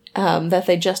that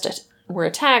they just were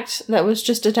attacked, that was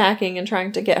just attacking and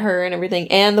trying to get her and everything,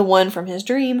 and the one from his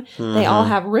dream, they all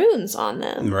have runes on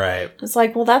them. Right. It's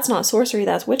like, well, that's not sorcery,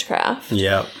 that's witchcraft.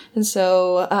 Yep. And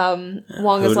so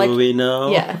Wong is like, who do we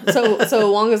know? Yeah.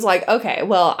 So Wong is like, okay,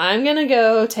 well, I'm gonna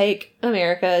go take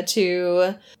America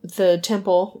to the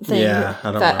temple thing that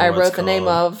I wrote the name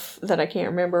of, that I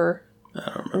can't remember. I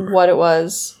don't remember what it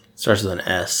was. Starts with an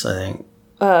S, I think.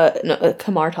 No,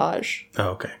 Kamartaj. Oh,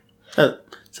 okay. That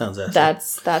sounds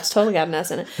S. That's totally got an S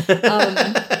in it.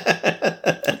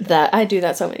 That I do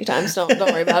that so many times. Don't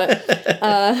worry about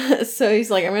it. So he's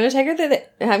like, I'm gonna take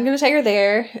her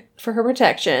there for her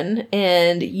protection,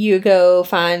 and you go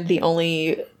find the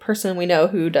only person we know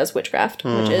who does witchcraft,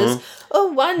 which is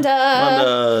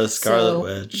Wanda, Scarlet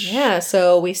Witch. Yeah,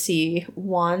 so we see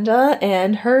Wanda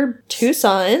and her two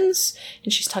sons,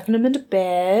 and she's tucking them into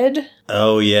bed.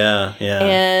 Oh, yeah.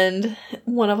 And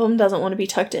one of them doesn't want to be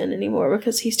tucked in anymore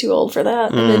because he's too old for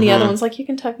that. And then the other one's like, you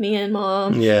can tuck me in,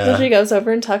 Mom. Yeah. So she goes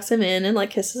over and tucks him in and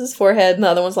like kisses his forehead, and the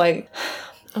other one's like,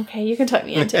 okay, you can tuck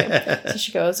me in too. So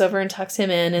she goes over and tucks him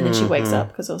in, and then she wakes up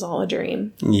because it was all a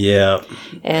dream. Yep.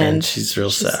 And she's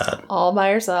real sad. All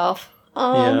by herself.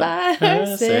 All by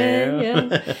herself.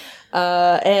 Yeah.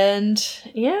 And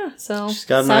yeah, so she's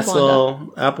got a nice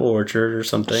little apple orchard or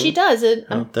something. She does it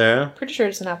out there. Pretty sure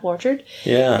it's an apple orchard.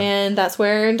 Yeah, and that's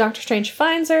where Doctor Strange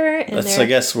finds her. And that's I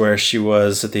guess where she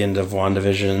was at the end of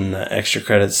WandaVision, the extra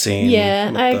credits scene.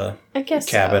 Yeah, I guess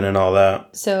cabin and all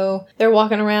that. So they're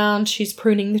walking around. She's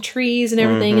pruning the trees and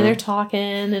everything, and they're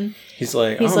talking. And he's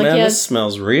like, this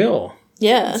smells real.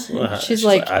 Yeah, she's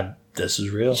like, this is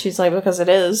real. She's like, because it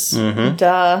is.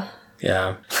 Duh.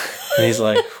 Yeah. And he's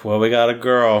like, well, we got a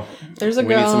girl. There's a girl.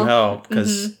 We need some help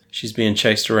because she's being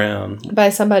chased around. By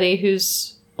somebody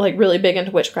who's like really big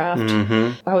into witchcraft.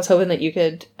 I was hoping that you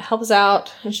could help us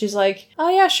out. And she's like, oh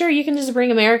yeah, sure. You can just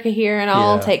bring America here and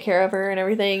I'll take care of her and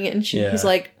everything. And he's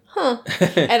like, huh.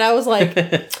 And I was like,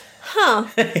 huh.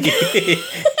 He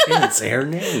didn't say her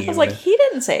name. I was like, he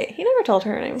didn't say it. He never told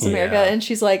her name was America. And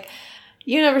she's like,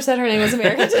 you never said her name was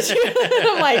America, did you?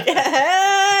 I'm like,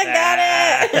 got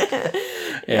it.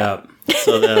 Yeah.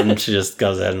 So then she just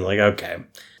goes in and like, okay.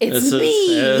 It's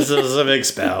me. This is a big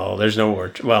spell. There's no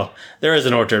orchard. Well, there is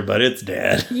an orchard, but it's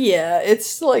dead. Yeah,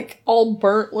 it's like all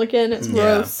burnt looking. It's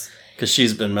gross. Because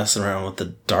she's been messing around with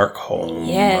the Darkhold.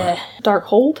 Yeah.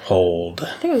 Darkhold? Hold.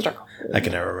 I think it was Darkhold. I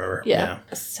can never remember. Yeah.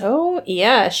 So,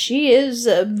 yeah, she is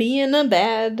being a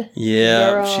bad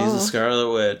girl. She's a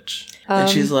Scarlet Witch. And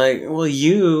she's like, well,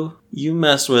 you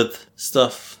mess with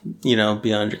stuff, beyond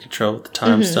your control with the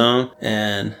Time Stone.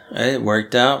 And it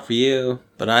worked out for you.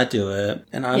 But I do it.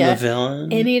 And I'm the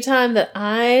villain. Anytime that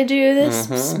I do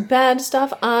this bad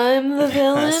stuff, I'm the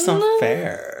villain. That's not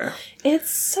fair.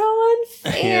 It's so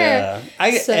unfair.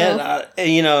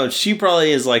 Yeah. She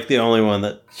probably is like the only one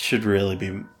that should really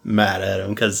be mad at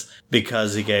him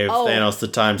because he gave Thanos the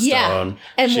Time Stone.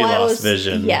 And she lost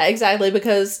Vision. Yeah, exactly.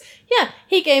 Because,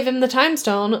 he gave him the Time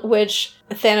Stone, which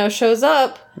Thanos shows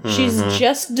up. She's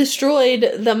just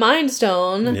destroyed the Mind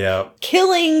Stone. Yep.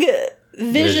 Killing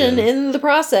Vision in the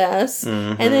process.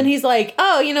 And then he's like,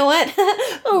 oh, you know what?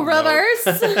 Reverse.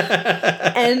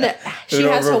 And she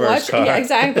has to watch. Yeah,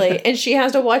 exactly. And she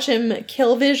has to watch him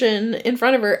kill Vision in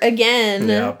front of her again.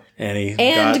 Yep.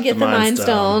 And get the Mind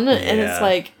Stone. Yeah. And it's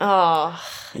like, oh.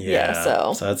 Yeah.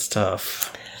 So that's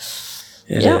tough.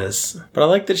 It is. But I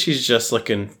like that she's just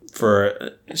looking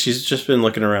she's just been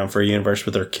looking around for a universe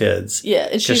with her kids. Yeah,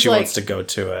 because she wants to go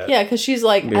to it. Yeah, because she's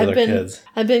like, I've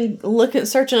been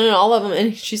searching in all of them,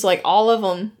 and she's like, all of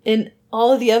them in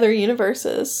all of the other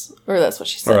universes, or that's what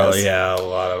she says. Well, yeah, a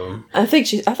lot of them. I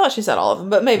thought she said all of them,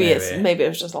 but maybe it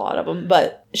was just a lot of them.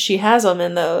 But she has them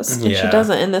in those, and she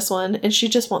doesn't in this one, and she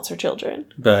just wants her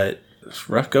children. But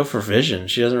rough go for Vision.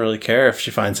 She doesn't really care if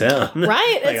she finds him.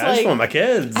 Right? I just want my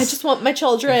kids. I just want my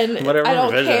children. Whatever. I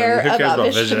don't care Who cares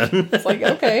about Vision. It's like,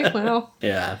 okay, well.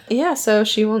 Yeah. Yeah, so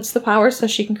she wants the power so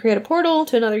she can create a portal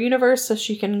to another universe so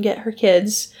she can get her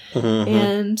kids.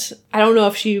 And I don't know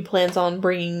if she plans on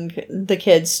bringing the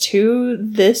kids to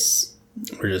this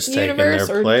We're just taking their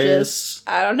place.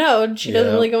 I don't know. She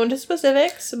doesn't really go into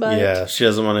specifics, but... Yeah, she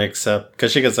doesn't want to accept...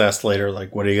 Because she gets asked later,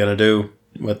 like, what are you going to do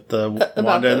with the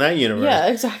Wanda in that universe? Yeah,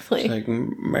 exactly. She's like,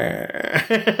 meh.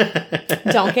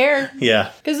 Don't care.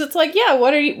 Yeah. Because it's like,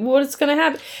 what's going to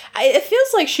happen? It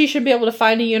feels like she should be able to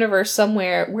find a universe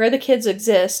somewhere where the kids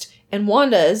exist and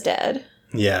Wanda is dead.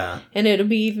 Yeah. And it would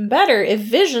be even better if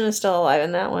Vision is still alive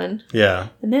in that one. Yeah.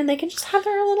 And then they can just have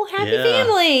their little happy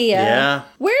family. Yeah.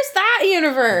 Where's that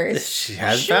universe? She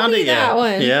hasn't found it yet. That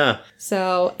one. Yeah.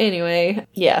 So, anyway,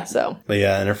 so. But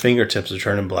and her fingertips are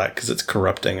turning black because it's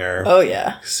corrupting her. Oh,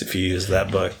 yeah. Because if you use that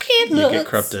book, you get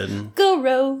corrupted.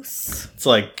 Gross. It's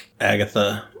like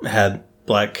Agatha had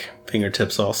black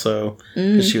fingertips also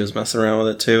because she was messing around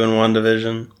with it too in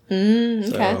WandaVision. Okay.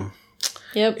 So,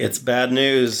 yep. It's bad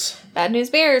news. Bad news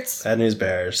bears. Bad news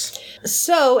bears.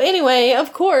 So, anyway,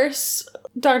 of course,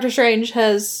 Doctor Strange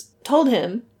has told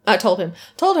her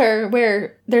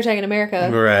where they're taking America.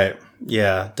 Right.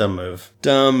 Yeah, dumb move.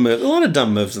 A lot of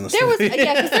dumb moves in this movie.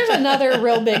 Because there's another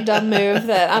real big dumb move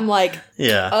that I'm like,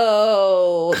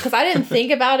 oh, because I didn't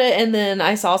think about it, and then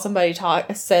I saw somebody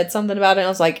said something about it, and I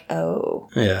was like, oh.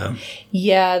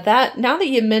 Yeah, that, now that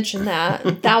you mentioned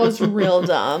that was real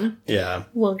dumb. Yeah.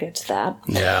 We'll get to that.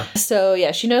 Yeah.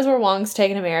 So, she knows where Wong's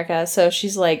taking America, so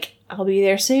she's like, I'll be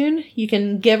there soon. You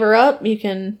can give her up, you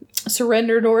can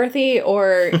surrender Dorothy,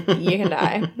 or you can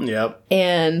die. Yep.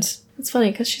 And... it's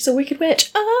funny because she's a wicked witch.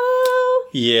 Oh!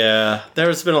 Yeah,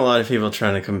 there's been a lot of people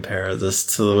trying to compare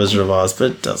this to The Wizard of Oz,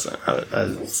 but it doesn't.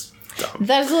 It's dumb.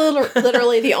 That's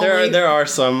literally the only... there are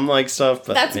some, stuff,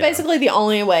 but... That's basically the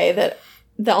only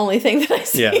thing that I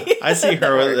see. Yeah, I see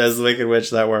her as the Wicked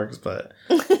Witch, that works, but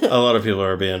a lot of people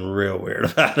are being real weird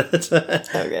about it.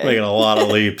 Okay. Making a lot of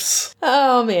leaps.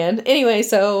 Oh, man. Anyway,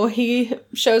 so he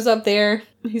shows up there.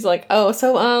 He's like, oh,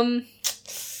 so,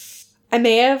 I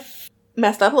may have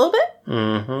messed up a little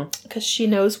bit because she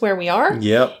knows where we are.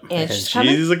 Yep, and she's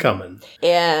coming.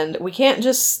 And we can't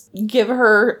just give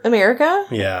her America.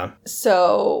 Yeah.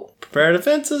 So prepare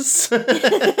defenses.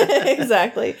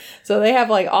 Exactly. So they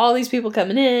have all these people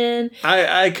coming in.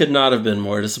 I could not have been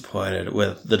more disappointed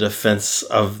with the defense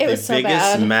of the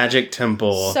biggest magic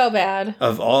temple. So bad.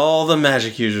 Of all the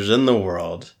magic users in the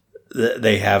world.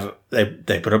 They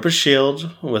put up a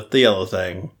shield with the yellow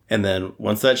thing, and then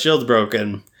once that shield's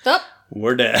broken,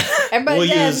 we're dead. We'll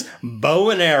use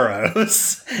bow and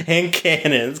arrows and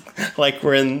cannons like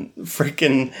we're in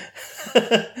freaking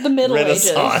The Middle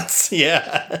Renaissance. Ages.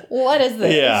 Yeah. What is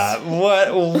this? Yeah.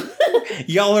 What?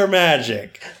 Y'all are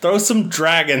magic. Throw some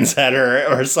dragons at her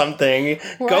or something.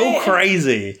 Right? Go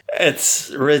crazy.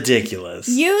 It's ridiculous.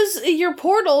 Use your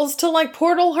portals to like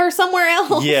portal her somewhere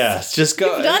else. Yes, just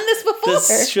go. You've done this before.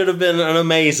 This should have been an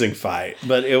amazing fight,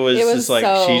 but it was just like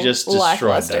so she just destroyed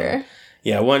lackluster. them.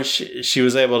 Yeah, once she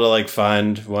was able to like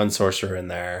find one sorcerer in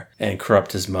there and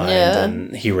corrupt his mind,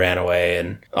 and he ran away,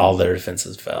 and all their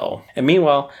defenses fell. And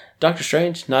meanwhile, Doctor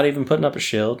Strange not even putting up a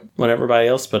shield when everybody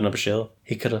else putting up a shield.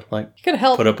 He could have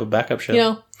helped. put up a backup shield. You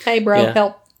know, hey bro,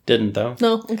 help. Didn't though.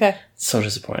 No, okay. So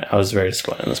disappointed. I was very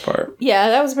disappointed in this part. Yeah,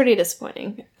 that was pretty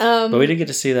disappointing. But we did get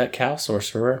to see that cow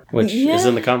sorcerer, which is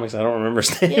in the comics. I don't remember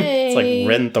his name. It's like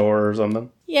Renthor or something.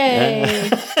 Yay!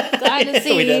 Glad to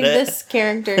see this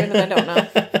character that I don't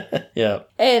know. Yeah.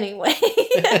 Anyway,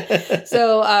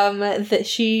 so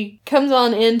she comes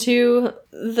on into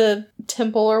the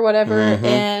temple or whatever,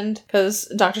 and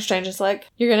because Doctor Strange is like,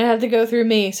 "You're gonna have to go through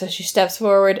me," so she steps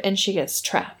forward and she gets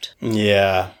trapped.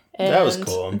 Yeah. And that was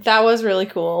cool. That was really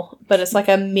cool. But it's like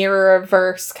a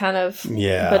mirror-verse kind of...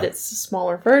 Yeah. But it's a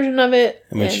smaller version of it.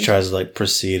 And when she tries to like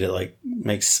proceed, it like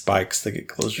makes spikes that get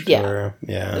closer to her.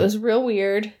 Yeah. It was real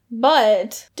weird.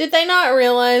 But did they not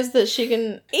realize that she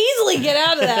can easily get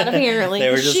out of that, apparently? They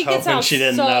were just she gets hoping out she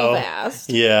didn't so know. fast.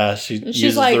 Yeah, she's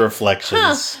uses like, the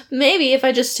reflections. Maybe if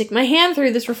I just stick my hand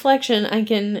through this reflection, I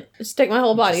can stick my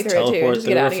whole body through it too. Just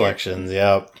get out of here. Reflections,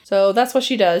 yep. So that's what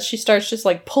she does. She starts just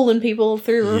like pulling people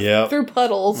through through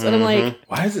puddles, and I'm like,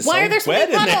 why is it why so are there so wet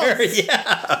many in there? puddles?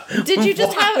 Yeah. Did you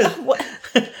just have? What,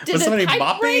 was somebody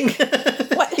mopping?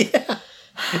 What? Yeah.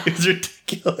 It was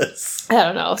ridiculous. I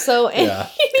don't know. So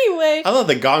anyway, I thought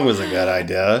the gong was a good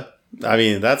idea. I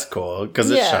mean, that's cool because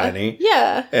it's shiny.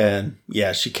 Yeah. And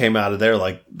she came out of there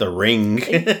like the Ring.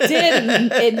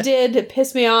 It did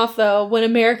piss me off though when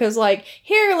America's like,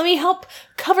 "Here, let me help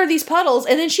cover these puddles,"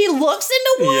 and then she looks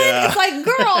into one. Yeah. It's like,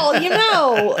 girl, you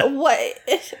know what?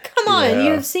 Come on,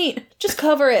 you've seen. Just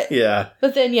cover it. Yeah.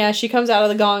 But then she comes out of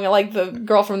the gong like the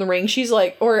girl from the Ring. She's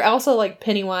like, or also like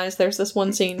Pennywise. There's this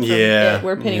one scene from it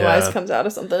where Pennywise comes out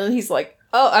of something and he's like,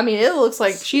 oh, I mean, it looks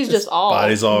like she's just all...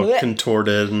 body's all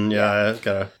contorted and,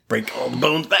 gotta break all the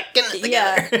bones back in it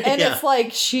together. Yeah, and it's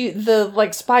like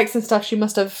the spikes and stuff, she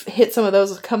must have hit some of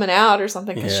those coming out or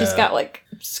something because she's got, like,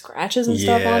 scratches and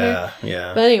stuff on her.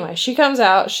 Yeah. But anyway, she comes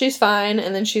out, she's fine,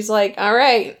 and then she's like, all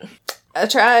right, I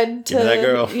tried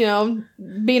to,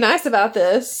 be nice about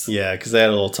this. Yeah, because they had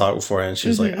a little talk beforehand. She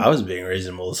was like, I was being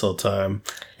reasonable this whole time,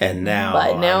 and now...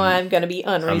 But now I'm going to be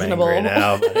unreasonable. I'm angry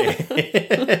now,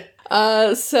 buddy.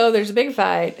 So there's a big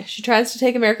fight. She tries to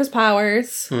take America's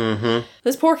powers. Mm-hmm.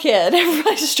 This poor kid.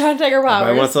 Everybody's just trying to take her powers.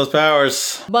 Everybody wants those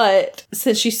powers. But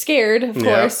since she's scared, of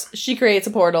course, she creates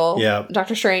a portal. Yeah.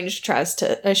 Doctor Strange tries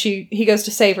to... he goes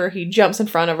to save her. He jumps in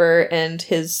front of her, and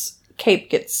his cape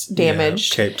gets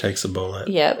damaged. Yeah, cape takes a bullet.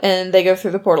 Yep, and they go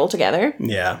through the portal together.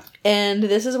 Yeah. And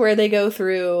this is where they go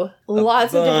through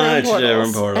lots of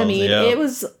different portals. I mean, it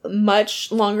was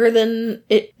much longer than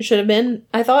it should have been,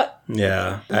 I thought.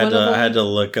 Yeah. I had to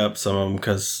look up some of them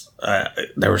because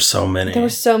there were so many. There were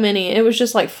so many. It was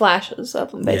just like flashes of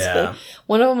them, basically. Yeah.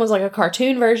 One of them was like a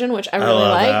cartoon version, which I really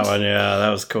liked. That one, yeah. That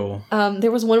was cool.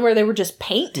 There was one where they were just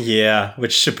paint. Yeah,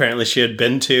 which apparently she had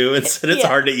been to and said it's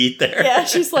hard to eat there. Yeah,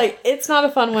 she's like, it's not a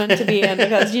fun one to be in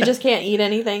because you just can't eat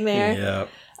anything there. Yeah.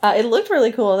 It looked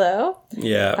really cool, though.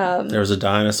 Yeah. There was a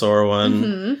dinosaur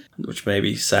one, which may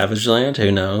be Savage Land.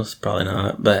 Who knows? Probably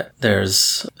not. But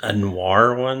there's a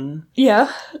noir one.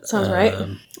 Yeah, sounds right.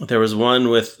 There was one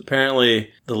with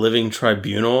apparently the Living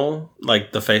Tribunal,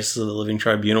 like the faces of the Living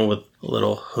Tribunal with a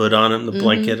little hood on him, the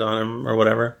blanket on him, or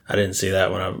whatever. I didn't see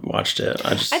that when I watched it.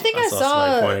 I think I saw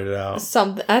somebody pointed it out.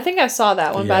 Something. I think I saw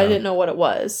that one, but I didn't know what it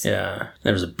was. Yeah.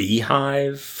 There was a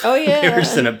beehive. Oh, yeah. They were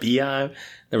just in a beehive.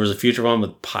 There was a future one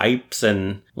with pipes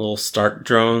and little Stark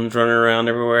drones running around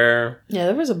everywhere. Yeah,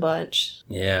 there was a bunch.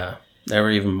 Yeah. There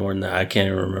were even more than that. I can't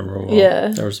even remember one. Yeah.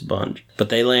 There was a bunch. But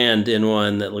they land in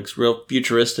one that looks real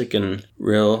futuristic and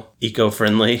real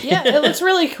eco-friendly. Yeah, it looks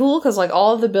really cool because, like,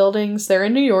 all of the buildings, they're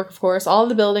in New York, of course. All of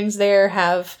the buildings there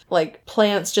have, like,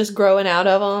 plants just growing out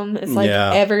of them. It's like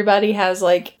everybody has,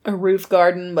 like, a roof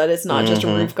garden, but it's not just a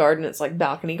roof garden. It's, like,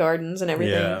 balcony gardens and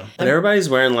everything. Yeah. But everybody's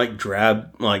wearing, like,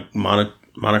 drab, like,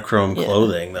 monochrome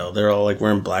clothing though. They're all like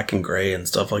wearing black and gray and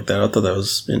stuff like that. I thought that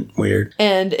was weird.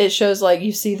 And it shows like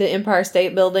you see the Empire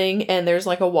State Building and there's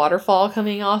like a waterfall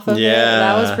coming off of it.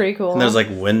 That was pretty cool. And there's like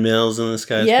windmills in the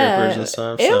skyscrapers and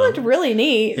stuff. It looked really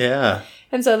neat. Yeah.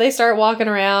 And so they start walking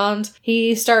around.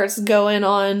 He starts going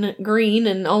on green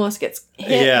and almost gets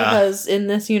hit because in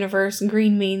this universe,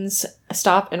 green means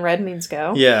stop and red means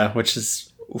go. Yeah, which is...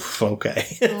 Oof,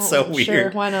 okay. It's so weird.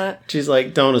 Sure, why not? She's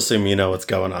like, don't assume you know what's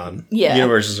going on. Yeah.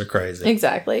 Universes are crazy.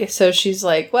 Exactly. So she's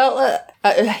like, well,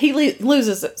 he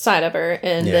loses sight of her,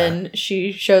 and then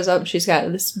she shows up, and she's got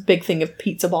this big thing of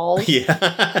pizza balls.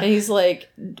 Yeah. And he's like,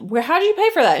 how did you pay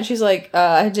for that? And she's like,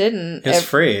 I didn't. It's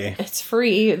free. It's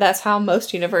free. That's how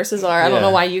most universes are. I don't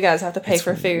know why you guys have to pay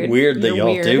for food. Weird that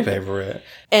y'all do pay for it.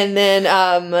 And then,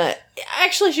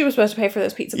 actually, she was supposed to pay for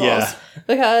those pizza balls.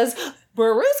 Because...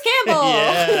 Bruce Campbell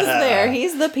is there.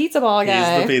 He's the pizza ball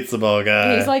guy. He's the pizza ball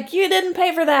guy. He's like, you didn't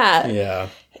pay for that. Yeah.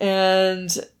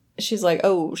 And she's like,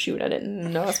 oh, shoot, I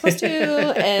didn't know I was supposed to.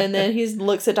 And then he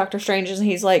looks at Dr. Strange and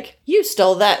he's like, you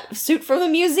stole that suit from the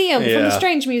museum, from the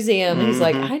Strange Museum. And he's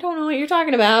like, I don't know what you're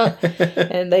talking about.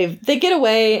 And they get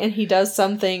away, and he does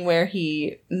something where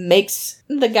he makes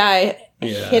the guy...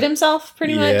 hit himself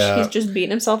pretty much. He's just beating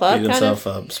himself up.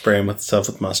 Spraying himself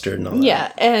with mustard and all that.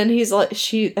 Yeah, and he's like,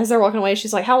 as they're walking away,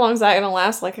 she's like, how long is that gonna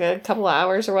last? Like a couple of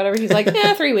hours or whatever? He's like,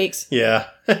 3 weeks. Yeah.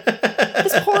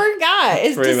 This poor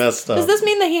guy. Pretty messed up. Does this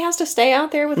mean that he has to stay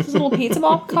out there with his little pizza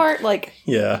ball cart? Like,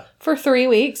 for 3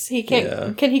 weeks? He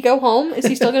can't. Can he go home? Is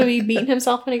he still gonna be beating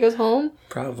himself when he goes home?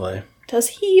 Probably. Does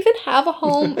he even have a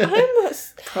home?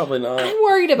 Probably not. I'm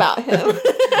worried about him.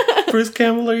 Bruce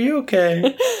Campbell, are you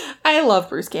okay? I love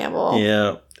Bruce Campbell.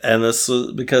 Yeah. And this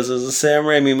was because it was a Sam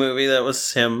Raimi movie. That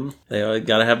was him. They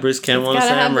gotta have Bruce Campbell in a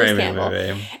Sam Raimi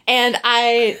movie. And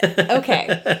I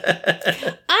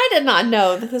did not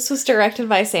know that this was directed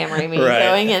by Sam Raimi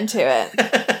going into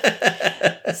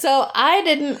it. So I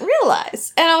didn't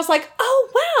realize. And I was like, oh,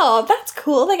 wow, that's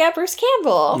cool. They got Bruce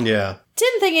Campbell. Yeah.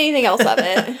 Didn't think anything else of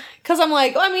it. Because I'm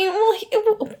like,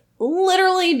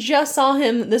 literally just saw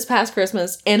him this past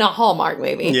Christmas in a Hallmark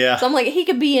movie. Yeah. So I'm like, he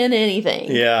could be in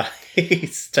anything. Yeah.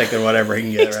 He's taking whatever he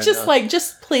can get. He's just like,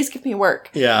 just please give me work.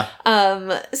 Yeah.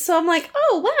 So I'm like,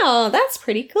 oh wow, that's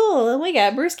pretty cool. And we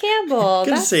got Bruce Campbell.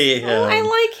 Good to see him. Oh, I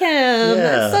like him.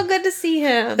 Yeah. It's so good to see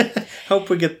him. Hope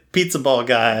we get Pizza Ball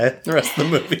guy the rest of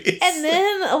the movies. And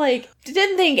then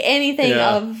didn't think anything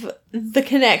of the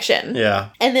connection. Yeah.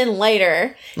 And then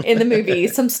later in the movie,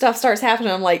 some stuff starts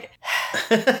happening. I'm like,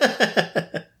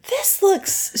 this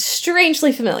looks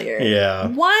strangely familiar. Yeah.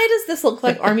 Why does this look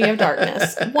like Army of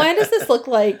Darkness? Why does this look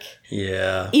like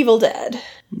Evil Dead?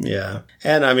 Yeah.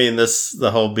 And I mean, the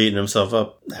whole beating himself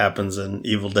up happens in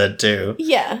Evil Dead too.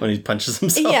 Yeah. When he punches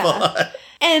himself a lot.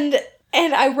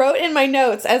 And I wrote in my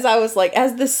notes as I was like,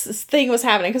 as this thing was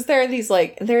happening, because there are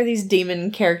these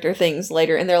demon character things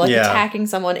later, and they're like attacking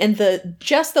someone, and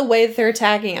just the way that they're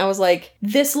attacking, I was like,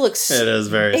 this looks it is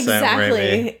very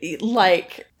exactly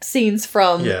like scenes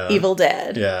from Evil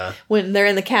Dead. Yeah. When they're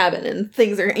in the cabin and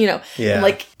things are, I'm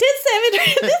like, did Sam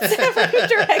Raimi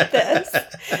direct this?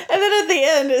 And then at the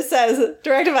end it says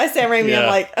directed by Sam Raimi. I'm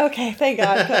like, okay, thank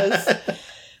God, because.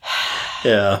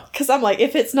 Yeah. Because I'm like,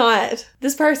 if it's not,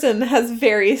 this person has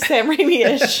very Sam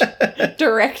Raimi-ish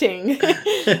directing.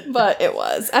 But it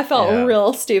was. I felt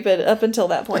real stupid up until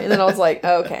that point. And then I was like,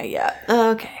 okay.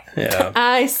 Yeah.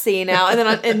 I see now.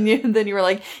 And then you were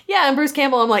like, yeah, and Bruce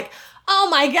Campbell. I'm like, oh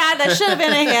my God, that should have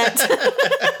been a hint.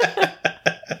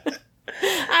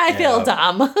 I feel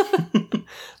dumb.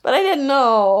 But I didn't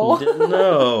know. You didn't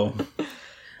know.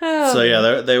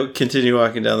 So they continue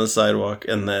walking down the sidewalk,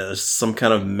 and there's some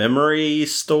kind of memory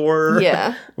store.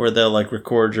 Yeah. Where they'll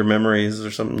record your memories or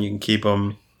something. You can keep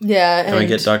them. Yeah. And we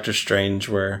get Doctor Strange,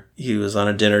 where he was on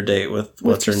a dinner date with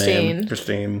what's her name?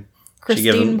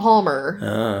 Christine Palmer.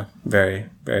 Ah, very,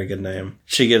 very good name.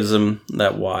 She gives him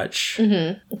that watch.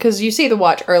 Because you see the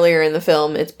watch earlier in the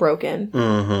film, it's broken.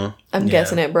 Mm-hmm. I'm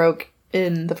guessing it broke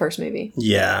in the first movie.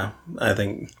 Yeah, I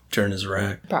think during his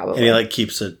wreck. Probably. And he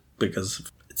keeps it because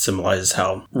it symbolizes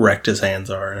how wrecked his hands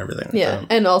are and everything. Yeah,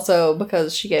 and also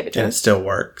because she gave it to him. And it still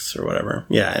works or whatever.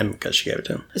 Yeah, and because she gave it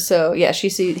to him. So, yeah, he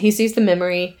sees the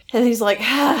memory, and he's like,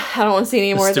 I don't want to see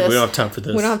any more of this. We don't have time for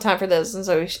this. We don't have time for this. And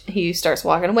so he starts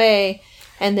walking away,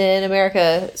 and then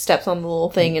America steps on the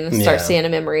little thing and starts seeing a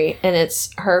memory, and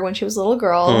it's her when she was a little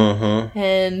girl,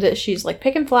 and she's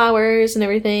picking flowers and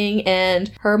everything, and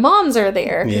her moms are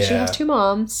there, because she has two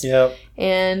moms. Yep.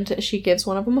 And she gives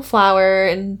one of them a flower,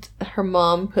 and her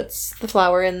mom puts the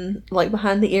flower in,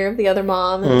 behind the ear of the other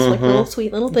mom, and it's a little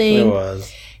sweet little thing. It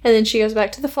was. And then she goes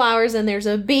back to the flowers, and there's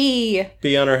a bee.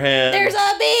 Bee on her hand. There's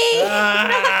a bee!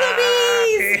 Not the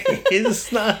bees!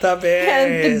 It's not the bee!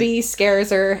 And the bee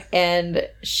scares her, and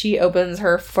she opens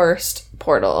her first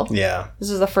portal. Yeah.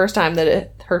 This is the first time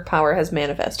that her power has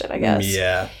manifested, I guess.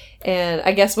 Yeah. And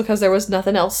I guess because there was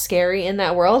nothing else scary in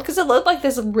that world, because it looked like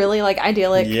this really like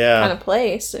idyllic kind of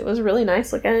place. It was really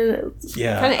nice looking. It was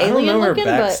kind of alien looking. I don't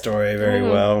know her backstory very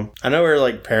well. I know her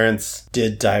like parents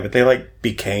did die, but they like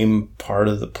became part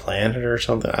of the planet or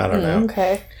something. I don't know.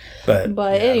 Okay.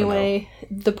 But anyway,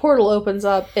 the portal opens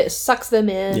up. It sucks them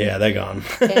in. Yeah, they're gone.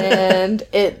 And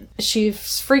she's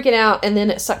freaking out, and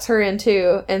then it sucks her in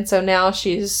too. And so now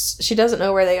she doesn't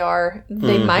know where they are.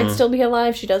 They might still be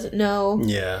alive. She doesn't know.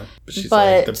 Yeah, but she's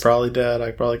like, they're probably dead.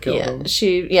 I probably killed them.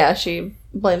 She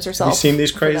blames herself. Have you seen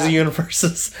these crazy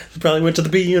universes? They probably went to the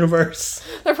B universe.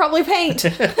 They're probably paint. How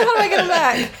do I get them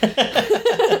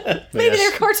back? Maybe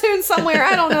they're cartoons somewhere.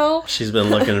 I don't know. She's been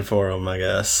looking for them, I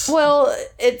guess. Well,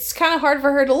 it's kind of hard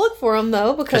for her to look for them,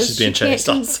 though, because she's being chased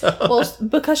also. Well,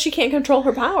 because she can't control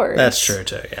her powers. That's true,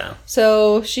 too, yeah.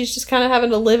 So she's just kind of having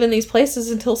to live in these places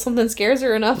until something scares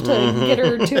her enough to get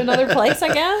her to another place,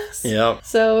 I guess. Yep.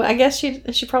 So I guess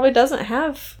she probably doesn't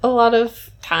have a lot of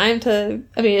time to...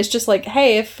 I mean, it's just like,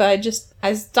 hey, if I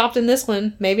stopped in this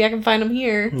one, maybe I can find them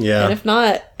here. Yeah. And if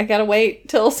not, I gotta wait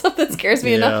till something scares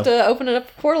me enough to open it up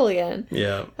a portal again.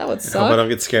 Yeah. That would I suck. hope I don't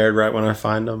get scared right when I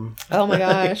find them. Oh my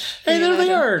gosh. Hey, there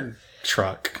they are!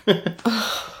 Truck.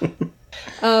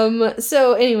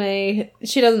 So anyway,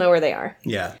 she doesn't know where they are.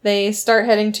 Yeah. They start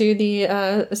heading to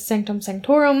the Sanctum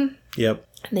Sanctorum. Yep.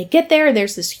 And they get there,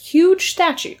 there's this huge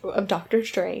statue of Doctor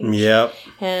Strange. Yep.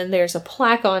 And there's a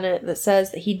plaque on it that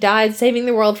says that he died saving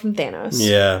the world from Thanos.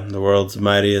 Yeah, the world's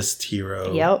mightiest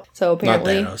hero. Yep. So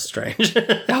apparently... Not Thanos, Strange.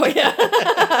 Oh, yeah.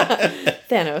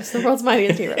 Thanos, the world's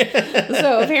mightiest hero.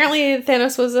 So apparently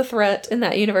Thanos was a threat in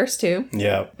that universe, too.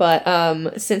 Yeah. But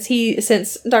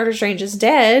since Doctor Strange is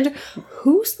dead,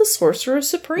 who's the Sorcerer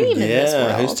Supreme in this world?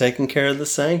 Yeah, who's taking care of the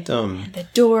Sanctum? The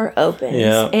door opens.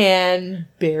 Yeah. And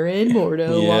Baron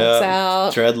Mordo walks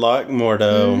out. Dreadlock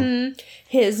Mordo. Mm-hmm.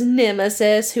 His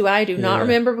nemesis, who I do not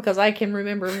remember because I can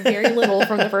remember very little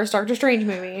from the first Doctor Strange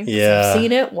movie. Yeah. I've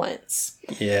seen it once.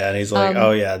 Yeah, and he's like,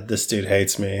 oh yeah, this dude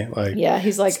hates me. Like, yeah,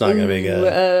 he's like, it's not going to be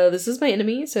good. This is my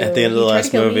enemy. So at the end of the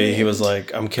last movie, he was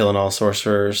like, I'm killing all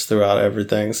sorcerers throughout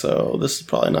everything, so this is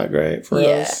probably not great for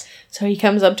us. So he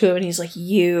comes up to him and he's like,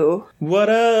 you. What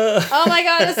up? Oh my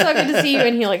god, it's so good to see you.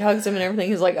 And he like hugs him and everything.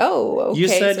 He's like, oh, okay. You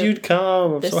said you'd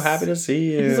come. I'm so happy to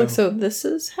see you. He's like, so this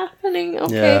is happening?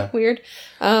 Okay, weird.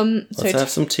 Let's have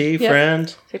some tea, friend.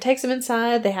 So he takes him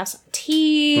inside. They have some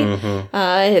tea.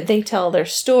 Mm-hmm. They tell their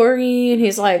story. And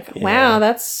he's like, wow,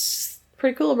 that's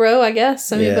pretty cool, bro, I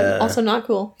guess. I mean, but also not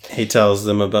cool. He tells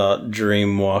them about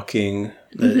dream walking.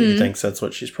 That he thinks that's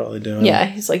what she's probably doing. Yeah,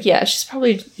 he's like, yeah, she's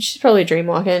probably dream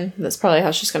walking. That's probably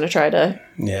how she's going to try to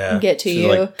get to you.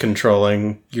 Like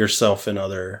controlling yourself in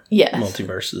other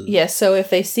multiverses. Yeah, so if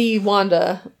they see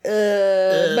Wanda,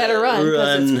 better run,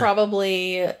 because it's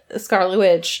probably Scarlet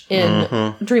Witch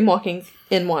in dream walking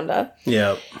in Wanda.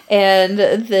 Yep. And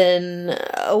then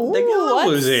what's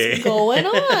woozy. going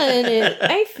on?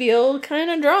 I feel kind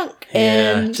of drunk.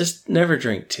 And just never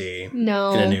drink tea.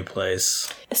 No. In a new place.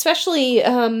 Especially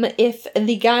if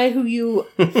the guy who you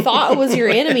thought was your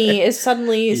enemy is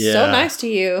suddenly so nice to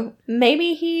you.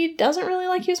 Maybe he doesn't really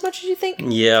like you as much as you think.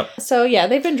 Yep. So yeah,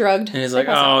 they've been drugged. And he's like,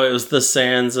 oh, it was the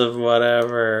sands of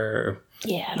whatever.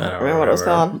 Yeah, I don't remember what it was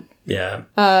called. Yeah.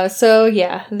 So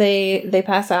yeah, they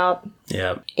pass out.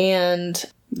 Yeah. And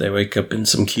they wake up in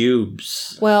some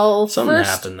cubes. Well, something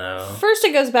happened though. First,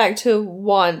 it goes back to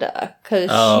Wanda because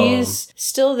she's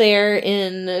still there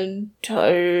in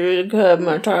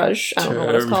Montage. I don't know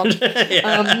what it's called.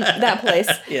 That place.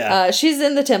 Yeah. She's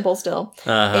in the temple still,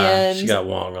 and she got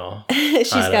Wong all.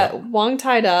 She's got Wong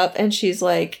tied up, and she's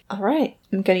like, "All right,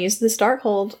 I'm gonna use this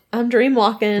Darkhold. I'm dream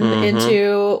walking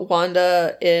into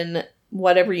Wanda in."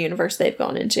 Whatever universe they've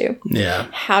gone into. Yeah.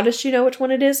 How does she know which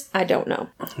one it is? I don't know.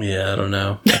 Yeah, I don't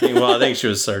know. I think she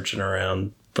was searching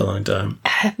around for a long time.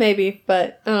 Maybe,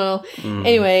 but I don't know.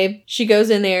 Anyway, she goes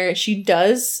in there. She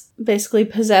does basically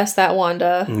possess that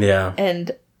Wanda. Yeah.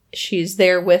 And she's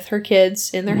there with her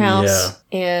kids in their house.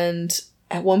 Yeah. And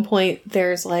at one point,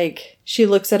 there's like, she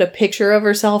looks at a picture of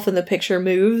herself and the picture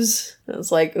moves. I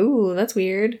was like, ooh, that's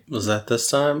weird. Was that this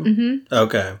time? Mm-hmm.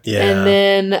 Okay. Yeah. And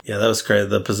then... Yeah, that was crazy.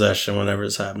 The possession whenever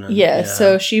it's happening. Yeah,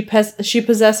 so she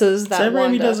possesses that Sam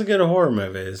Wanda. Raimi does a good horror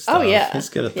movies. Oh, yeah. He's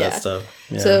good at that stuff.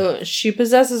 Yeah. So she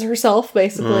possesses herself,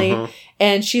 basically.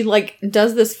 And she, like,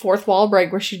 does this fourth wall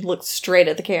break where she looks straight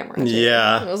at the camera. Too.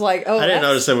 Yeah. I was like, oh, I didn't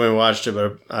notice it when we watched it,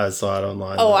 but I saw it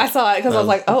online. Oh, I saw it because I was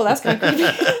like, oh, that's kind of creepy.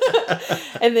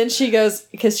 And then she goes,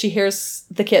 because she hears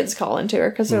the kids calling to her,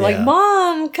 because they're like,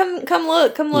 Mom, come come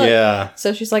look. Yeah.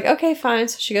 So she's like, okay, fine.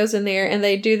 So she goes in there and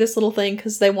they do this little thing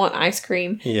because they want ice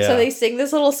cream. Yeah. So they sing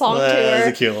this little song to her. That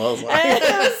was a cute little song. And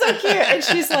it was so cute. And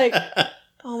she's like,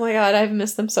 oh my God, I've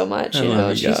missed them so much. You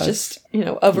know, she's just,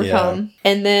 overcome.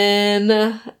 Yeah. And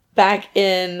then back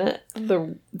in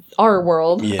our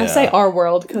world, I say our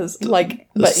world because the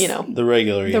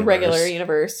regular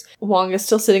universe, Wong is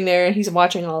still sitting there and he's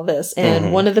watching all this.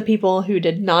 And one of the people who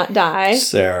did not die,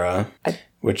 Sarah,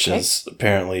 which is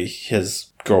apparently his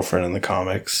girlfriend in the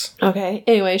comics. Okay.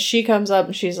 Anyway, she comes up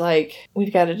and she's like,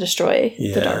 we've got to destroy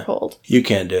the Darkhold. You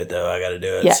can't do it though. I got to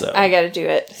do it. Yeah, so. I got to do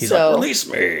it. He's like,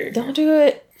 release me. Don't do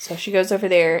it. So she goes over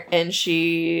there and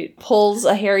she pulls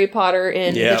a Harry Potter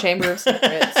in the Chamber of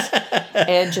Secrets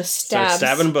and just stabs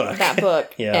that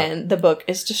book. And the book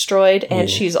is destroyed and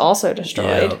she's also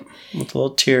destroyed. With a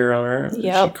little tear on her.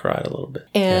 She cried a little bit.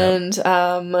 And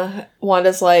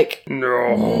Wanda's like,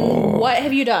 no. What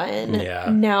have you done?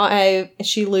 Yeah. Now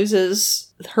she loses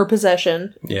her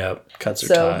possession. Cuts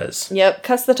her ties.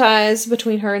 Cuts the ties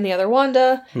between her and the other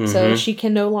Wanda. So she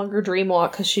can no longer dream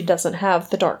walk because she doesn't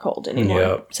have the Darkhold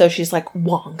anymore. So she's like,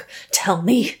 Wong, tell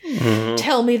me.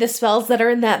 Tell me the spells that are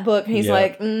in that book. And he's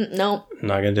like, nope.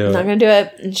 Not gonna do it. Not gonna do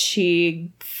it. And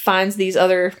she finds these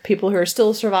other people who are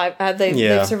still survived.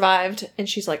 They've survived. And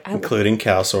she's like, including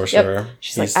Cal Sorcerer.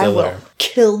 She's like, I will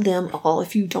kill them all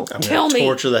if you don't tell me.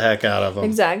 Torture the heck out of them.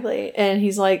 Exactly. And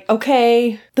he's like,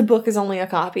 okay, the book is only a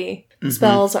copy.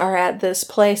 Spells are at this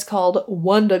place called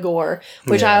Wundagore,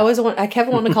 which I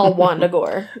kept wanting to call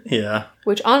Wandagore.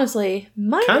 Which honestly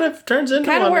might kind of turns into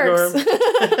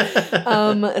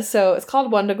Wandagore. Works. So it's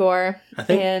called Wundagore. I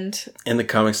think in the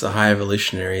comics the High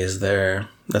Evolutionary is there.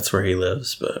 That's where he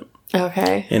lives, but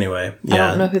okay. Anyway, I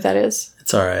don't know who that is.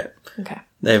 It's all right. Okay.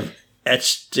 They've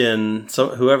etched in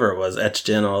whoever it was etched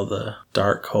in all the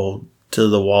Darkhold to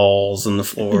the walls and the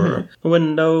floor, the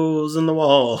windows and the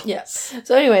wall. Yes.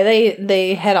 So anyway,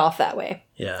 they head off that way.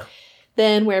 Yeah.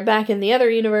 Then we're back in the other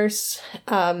universe,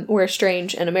 where Doctor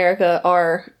Strange and America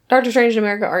are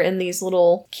in these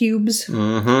little cubes.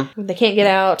 They can't get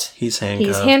out. He's handcuffed.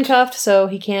 He's handcuffed, so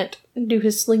he can't do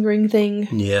his slingering thing.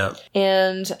 Yeah.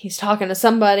 And he's talking to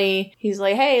somebody. He's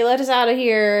like, hey, let us out of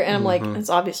here. And I'm like, it's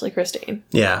obviously Christine.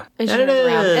 Yeah. And she turns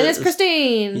around. And it's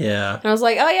Christine. Yeah. And I was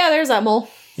like, oh yeah, there's that mole.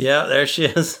 Yeah, there she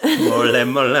is. Mole,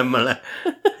 mole, mole.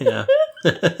 Yeah.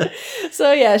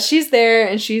 So yeah, she's there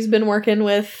and she's been working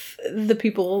with the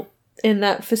people in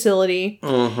that facility.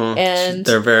 And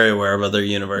they're very aware of other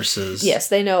universes. Yes,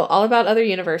 they know all about other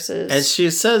universes. And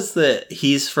she says that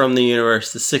he's from the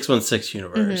 616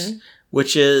 universe,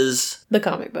 which is the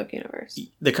comic book universe.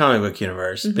 The comic book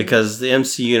universe, because the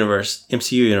MCU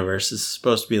universe is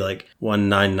supposed to be like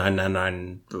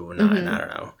 1999909, I don't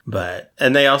know.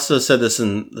 And they also said this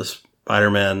in the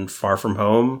Spider-Man Far From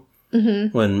Home.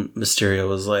 When Mysterio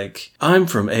was like, I'm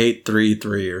from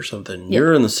 833 or something. Yep.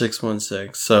 You're in the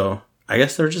 616. So I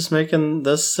guess they're just making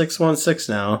this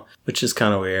 616 now, which is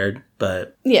kind of weird.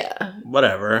 But yeah,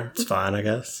 whatever. It's fine, I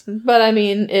guess. But I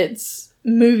mean, it's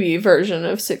movie version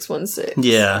of 616.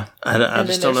 Yeah. I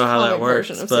just don't know how that works.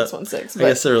 Version of but 616, I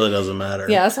guess it really doesn't matter.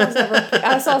 Yeah, I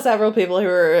saw several people who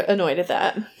were annoyed at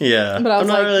that. Yeah. But I'm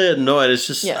not really annoyed. It's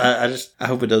just, I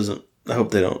hope it doesn't, I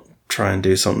hope they don't try and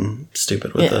do something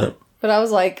stupid with it. But I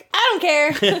was like, I don't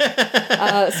care.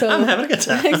 So I'm having a good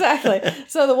time. Exactly.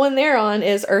 So the one they're on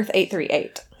is Earth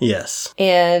 838. Yes.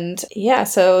 And yeah,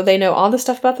 so they know all the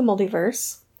stuff about the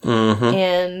multiverse.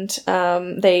 And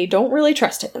they don't really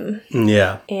trust him.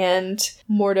 Yeah. And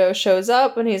Mordo shows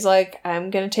up and he's like, I'm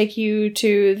going to take you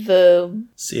to the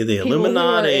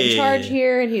Illuminati in charge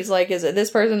here. And he's like, is it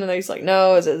this person? And he's like,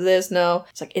 no. Is it this? No.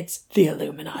 It's like, it's the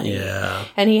Illuminati. Yeah.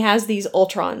 And he has these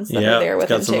Ultrons that are there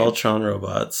with him too. Got some Ultron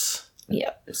robots.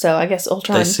 Yep. So I guess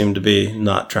Ultron... They seem to be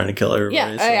not trying to kill everybody.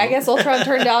 Yeah, so. I guess Ultron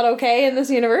turned out okay in this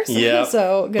universe. Yeah.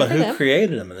 So good for them. But who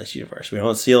created him in this universe? We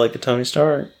don't see like a Tony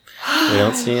Stark. We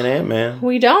don't see an Ant-Man.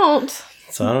 We don't.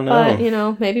 So I don't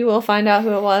know. But, maybe we'll find out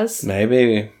who it was.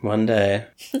 Maybe one day.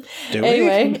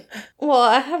 Anyway, well,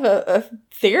 I have a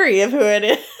theory of who it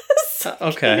is.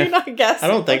 Okay. You're not guessing. I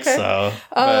don't think so.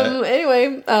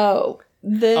 Anyway,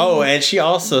 then... Oh, and she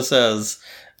also says...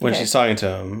 When she's talking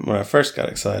to him, when I first got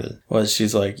excited,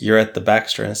 she's like, you're at the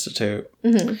Baxter Institute,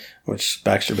 which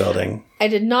Baxter Building. I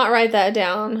did not write that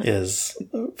down. Is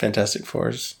Fantastic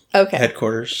Four's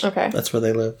headquarters. Okay. That's where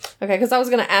they live. Okay, because I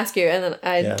was going to ask you, and then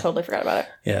I totally forgot about it.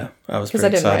 Yeah, I was pretty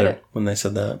excited when they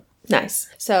said that. Nice.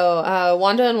 So,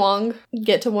 Wanda and Wong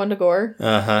get to Wundagore.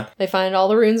 They find all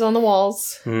the runes on the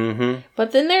walls.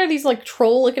 But then there are these,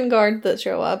 troll-looking guards that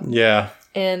show up. Yeah.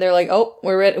 And they're like, oh,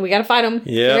 we're ready. We got to fight them.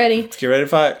 Yeah. Ready. Let's get ready to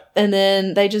fight. And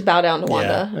then they just bow down to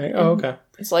Wanda. Yeah. Like, oh, okay.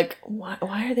 It's like, why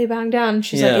are they bowing down? And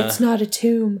she's like, it's not a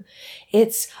tomb.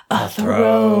 It's a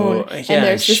throne. Yeah, and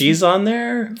there's she's on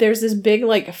there? There's this big,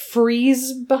 like,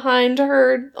 frieze behind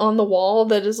her on the wall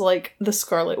that is, like, the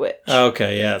Scarlet Witch.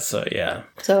 Okay, yeah, so, yeah.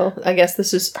 So, I guess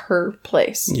this is her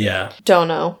place. Yeah. Don't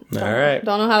know. All right.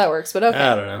 Don't know how that works, but okay.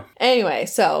 I don't know. Anyway,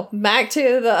 so, back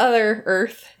to the other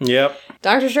Earth. Yep.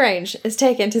 Doctor Strange is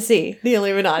taken to see the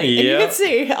Illuminati. And you can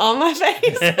see on my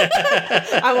face.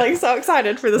 I'm, like, so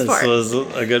excited for this part. This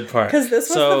was a good part. Because this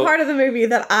was the part of the movie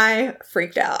that I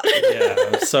freaked out.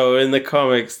 Yeah. So in the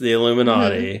comics, the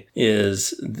Illuminati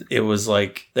it was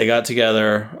like they got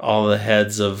together all the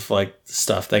heads of like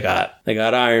stuff they got. They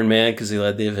got Iron Man because he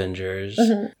led the Avengers,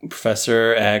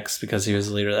 Professor X because he was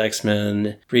the leader of the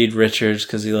X-Men, Reed Richards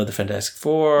because he led the Fantastic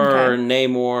Four,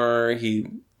 Namor, he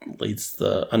leads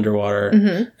the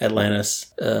underwater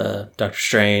Atlantis, Doctor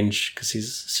Strange because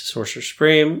he's Sorcerer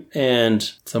Supreme,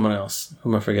 and someone else. Who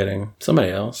am I forgetting?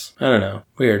 Somebody else. I don't know.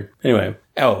 Weird. Anyway.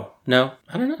 Oh, no,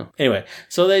 I don't know. Anyway,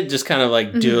 so they just kind of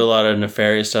like do a lot of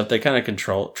nefarious stuff. They kind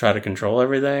of try to control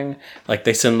everything. Like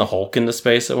they send the Hulk into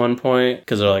space at one point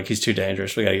because they're like, he's too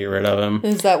dangerous. We got to get rid of him.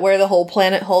 Is that where the whole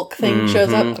Planet Hulk thing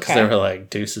shows up? Because they were like,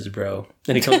 deuces, bro.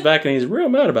 And he comes back and he's real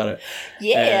mad about it.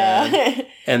 Yeah.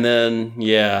 And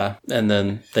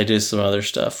then they do some other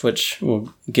stuff, which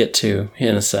we'll get to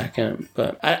in a second.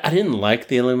 But I didn't like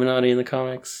the Illuminati in the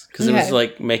comics because it was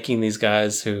like making these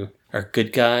guys who are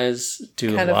good guys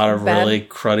do a lot of really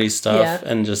cruddy stuff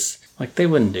and just like they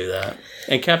wouldn't do that.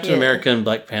 And Captain America and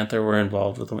Black Panther were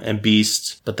involved with them and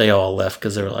Beast, but they all left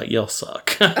because they were like, y'all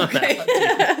suck. Okay.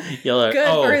 Good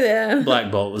for them.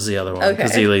 Black Bolt was the other one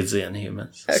because he leads the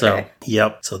Inhumans. Okay.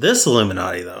 So, so this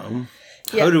Illuminati though.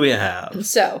 Who do we have?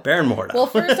 So Baron Mordo. Well,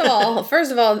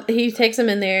 first of all, he takes him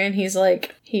in there and he's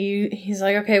like,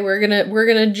 okay, we're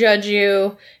gonna judge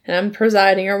you, and I'm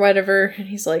presiding or whatever. And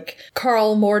he's like,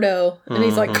 Carl Mordo, and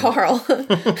he's like, Carl.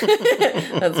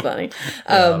 That's funny.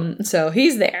 So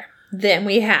he's there. Then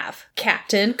we have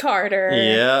Captain Carter.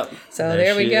 Yep. So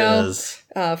there we go.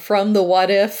 From the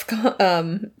What If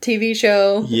TV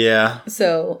show. Yeah.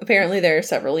 So apparently there are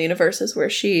several universes where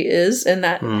she is, and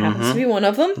that happens to be one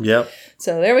of them. Yep.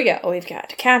 So there we go. We've got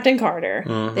Captain Carter.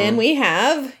 Then we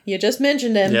have, you just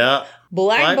mentioned him. Yeah.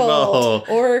 Black Bolt,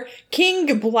 or King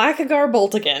Blackagar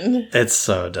Boltigan. It's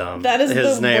so dumb. That is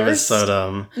his the name worst is so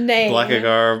dumb. Name.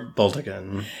 Blackagar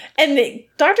Boltigan. And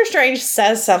Doctor Strange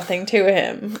says something to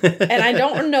him, and I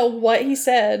don't know what he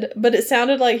said, but it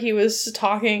sounded like he was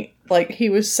talking, like he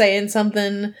was saying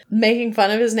something, making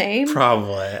fun of his name.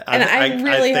 Probably, and I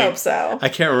really hope so. I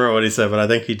can't remember what he said, but I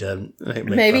think he did.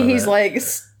 Maybe he's like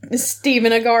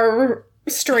Stephen Agar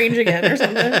Strange again or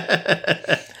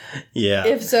something. Yeah.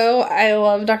 If so, I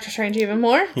love Doctor Strange even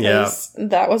more. Yeah.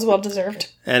 That was well deserved.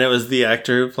 And it was the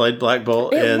actor who played Black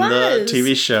Bolt in the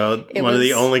TV show. One of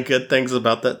the only good things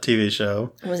about that TV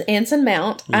show. It was Anson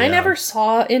Mount. Yeah. I never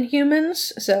saw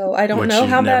Inhumans, so I don't know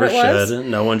how bad it was.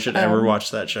 No one should ever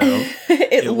watch that show.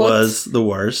 It was the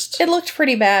worst. It looked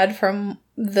pretty bad from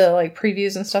the like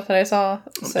previews and stuff that I saw.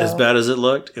 So. As bad as it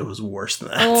looked, it was worse than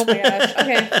that. Oh my gosh.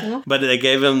 Okay. Well. But they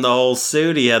gave him the whole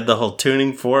suit. He had the whole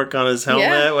tuning fork on his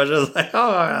helmet, which was like,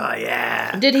 oh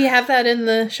yeah. Did he have that in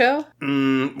the show?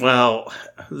 Well,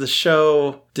 the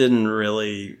show didn't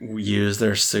really use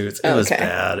their suits. It was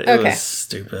bad. It was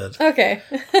stupid. Okay.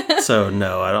 So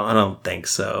no, I don't think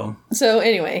so. So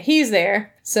anyway, he's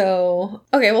there. So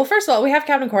okay, well first of all, we have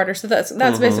Captain Carter, so that's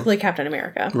basically Captain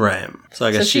America. Right. So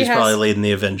I guess she's probably leading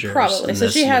the Avengers. Probably. So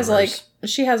she has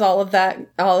she has all of that,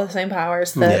 all the same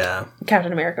powers that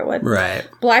Captain America would. Right.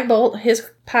 Black Bolt, his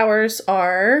powers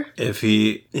are if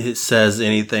he says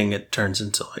anything, it turns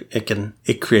into like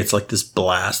it creates like this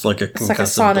blast, like a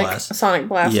concussive blast. Sonic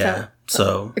blast. Yeah.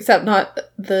 So except not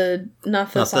the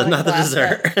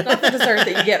dessert that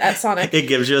you get at Sonic. It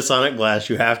gives you a Sonic blast.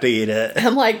 You have to eat it.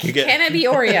 I'm like, can it be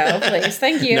Oreo, please?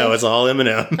 Thank you. No, it's all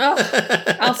M&M.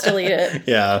 Oh, I'll still eat it.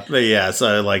 Yeah, but yeah,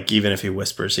 so like even if he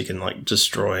whispers, he can like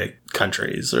destroy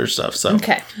countries or stuff. So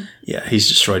yeah, he's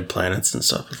destroyed planets and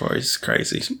stuff before. He's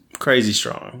crazy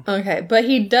strong. Okay, but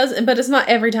he does. But it's not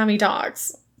every time he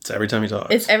talks. It's every time he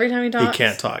talks. It's every time he talks? He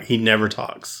can't talk. He never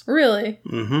talks. Really?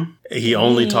 Mm-hmm. He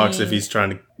only talks if he's trying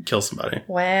to kill somebody.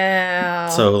 Wow.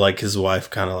 So, like, his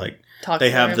wife kind of, like... Talks they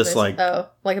have this, like... Oh.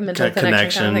 like a mental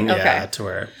connection kind of thing. Yeah, Okay. to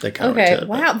where they come Okay, to it.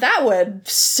 wow, that would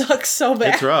suck so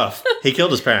bad. It's rough. He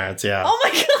killed his parents, yeah. Oh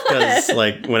my Because, god.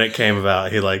 like, when it came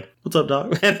about, he, like, what's up,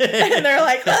 dog? And they're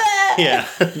like, ah! Yeah,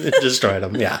 it destroyed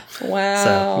him, yeah. Wow.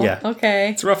 So, yeah. Okay.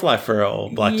 It's a rough life for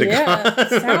old Black Yeah,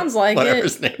 sounds like Whatever it.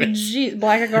 his name is.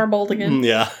 Blackgar Boldigan.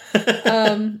 Yeah.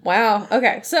 Wow.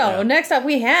 Okay, so Yeah. next up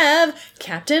we have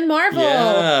Captain Marvel.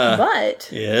 Yeah. But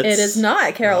it is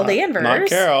not Carol Danvers. Not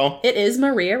Carol. It is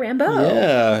Maria Rambeau.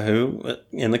 Yeah, who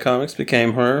in the comics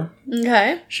became her.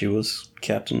 Okay. She was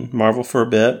Captain Marvel for a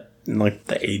bit in like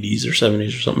the 80s or 70s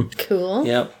or something. Cool.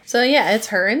 Yep. So yeah, it's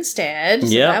her instead. So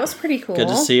Yep. that was pretty cool. Good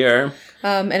to see her.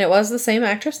 And it was the same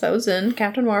actress that was in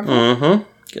Captain Marvel. Mm-hmm.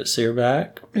 Good to see her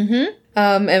back.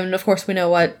 And of course we know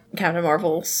what Captain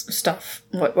Marvel's stuff,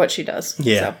 what she does.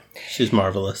 Yeah. So. She's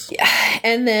marvelous.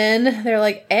 And then they're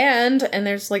like, and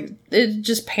there's like, it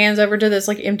just pans over to this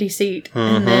like empty seat.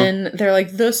 And then they're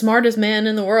like, the smartest man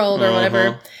in the world or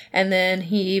whatever. And then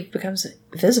he becomes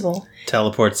visible.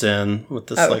 Teleports in with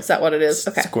this Oh, is that what it is?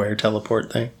 Okay. square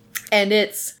teleport thing. And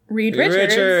it's Reed Reed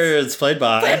Richards. Richards, played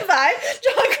by. By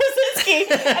John Krasinski.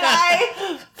 And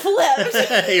I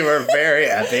flipped. You were very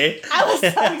happy. I was so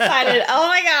excited. Oh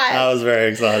my God. I was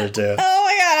very excited too. Oh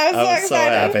my God, I was so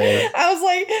excited. happy. I was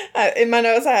like, in my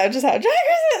notes, I just had John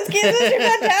Krasinski is Mr.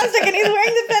 Fantastic, and he's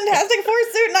wearing the Fantastic Four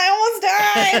suit, and I almost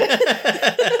died.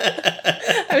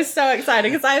 I was so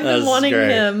excited because I've been That's wanting great.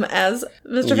 him as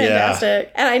Mr. Yeah.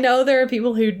 Fantastic, and I know there are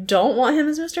people who don't want him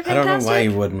as Mr. Fantastic. I don't know why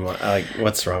you wouldn't want. Like,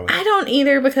 what's wrong with I don't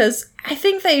either because I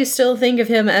think they still think of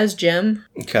him as Jim,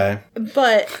 Okay.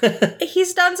 but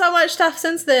he's done so much stuff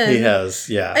since then. He has,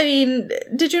 yeah. I mean,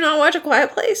 did you not watch A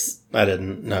Quiet Place? I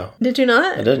didn't. No. Did you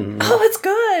not? I didn't. Oh, it's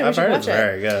good. We I've should heard watch it's it.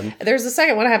 very good. There's a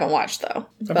second one I haven't watched though,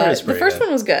 heard but it's the pretty first good.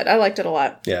 one was good. I liked it a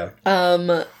lot. Yeah.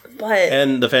 But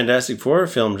And the Fantastic Four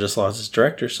film just lost its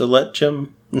director, so let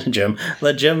Jim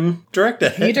direct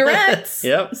it. he directs.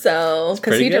 Yep. So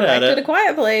because pretty he good at directed it. A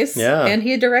Quiet Place, Yeah. and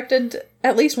he directed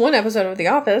at least one episode of The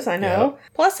Office. I know.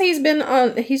 Plus, he's been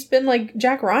like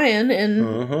Jack Ryan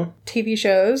in TV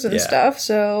shows and Yeah. stuff.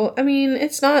 So I mean,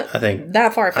 it's not I think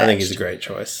that far fetched. I think he's a great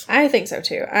choice. I think so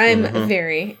too. I'm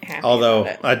very happy. Although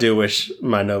about it. I do wish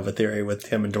my Nova theory with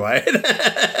him and Dwight.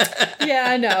 Yeah,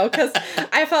 I know, because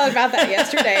I thought about that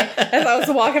yesterday as I was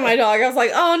walking my dog. I was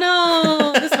like, oh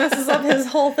no, this messes up his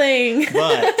whole thing.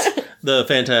 But the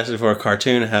Fantastic Four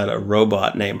cartoon had a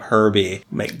robot named Herbie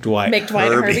make Dwight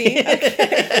Herbie.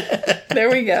 Okay. There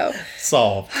we go.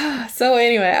 Solved. So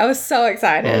anyway, I was so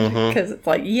excited because it's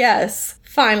like, yes,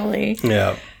 finally.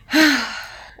 Yeah.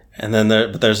 And then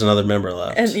there's another member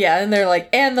left. And yeah, and they're like,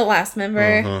 and the last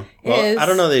member Well, is... I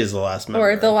don't know that he's the last member.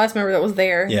 Or the last member that was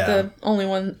there. Yeah. The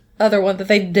only other one that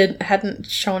they hadn't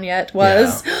shown yet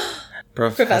was...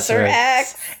 Professor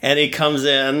X. And he comes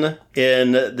in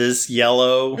this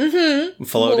yellow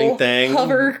floating Little thing.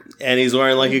 hover and he's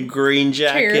wearing like a green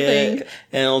chair thing. jacket.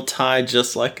 And it'll tie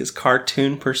just like his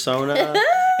cartoon persona.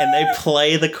 And they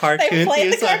play the cartoon They play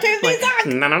the theme song. cartoon theme Like,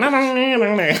 song. no, no, no, no, no,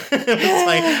 no, no. It's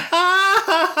like,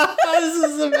 this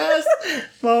is the best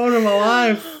moment of my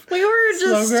life. We were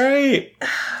just... So great.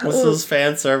 This is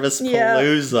fan service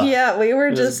palooza. Yeah, we were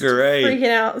was just great. freaking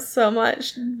out so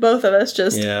much. Both of us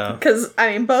just... Yeah. Because,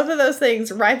 I mean, both of those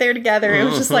things right there together, it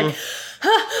was just like,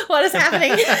 what is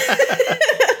happening?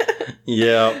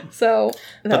 Yeah. So,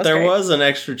 But there great. was an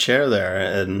extra chair there,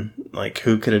 and like,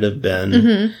 who could it have been?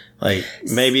 Mm-hmm. Like,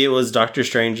 maybe it was Doctor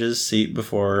Strange's seat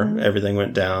before Mm-hmm. everything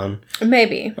went down,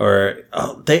 Maybe. or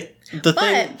thing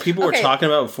people were okay. talking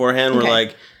about beforehand were Okay.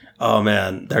 like, oh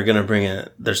man, they're gonna bring in.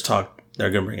 They're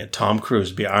gonna bring in Tom Cruise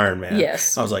to be Iron Man.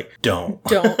 Yes. I was like, don't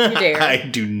You dare. I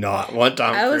do not want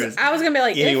Tom Cruise I was going to be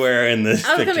like... anywhere in this.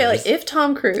 I was going to be like, pictures. if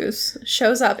Tom Cruise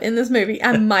shows up in this movie,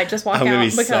 I might just walk I'm gonna out be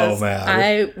so because mad.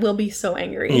 I will be so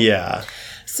angry. Yeah.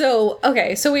 So,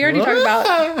 okay, so we already talked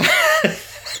about...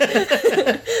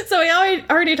 So we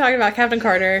already talked about Captain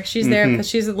Carter. She's there because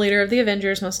she's the leader of the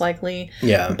Avengers, most likely.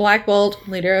 Yeah. Black Bolt,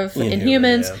 leader of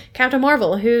Inhuman, Inhumans. yeah. Captain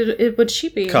Marvel, who would she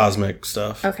be? Cosmic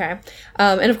stuff. Okay.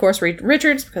 And of course, Reed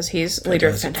Richards, because he's leader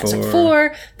of the Fantastic Fantastic Four.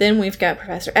 Four. Then we've got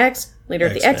Professor X, leader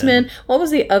of the X-Men. X-Men. What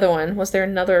was the other one? Was there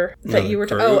another that you were...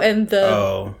 group? Oh, and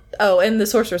the... Oh. and the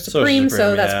Sorcerer Supreme, so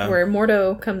Supreme, that's yeah. where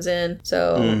Mordo comes in.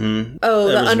 So, Mhm. oh,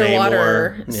 There the was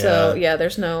underwater. Namor, So, yeah. yeah,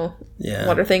 there's no Yeah.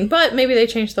 water thing. But maybe they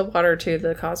changed the water to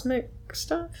the cosmic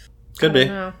stuff. Could I be.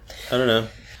 don't know. I don't know.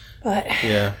 But,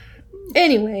 Yeah.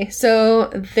 Anyway, so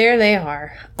there they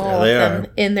are. All There they of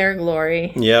them in their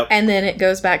glory. Yep. And then it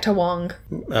goes back to Wong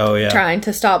Oh, yeah. trying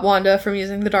to stop Wanda from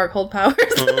using the Darkhold powers.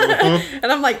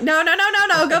 And I'm like, no,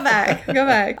 go back. Go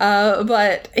back.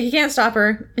 But he can't stop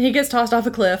her. He gets tossed off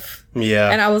a cliff.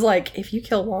 Yeah. And I was like, if you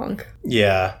kill Wong,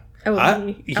 yeah. I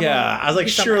was like,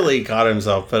 surely he caught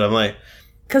himself, but I'm like,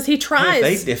 because he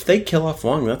tries. if they kill off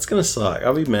Wong, that's gonna suck.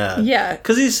 I'll be mad. Yeah,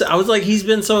 because he's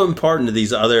been so important to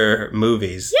these other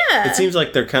movies. Yeah, it seems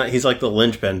like he's like the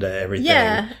linchpin to everything.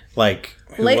 Yeah, like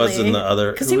who was in the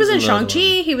other? Because he was in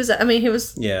Shang-Chi. He was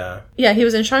yeah, he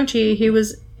was in Shang-Chi.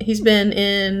 He's been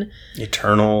in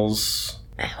Eternals.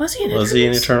 Was he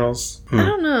in Eternals? I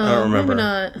don't know. I don't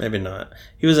remember. Maybe not.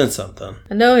 He was in something.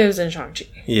 I know he was in Shang-Chi.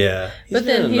 Yeah. But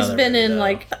then he's been in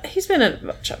a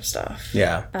bunch of stuff.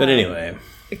 Yeah. But anyway.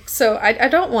 So I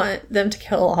don't want them to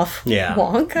kill off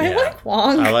Wong. I like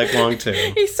Wong. I like Wong too.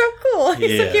 He's so cool.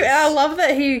 He's so cute. And I love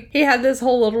that he had this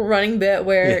whole little running bit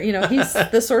where, he's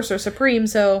the Sorcerer Supreme,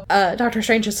 so Doctor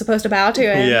Strange is supposed to bow to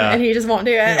him, and he just won't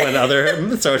do it. When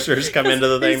other sorcerers come into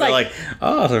the thing, they're like,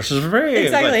 oh, this is very...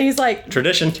 Exactly. He's like...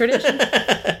 Tradition.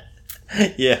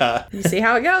 Yeah. You see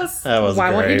how it goes. That was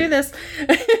Why great. won't you do this?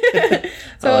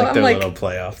 So I like I'm their like, little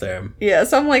play off there. Yeah,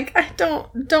 so I'm like,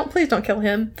 please don't kill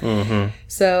him. Mm-hmm.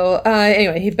 So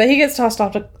anyway, he gets tossed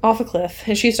off a cliff,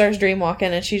 and she starts dream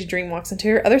walking, and she dream walks into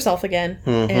her other self again,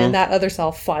 and that other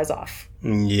self flies off.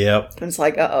 Yep. And it's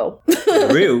like, uh-oh.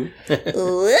 Rue.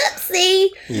 Whoopsie.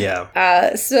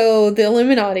 Yeah. So the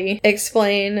Illuminati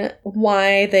explain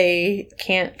why they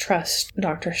can't trust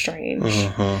Doctor Strange.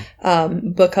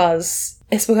 Because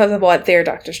it's because of what their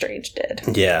Doctor Strange did.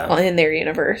 Yeah. In their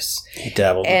universe. He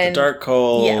dabbled with the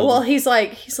Darkhold. Yeah, well, he's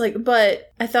like,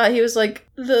 but I thought he was like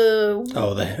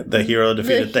the hero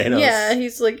defeated Thanos. Yeah,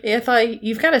 he's like, I thought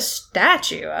you've got a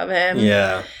statue of him.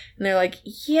 Yeah. And they're like,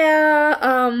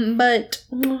 but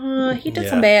he did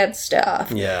some bad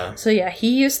stuff. Yeah. So yeah, he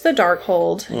used the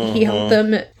Darkhold. He helped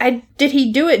them. Did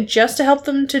he do it just to help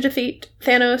them to defeat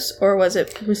Thanos, or was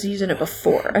he using it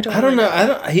before? I don't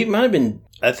know. He might have been.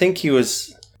 I think he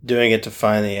was doing it to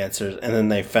find the answers, and then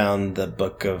they found the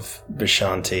Book of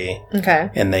Vishanti. Okay.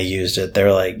 And they used it. They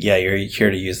were like, yeah, you're here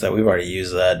to use that. We've already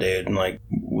used that, dude. And like,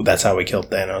 that's how we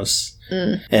killed Thanos.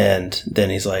 And then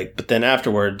he's like, but then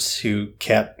afterwards, who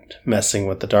kept messing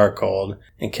with the Darkhold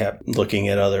and kept looking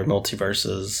at other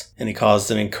multiverses, and he caused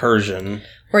an incursion.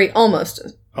 Or he almost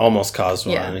caused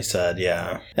one, he said,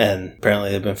 yeah. And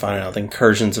apparently they've been finding out the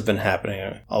incursions have been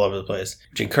happening all over the place.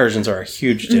 Which incursions are a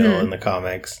huge deal in the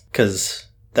comics, because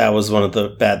that was one of the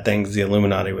bad things the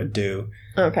Illuminati would do.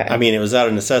 Okay. I mean, it was out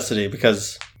of necessity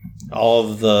because all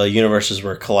of the universes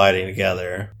were colliding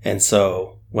together, and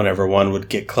so whenever one would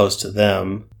get close to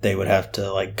them, they would have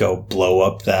to like go blow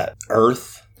up that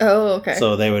Earth. Oh, okay.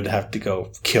 So they would have to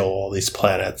go kill all these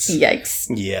planets. Yikes.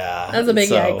 Yeah. That's a big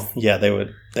yikes. Yeah, they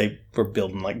were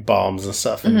building like bombs and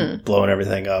stuff and blowing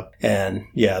everything up. And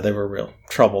yeah, they were real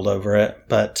troubled over it.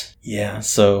 But yeah,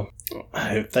 so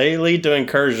if they lead to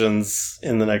incursions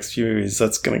in the next few movies,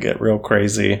 that's going to get real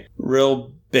crazy.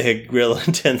 Real big, real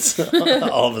intense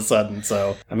all of a sudden.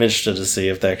 So I'm interested to see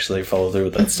if they actually follow through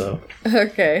with that stuff.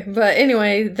 Okay. But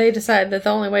anyway, they decide that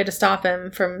the only way to stop him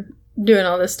from doing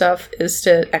all this stuff is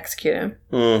to execute him.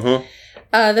 Mm-hmm.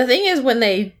 The thing is, when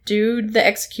they do the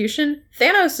execution,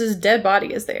 Thanos' dead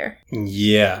body is there.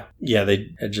 Yeah. Yeah,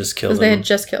 they had just killed him. Because they had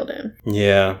just killed him.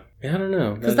 Yeah. Yeah, I don't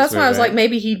know. Because that's why I was like,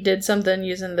 maybe he did something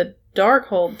using the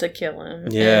Darkhold to kill him.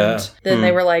 Yeah. And then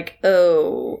they were like,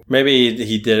 oh. Maybe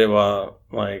he did it while,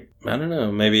 like, I don't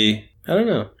know. Maybe, I don't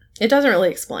know. It doesn't really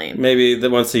explain. Maybe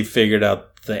that once he figured out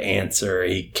the answer,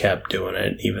 he kept doing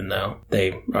it, even though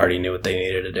they already knew what they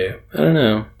needed to do. I don't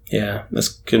know. Yeah, that's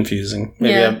confusing.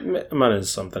 Maybe I might have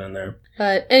something in there.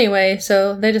 But anyway,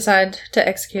 so they decide to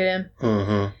execute him.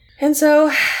 Mm-hmm. And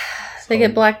so they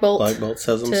get Black Bolt. Black Bolt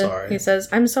says, I'm sorry. He says,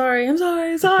 I'm sorry. And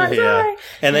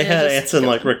they had Anson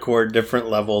like record different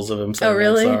levels of him saying,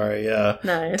 I'm sorry. Yeah.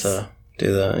 Nice. To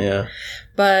do that, yeah.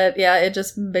 But yeah, it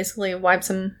just basically wipes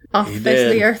him off the face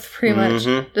of the earth, pretty much.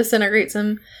 Disintegrates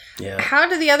him. Yeah. How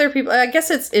do the other people? I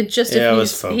guess it just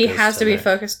if he has to be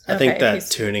focused. I think that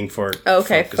tuning fork.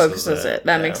 Focuses it.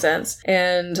 That makes sense.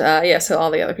 And so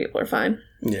all the other people are fine.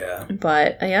 Yeah.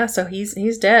 But so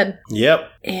he's dead.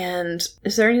 Yep. And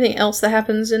is there anything else that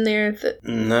happens in there?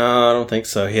 No, I don't think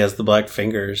so. He has the black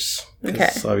fingers. Okay.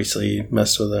 Obviously he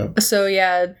messed with them. So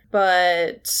yeah,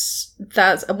 but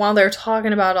that's while they're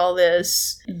talking about all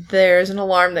this, there's an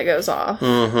alarm that goes off.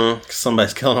 Mm-hmm.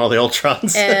 Somebody's killing all the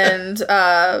Ultrons. And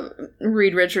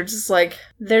Reed Richards is like,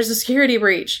 there's a security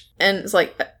breach. And it's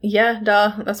like, yeah,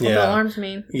 duh. That's what the alarms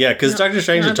mean. Yeah, because Dr.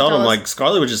 Strange had told him, like,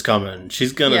 Scarlet Witch is coming.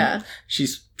 She's gonna... Yeah.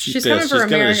 She's coming pissed. for She's gonna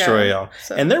America, destroy y'all.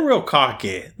 so. And they're real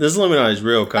cocky. This Illuminati's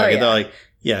real cocky. Oh, yeah. They're like,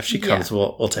 yeah, if she comes,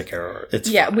 we'll take care of her.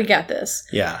 It's fine. We got this.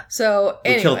 Yeah. So,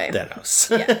 anyway. We killed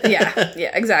Thanos.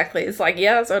 yeah, exactly. It's like,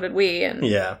 yeah, so did we. And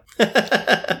yeah.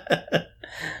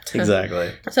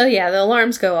 Exactly. So, yeah, the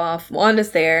alarms go off.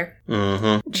 Wanda's there.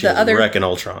 Mm-hmm. She's wrecking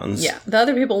Ultrons. Yeah. The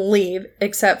other people leave,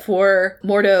 except for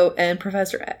Mordo and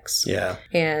Professor X. Yeah.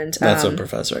 And that's when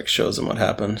Professor X shows him what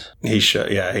happened. He showed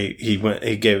him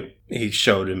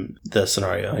the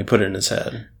scenario. He put it in his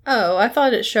head. Oh, I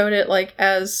thought it showed it, like,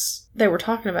 as they were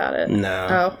talking about it.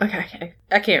 No. Oh, okay.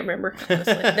 I can't remember,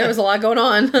 honestly. There was a lot going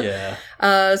on. Yeah.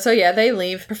 So, yeah, they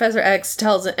leave. Professor X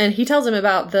tells him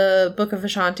about the Book of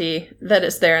Ashanti, that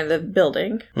it's there in the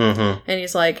building. Mm-hmm. And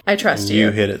he's like, I trust you.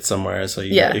 You hid it somewhere, so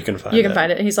you can find it. You can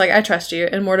find it. And he's like, I trust you.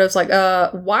 And Mordo's like,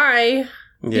 why?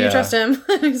 Do you trust him?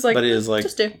 And he's like, but he is like,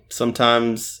 just do.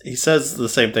 Sometimes he says the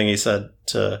same thing he said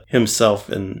to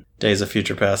himself in Days of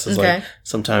Future Past. It's like,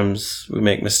 sometimes we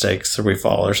make mistakes or we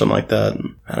fall or something like that.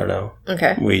 And I don't know.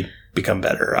 Okay. We become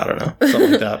better. I don't know.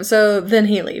 Something like that. So then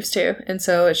he leaves too. And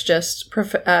so it's just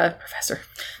Professor.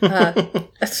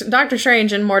 Doctor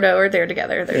Strange and Mordo are there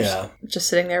together. They're just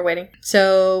sitting there waiting.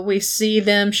 So we see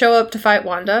them show up to fight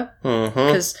Wanda.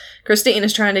 Because Christine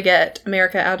is trying to get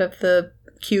America out of the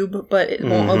cube, but it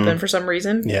won't open for some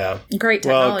reason. Yeah. Great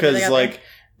technology. Well, because like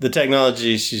the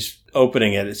technology, she's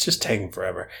opening it, it's just taking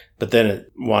forever. But then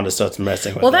Wanda starts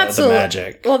messing with the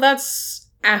magic. Well, that's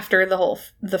after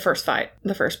the first fight,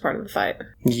 the first part of the fight.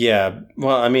 Yeah.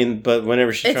 Well, I mean, but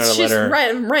whenever she's trying to let her...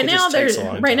 Right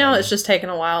now it's just taking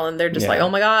a while and they're just like, oh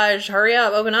my gosh, hurry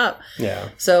up, open up. Yeah.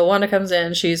 So Wanda comes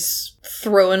in, she's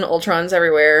throwing Ultrons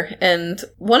everywhere, and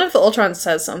one of the Ultrons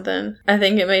says something. I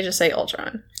think it may just say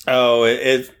Ultron. Oh,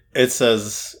 it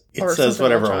says... It says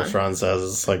whatever Ultron says.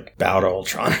 It's like bow to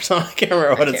Ultron or something. I can't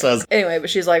remember what it says. Anyway, but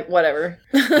she's like, whatever.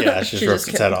 Yeah, she rips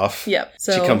its head off. Yep.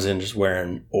 So, she comes in just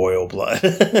wearing oil blood.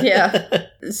 Yeah.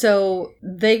 So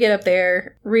they get up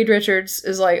there. Reed Richards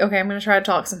is like, okay, I'm going to try to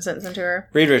talk some sense into her.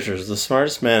 Reed Richards, the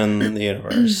smartest man in the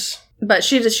universe. But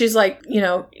she's like,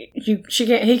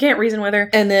 he can't reason with her.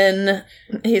 And then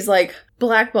he's like,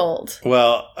 Black Bolt.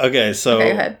 Well, okay, so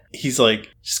go ahead. He's like,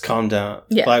 just calm down.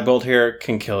 Yeah. Black Bolt here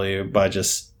can kill you by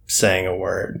just saying a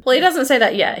word. Well, he doesn't say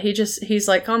that yet. He's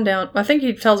like, calm down. I think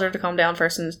he tells her to calm down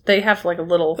first, and they have like a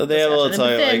little discussion. They have a little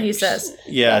time. And then like, he says,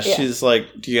 she's like,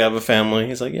 do you have a family?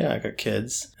 He's like, yeah, I got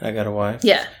kids. I got a wife.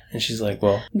 Yeah. And she's like,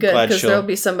 well, good, because there'll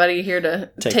be somebody here to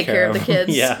take care of the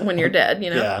kids when you're dead,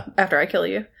 after I kill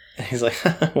you. And he's like,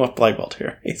 what Black Bolt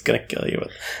here? He's gonna kill you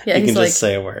with. Yeah, he can just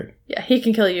say a word. Yeah, he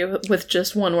can kill you with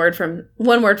just one word from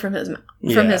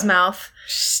his mouth.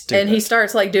 Stupid. And he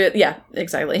starts like doing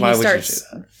exactly. Why he would starts you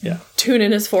do that? Yeah.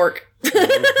 tuning his fork. And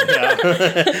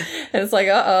it's like,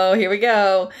 uh-oh, here we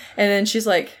go. And then she's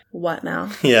like, what now?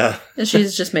 Yeah. And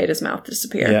she's just made his mouth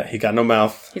disappear. Yeah, he got no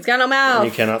mouth. He's got no mouth. And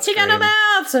he cannot scream. He got no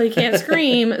mouth, so he can't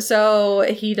scream. So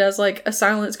he does like a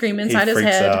silent scream inside his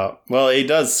head. Out. Well, he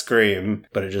does scream,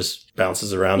 but it just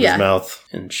bounces around his mouth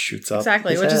and shoots up.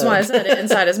 Exactly, which is why I said it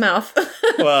inside his mouth.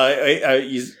 Well,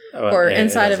 or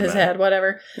inside of his head,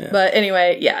 whatever. Yeah. But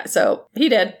anyway, so he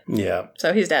did. Yeah.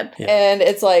 So he's dead. Yeah. And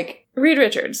it's like, Reed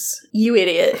Richards, you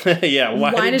idiot. Yeah,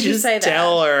 why did you say that?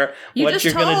 Tell her what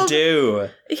you're going to do.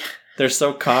 Yeah. They're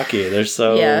so cocky. They're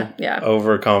so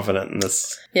overconfident in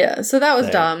this. Yeah, so that was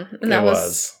dumb. And that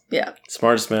was. Yeah.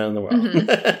 Smartest man in the world.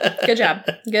 Mm-hmm. Good job.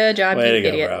 Good job, Way you to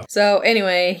idiot. Go, bro. So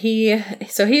anyway,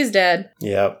 he's dead.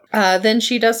 Yep. Then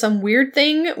she does some weird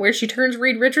thing where she turns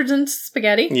Reed Richards into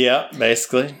spaghetti. Yep,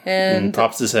 basically. And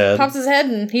pops his head.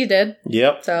 And he's dead.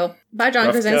 Yep. So, bye,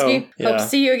 John Krasinski. Hope to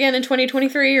see you again in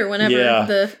 2023 or whenever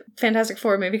the Fantastic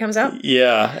Four movie comes out.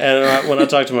 Yeah. And when I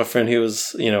talked to my friend, he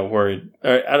was, worried.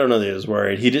 Or, I don't know that he was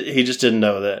worried. He just didn't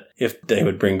know that if they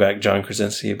would bring back John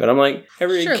Krasinski. But I'm like,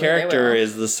 every character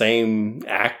is the same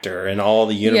actor in all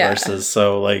the universes. Yeah.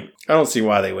 So, like, I don't see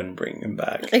why they wouldn't bring him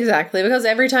back. Exactly, because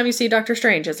every time you see Doctor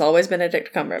Strange, it's always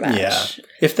Benedict Cumberbatch. Yeah.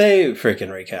 If they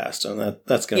freaking recast him,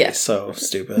 that's going to be so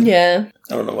stupid. Yeah.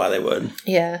 I don't know why they would.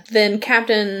 Yeah. Then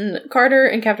Captain Carter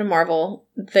and Captain Marvel,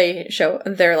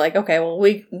 they're like, okay, well,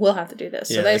 we'll have to do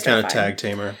this. Yeah, so they kind of tag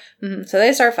team her. Mm-hmm. So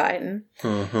they start fighting.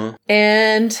 Mm-hmm.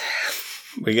 And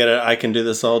We get I can do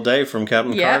this all day from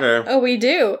Captain Carter. Oh, we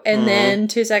do. And then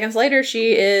 2 seconds later,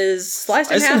 she is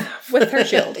sliced in half with her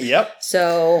shield. Yep.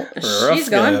 So she's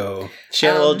gone. She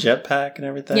had a little jetpack and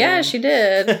everything. Yeah, she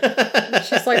did.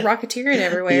 She's like rocketeering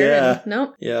everywhere. Yeah. And,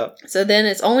 nope. Yep. So then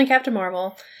it's only Captain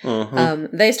Marvel.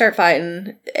 They start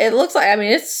fighting. It looks like, I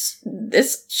mean,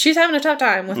 she's having a tough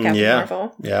time with Captain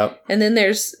Marvel. Yep. And then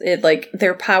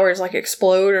their powers like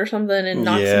explode or something and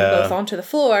knocks them both onto the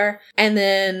floor. And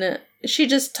then she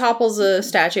just topples a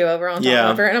statue over on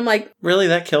top of her. And I'm like, really?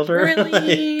 That killed her?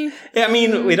 Really? Yeah, I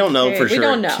mean, we don't know for sure. We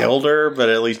don't know. It killed her, but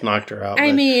at least knocked her out.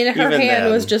 I mean, her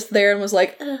hand was just there and was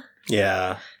like,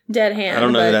 yeah. Dead hand. I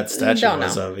don't know who that statue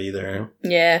was of either.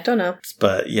 Yeah, don't know.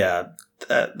 But yeah,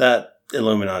 that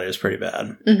Illuminati is pretty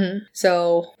bad.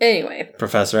 So, anyway.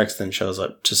 Professor X then shows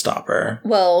up to stop her.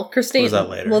 Well, Christine... Or was that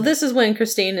later? Well, this is when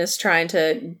Christine is trying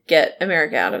to get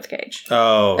America out of the cage.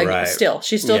 Oh, right.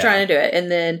 She's still trying to do it. And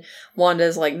then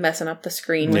Wanda's like messing up the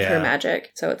screen with her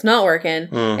magic. So it's not working.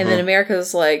 And then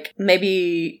America's like,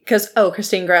 maybe... Because,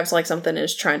 Christine grabs like something and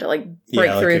is trying to like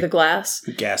break through the glass.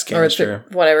 Gas canister. Or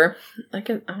whatever. I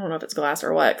don't know if it's glass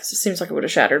or what, because it seems like it would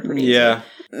have shattered pretty easily.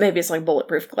 Maybe it's like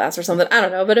bulletproof glass or something. I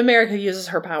don't know. But America uses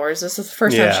her powers. This is the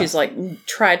first time she's like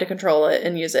tried to control it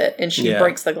and use it. And she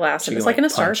breaks the glass. And it's like in a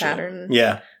star pattern.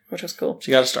 Yeah. Which was cool.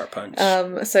 She got a star punch.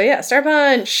 Star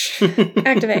punch.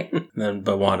 Activate.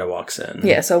 But Wanda walks in.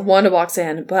 Yeah, so Wanda walks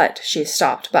in, but she's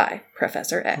stopped by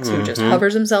Professor X, who just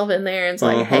hovers himself in there and is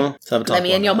like, hey, let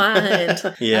me in your mind.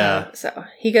 So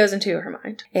he goes into her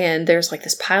mind. And there's like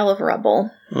this pile of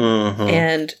rubble.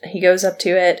 And he goes up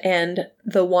to it, and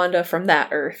the Wanda from that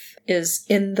Earth is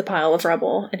in the pile of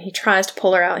rubble. And he tries to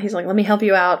pull her out. He's like, let me help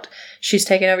you out. She's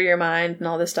taking over your mind and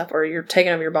all this stuff, or you're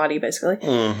taking over your body, basically.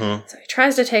 So he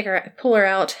tries to pull her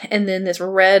out, and then this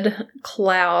red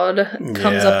cloud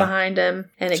comes up behind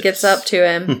him, and it gets up to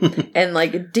him, and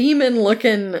like a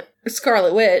demon-looking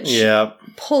Scarlet Witch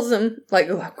pulls him, like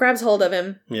grabs hold of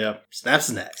him. Snaps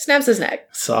his neck.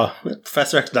 So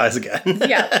Professor X dies again.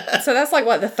 So that's like,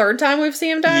 what, the third time we've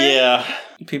seen him die? Yeah.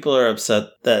 People are upset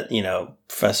that,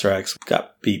 Professor X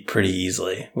got beat pretty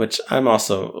easily, which I'm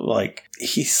also like,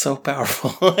 he's so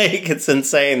powerful. Like, it's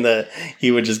insane that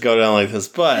he would just go down like this.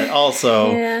 But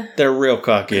also, they're real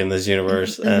cocky in this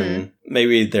universe, and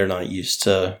maybe they're not used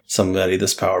to somebody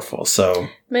this powerful. So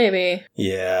maybe.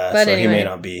 Yeah. But so anyway, he may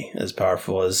not be as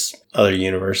powerful as other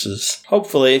universes.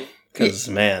 Hopefully. Because,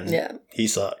 man, he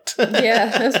sucked.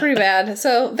 That's pretty bad.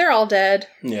 So they're all dead.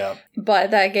 Yeah.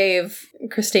 But that gave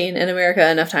Christine and America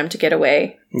enough time to get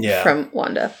away from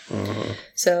Wanda.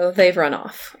 So they've run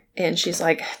off. And she's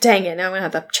like, dang it, now I'm going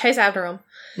to have to chase after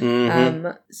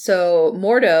them. So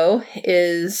Mordo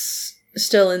is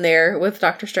still in there with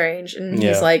Doctor Strange, and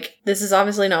he's like, this is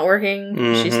obviously not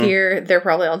working. She's here. They're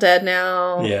probably all dead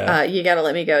now. You gotta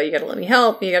let me go. You gotta let me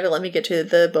help. You gotta let me get to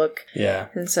the book.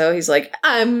 And so he's like,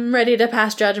 I'm ready to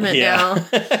pass judgment now.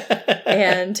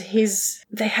 And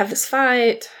they have this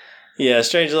fight. Yeah,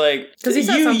 Strange, like,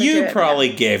 you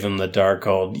probably gave him the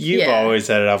Darkhold. You've always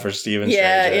had it out for Stephen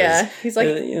Strange. He's like,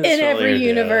 in every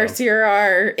universe, you're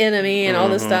our enemy and all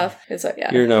this stuff. It's like,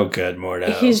 you're no good,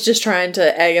 Mordo. He's just trying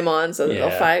to egg him on so that they'll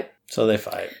fight. So they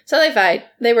fight.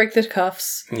 They break the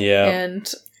cuffs.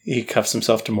 And he cuffs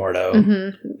himself to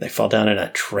Mordo. They fall down in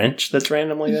a trench that's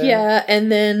randomly there. Yeah,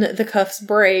 and then the cuffs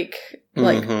break,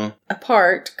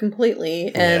 apart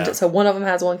completely. And so one of them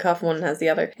has one cuff, one has the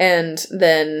other. And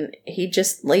then he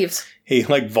just leaves. He,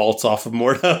 vaults off of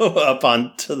Mordo up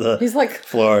onto the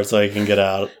floor so he can get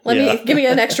out. Give me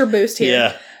an extra boost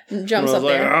here. Jumps up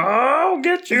there. I'll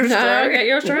get you, Strange. I'll get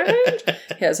you, Strange.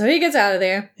 So he gets out of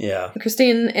there.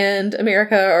 Christine and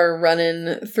America are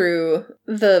running through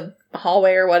the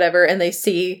hallway or whatever, and they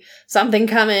see something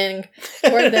coming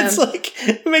toward them. It's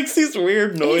it makes these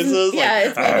weird noises.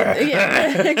 Exactly.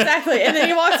 And then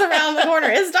he walks around the corner.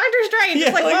 It's Dr. Strange.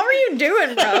 It's what were you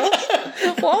doing, bro?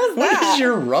 What was that? What is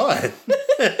your run?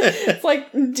 It's like,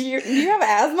 do you have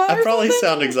asthma? I probably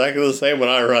sound exactly the same when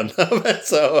I run,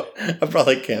 so I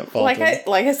probably can't fault him.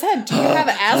 Like I said, do you have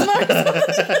asthma?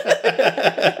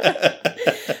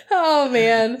 Oh,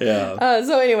 man.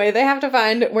 So anyway, they have to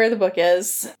find where the book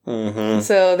is.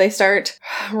 So they start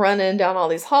running down all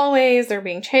these hallways. They're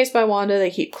being chased by Wanda. They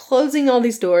keep closing all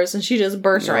these doors, and she just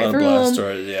bursts right through them.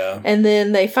 Doors, and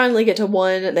then they finally get to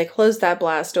one. They close that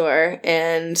blast door,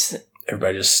 and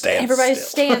everybody just stands. And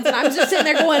I'm just sitting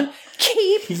there going,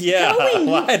 keep going,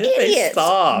 why did they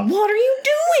stop? What are you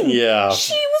doing?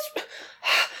 She was...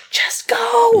 Just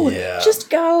go. Just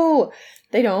go.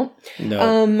 They don't.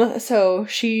 No. So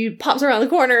she pops around the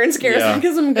corner and scares them,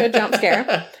 gives them a good jump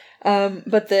scare.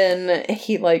 But then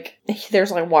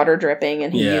there's like water dripping,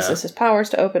 and he uses his powers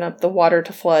to open up the water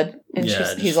to flood. And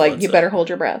he's like, you better hold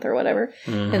your breath or whatever.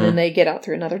 Mm-hmm. And then they get out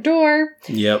through another door.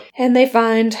 Yep. And they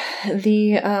find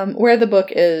the, where the book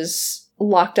is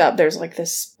locked up. There's like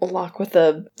this lock with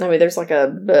there's like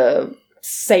a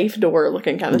safe door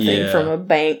looking kind of thing from a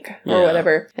bank or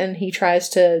whatever. And he tries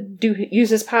to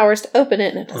use his powers to open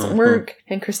it, and it doesn't work.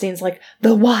 And Christine's like,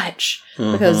 the watch.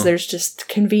 Because there's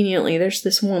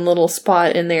this one little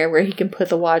spot in there where he can put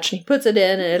the watch, and he puts it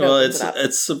in, and it opens it up.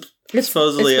 It's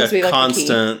supposedly a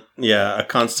constant, a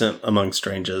constant among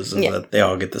strangers is that they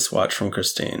all get this watch from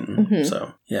Christine. Mm-hmm.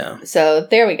 So, yeah. So,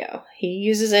 there we go. He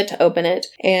uses it to open it,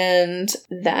 and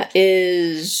that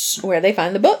is where they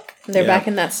find the book. They're back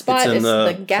in that spot. It's in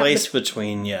the gap place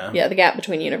between, the gap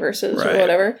between universes or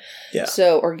whatever. Yeah.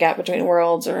 So, or gap between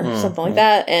worlds or something like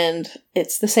that. And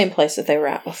it's the same place that they were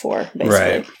at before, basically.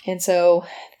 Right. And so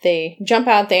they jump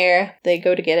out there. They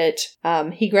go to get it.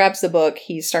 He grabs the book.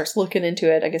 He starts looking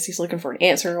into it. I guess he's looking for an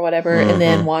answer or whatever. Mm-hmm. And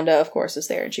then Wanda, of course, is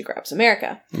there, and she grabs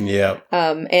America. Yep.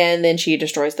 And then she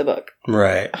destroys the book.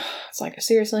 Right. It's like,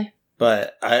 seriously?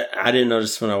 But I didn't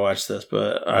notice when I watched this,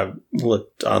 but I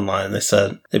looked online.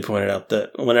 They pointed out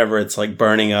that whenever it's like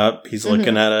burning up, he's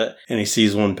looking at it and he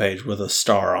sees one page with a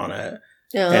star on it.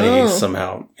 Oh.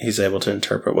 And he's able to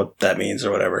interpret what that means or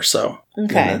whatever. So,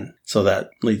 so that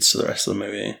leads to the rest of the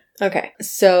movie. Okay.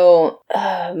 So,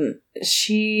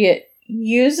 she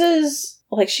uses...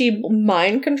 she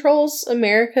mind controls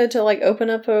America to, open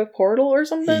up a portal or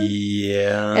something?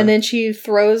 Yeah. And then she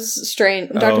throws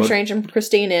Doctor Strange and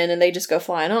Christine in, and they just go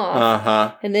flying off.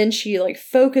 Uh-huh. And then she,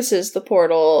 focuses the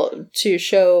portal to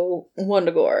show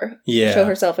Wundagore. Yeah. Show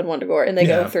herself in Wundagore, and they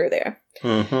go through there.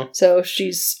 Mm-hmm. So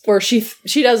she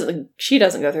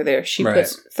doesn't go through there. She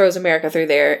throws America through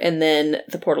there, and then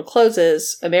the portal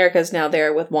closes. America's now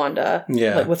there with Wanda.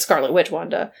 Yeah. With Scarlet Witch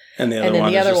Wanda. And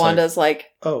the other Wanda's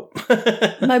oh.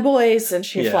 My boys, and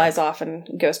she flies off and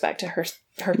goes back to her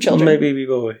children. My baby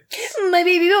boys. My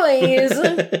baby boys.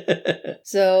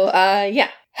 So,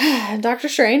 Doctor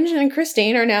Strange and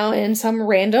Christine are now in some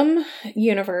random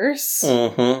universe.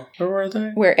 Uh-huh. Where are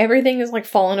they? Where everything is,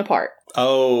 falling apart.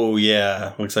 Oh,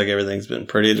 yeah. Looks like everything's been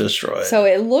pretty destroyed. So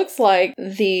it looks like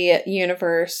the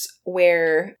universe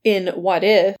where in What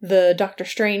If, the Doctor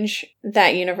Strange,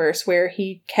 that universe where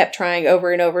he kept trying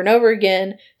over and over and over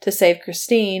again to save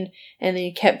Christine, and then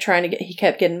he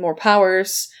kept getting more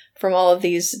powers from all of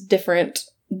these different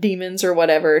demons or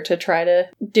whatever to try to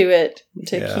do it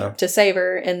to save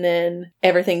her, and then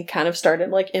everything kind of started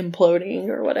imploding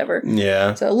or whatever.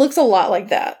 Yeah. So it looks a lot like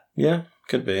that. Yeah.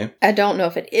 Could be. I don't know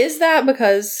if it is that,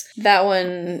 because that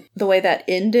one, the way that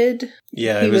ended.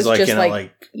 Yeah, it was just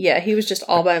he was just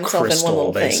all by himself in one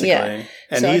little basically. Thing. Yeah.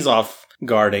 And he's off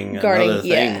guarding another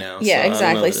thing now. Yeah,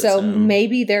 exactly. So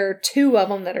maybe there are two of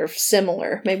them that are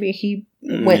similar. Maybe he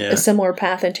went a similar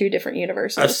path in two different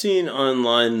universes. I've seen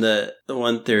online that the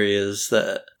one theory is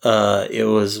that it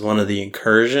was one of the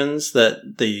incursions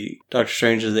that the Doctor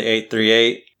Strange of the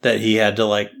 838, that he had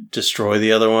to destroy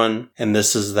the other one, and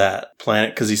this is that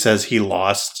planet, because he says he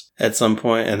lost at some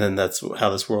point, and then that's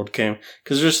how this world came,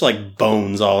 because there's just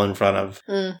bones all in front of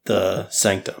the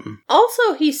sanctum.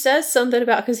 Also, he says something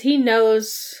about, because he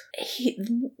knows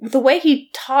the way he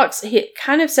talks, it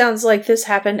kind of sounds like this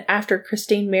happened after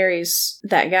Christine marries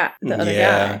that guy, the other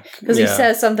guy, because he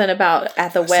says something about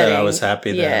at the wedding. I was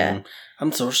happy then.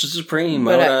 I'm Sorcerer Supreme.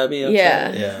 Why would I be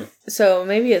upset? Yeah. So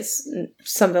maybe it's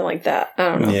something like that. I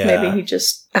don't know. Yeah. Maybe he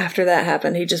just, after that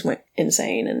happened, he just went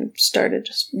insane and started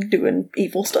just doing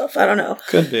evil stuff. I don't know.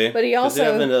 Could be. But he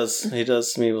also he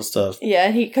does some evil stuff.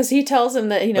 Yeah, because he tells him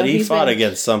that but he fought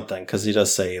against something, because he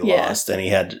does say he lost, and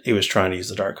he was trying to use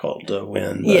the Darkhold to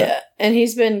win. But. Yeah, and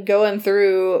he's been going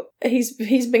through.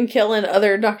 He's been killing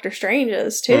other Doctor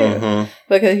Stranges too,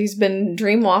 because he's been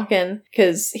dream walking.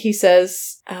 Because he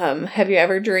says, "Have you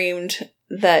ever dreamed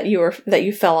that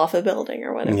you fell off a building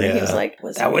or whatever?" Yeah. He was like,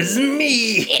 "That was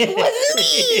me. It was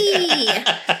me."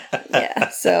 Yeah.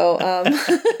 So,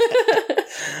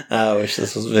 I wish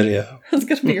this was video. It's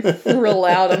gonna be real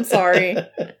loud. I'm sorry.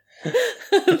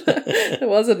 It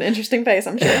was an interesting face,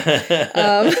 I'm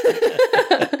sure.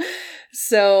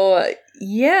 So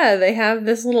yeah, they have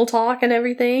this little talk and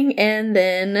everything, and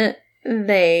then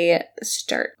they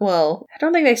start, well, I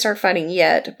don't think they start fighting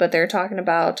yet, but they're talking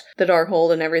about the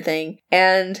Darkhold and everything,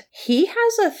 and he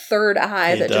has a third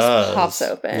eye just pops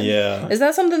open. Yeah. Is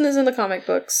that something that's in the comic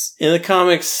books? In the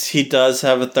comics, he does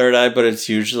have a third eye, but it's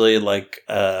usually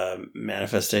a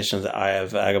manifestation of the Eye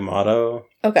of Agamotto.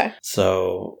 Okay.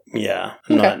 So, yeah.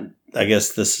 I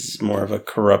guess this is more of a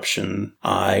corruption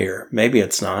eye, or maybe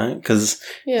it's not, because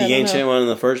the Ancient One in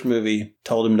the first movie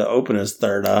told him to open his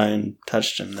third eye and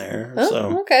touched him there. Oh,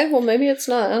 so okay. Well, maybe it's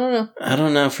not. I don't know. I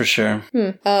don't know for sure.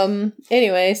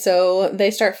 Anyway, so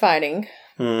they start fighting.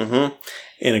 In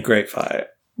a great fight.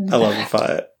 I love the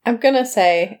fight. I'm gonna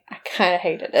say I kind of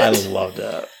hated it. I loved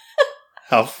it.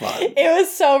 How fun. It was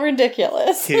so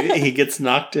ridiculous. He gets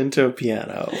knocked into a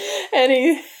piano.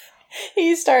 And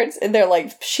he starts, and they're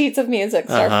like sheets of music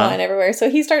start flying everywhere. So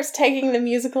he starts taking the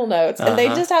musical notes, and they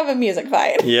just have a music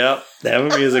fight. Yep, they have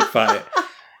a music fight.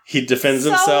 He defends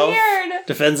himself. Weird.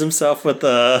 Defends himself with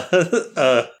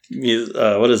what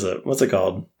is it? What's it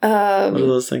called? What are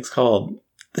those things called?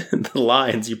 The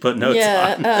lines you put notes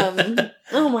on.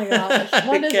 Oh my gosh.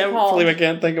 What is it called? I believe I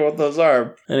can't think of what those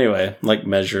are. Anyway, like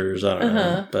measures, I don't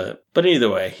know. But either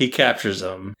way, he captures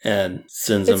him and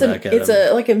sends him back at him. It's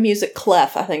like a music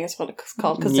clef, I think is what it's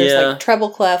called. Because there's like treble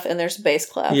clef and there's bass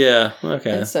clef. Yeah,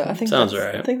 okay. And so I think sounds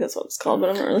right. I think that's what it's called, but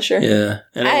I'm not really sure. Yeah.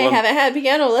 And I haven't had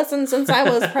piano lessons since I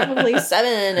was probably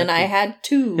 7, and I had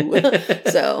 2.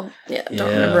 So, don't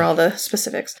remember all the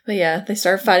specifics. But yeah, they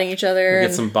start fighting each other. We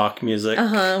get some Bach music.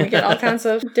 We get all kinds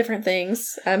of different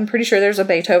things. I'm pretty sure there's a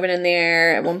Beethoven in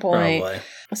there at one point. Probably.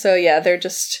 So yeah, they're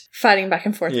just fighting back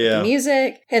and forth with the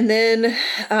music. And then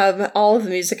all of the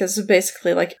music is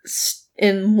basically like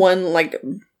in one like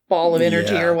ball of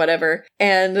energy or whatever.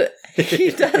 And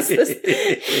he does this.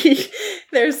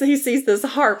 He sees this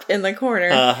harp in the corner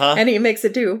and he makes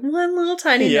it do one little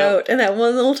tiny note, and that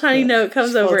one little tiny note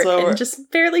comes over and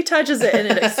just barely touches it, and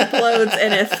it explodes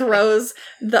and it throws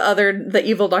the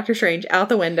evil Doctor Strange out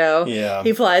the window. Yeah.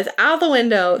 He flies out the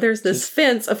window. There's this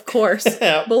fence, of course,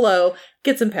 below.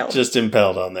 Gets impaled. Just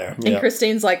impaled on there. And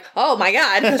Christine's like, oh my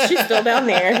God, because she's still down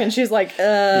there. And she's like,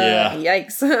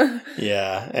 yikes.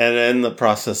 Yeah. And in the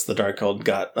process, the Darkhold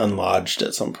got unlodged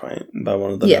at some point by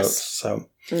one of the notes. So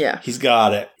he's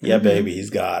got it. Yeah, baby, he's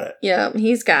got it. Yeah,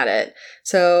 he's got it.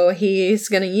 So he's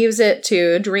going to use it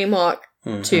to dreamwalk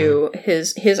to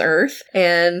his Earth,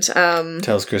 and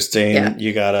tells Christine,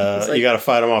 you gotta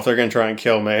fight them off. They're gonna try and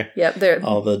kill me. Yep,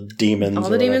 all the demons. All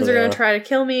the demons are gonna try to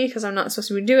kill me because I'm not supposed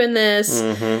to be doing this.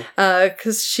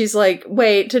 Because she's like,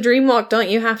 wait, to dreamwalk, don't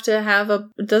you have to have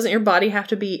doesn't your body have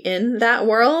to be in that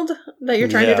world that you're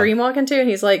trying to dreamwalk into? And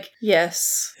he's like,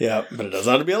 yes. Yeah, but it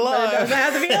doesn't have to be alive. But it doesn't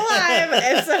have to be alive.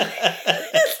 And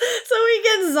so we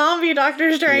get zombie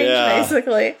Doctor Strange,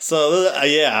 basically. So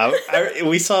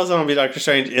we saw zombie Doctor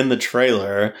Strange in the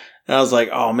trailer, and I was like,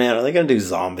 "Oh man, are they gonna do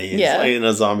zombies in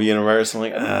a zombie universe?" I'm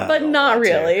like, but not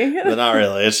really. But not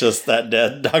really. It's just that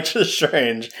dead Doctor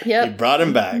Strange. Yep, he brought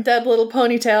him back. Dead little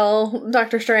ponytail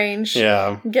Doctor Strange.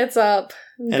 Yeah, gets up.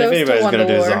 And if anybody's gonna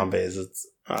do zombies, it's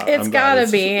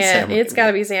gotta be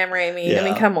Sam Raimi. Yeah. I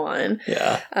mean, come on.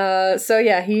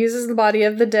 Yeah. He uses the body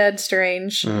of the dead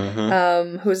Strange,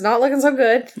 who's not looking so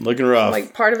good. Looking rough.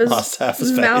 Like part of his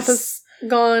mouth is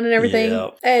gone and everything.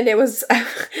 Yep. And it was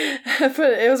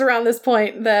around this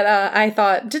point that I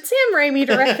thought, did Sam Raimi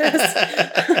direct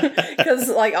this? Because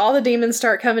like all the demons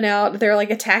start coming out. They're like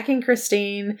attacking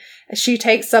Christine. She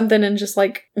takes something and just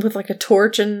like with like a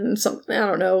torch and something. I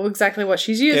don't know exactly what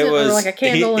she's using, or like a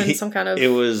candle and some kind of. It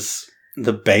was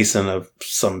the basin of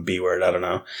some B word. I don't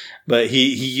know, but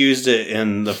he used it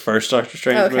in the first Doctor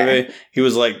Strange movie. He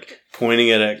was like pointing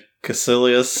it at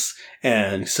Caecilius,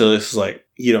 and Caecilius was like,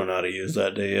 "You don't know how to use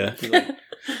that, do you?" He's like,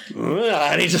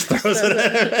 and he just throws it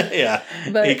at him. Yeah,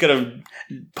 but he could have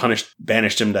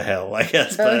banished him to hell, I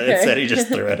guess, but instead he just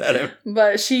threw it at him.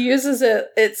 But she uses it.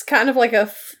 It's kind of like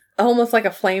almost like a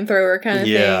flamethrower kind of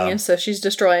thing, and so she's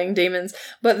destroying demons.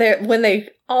 But when they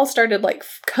all started like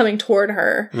coming toward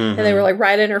her, and they were like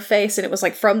right in her face, and it was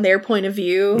like from their point of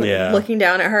view, looking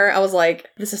down at her, I was like,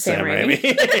 "This is Sam Raimi."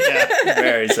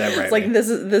 Very Sam Raimi. It's like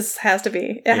this has to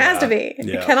be. It has to be.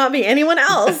 It cannot be anyone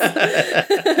else.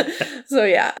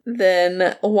 So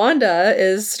then Wanda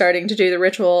is starting to do the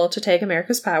ritual to take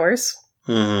America's powers.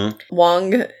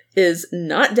 Wong is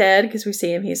not dead because we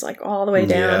see him. He's like all the way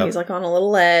down. Yep. He's like on a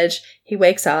little ledge. He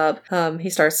wakes up.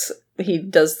 He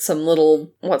does some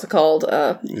little, what's it called?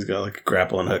 He's got like a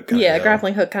grappling hook.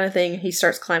 Grappling hook kind of thing. He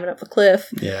starts climbing up the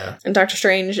cliff. Yeah. And Doctor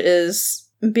Strange is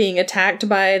being attacked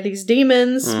by these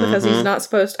demons because he's not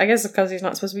supposed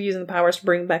to be using the powers to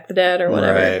bring back the dead or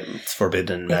whatever. Right. It's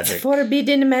forbidden magic. It's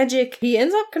forbidden magic. He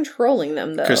ends up controlling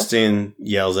them though. Christine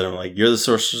yells at him like, "You're the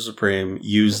Sorcerer Supreme.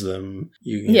 Use them.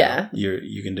 You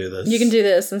can do this. You can do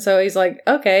this." And so he's like,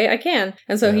 "Okay, I can."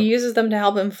 And so he uses them to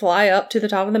help him fly up to the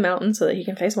top of the mountain so that he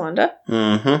can face Wanda.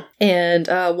 And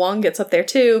Wong gets up there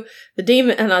too.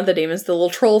 The little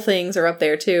troll things are up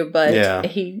there too, but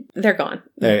they're gone.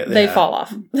 They fall off.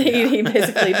 off. He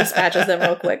basically dispatches them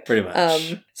real quick. Pretty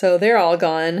much. So they're all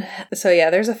gone. So yeah,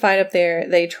 there's a fight up there.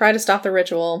 They try to stop the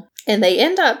ritual. And they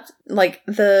end up, like,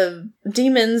 the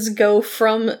demons go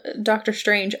from Doctor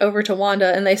Strange over to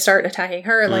Wanda, and they start attacking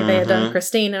her like they had done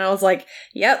Christine. And I was like,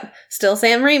 yep, still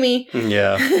Sam Raimi.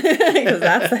 Yeah. Because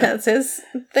that's his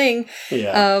thing.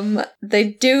 Yeah.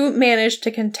 They do manage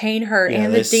to contain her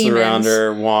and the demons. They surround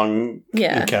her. Wong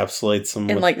encapsulates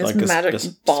them in, like, this magic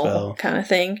ball spell kind of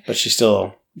thing. But she's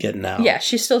still getting out. Yeah,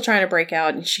 she's still trying to break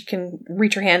out, and she can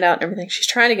reach her hand out and everything. She's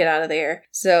trying to get out of there.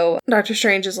 So Doctor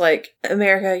Strange is like,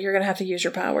 America, you're going to have to use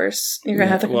your powers. You're going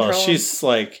to have to control them. She's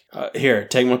like, here,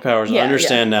 take my powers. I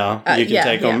understand now. You can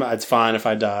take them. It's fine if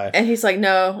I die. And he's like,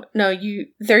 no,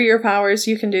 they're your powers.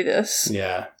 You can do this.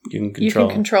 Yeah, you can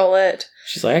control it.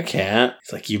 She's like, I can't.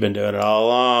 He's like, you've been doing it all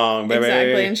along, baby.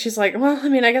 Exactly. And she's like, well, I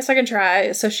mean, I guess I can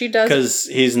try. So she does. Because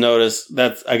he's noticed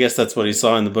I guess that's what he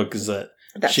saw in the book, is that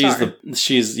she's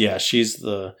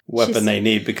the weapon they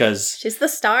need, because she's the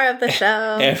star of the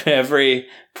show. Every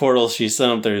portal she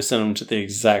sent them through sent them to the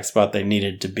exact spot they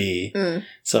needed to be.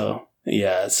 So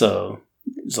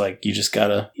it's like,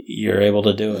 you're able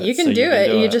to do it. You can do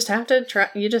it. You just have to try.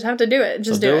 You just have to do it.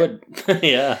 Just do it.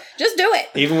 Yeah. Just do it.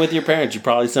 Even with your parents, you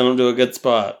probably sent them to a good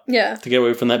spot. Yeah. To get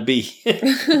away from that bee.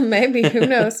 Maybe. Who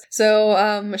knows?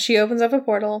 So she opens up a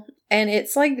portal, and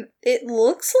it's like, it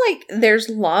looks like there's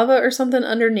lava or something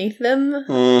underneath them,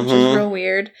 which is real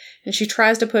weird. And she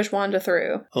tries to push Wanda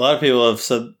through. A lot of people have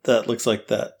said that looks like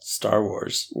that Star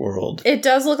Wars world. It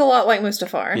does look a lot like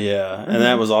Mustafar. Yeah, and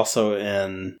that was also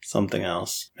in something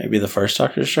else. Maybe the first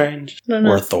Doctor Strange? I don't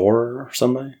know. Or Thor or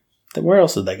somebody. Where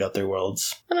else did they go through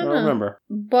worlds? I don't remember.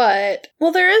 But,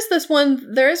 well, there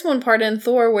is one part in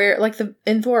Thor where, like,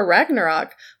 in Thor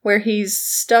Ragnarok, where he's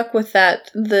stuck with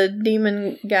the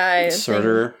demon guy.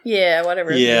 Surtur? Yeah,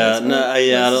 whatever. Yeah,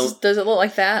 does it look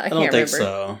like that? I can't remember. I don't think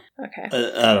so.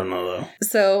 Okay. I don't know, though.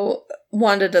 So,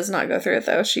 Wanda does not go through it,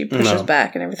 though. She pushes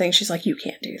back and everything. She's like, you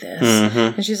can't do this.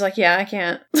 And she's like, yeah, I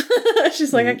can't.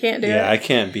 She's like, I can't do it. Yeah, I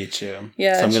can't beat you.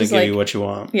 Yeah. So I'm going to give you what you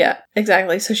want. Yeah,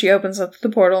 exactly. So she opens up the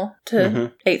portal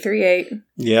to 838.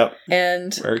 Yep.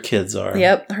 And where her kids are.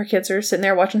 Yep. Her kids are sitting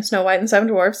there watching Snow White and Seven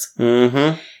Dwarfs.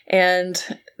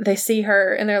 And they see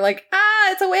her and they're like,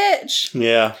 it's a witch.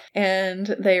 Yeah. And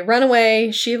they run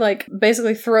away. She, like,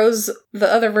 basically throws the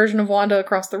other version of Wanda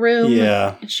across the room.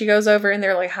 Yeah. And she goes over and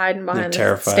they're, like, hiding behind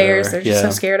the stairs. They're just so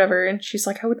scared of her. And she's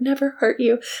like, I would never hurt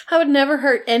you. I would never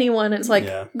hurt anyone. It's like,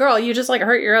 girl, you just, like,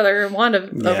 hurt your other Wanda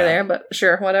over there. But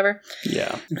sure, whatever.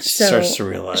 Yeah. She starts to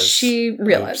realize. She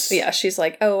realized. Yeah. She's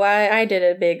like, oh, I did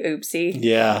a big oopsie.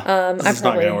 Yeah. This is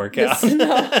not going to work out.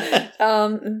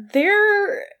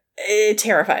 They're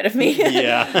terrified of me.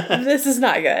 Yeah. This is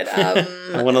not good.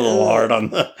 I went a little hard on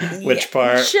the witch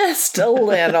part. Just a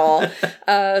little.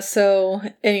 So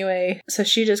anyway, so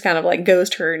she just kind of, like, goes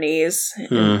to her knees.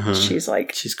 And she's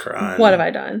like, she's crying. What have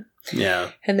I done?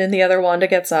 Yeah. And then the other Wanda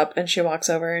gets up and she walks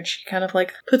over and she kind of,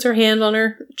 like, puts her hand on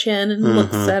her chin and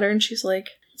looks at her and she's like,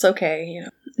 it's okay, you know.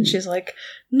 And she's like,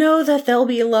 know that they'll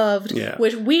be loved. Yeah.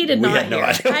 Which we did not had no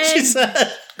idea what she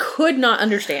said. Could not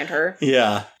understand her.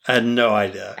 Yeah. I had no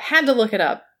idea. Had to look it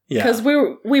up. Yeah. Because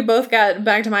we both got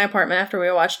back to my apartment after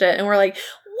we watched it and we're like,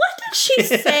 what did she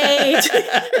say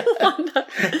to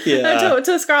Wanda?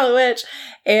 To Scarlet Witch?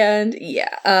 And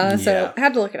so I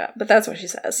had to look it up, but that's what she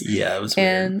says. Yeah, it was weird.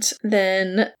 And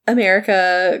then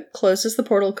America closes the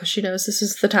portal because she knows this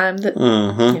is the time that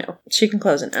you know, she can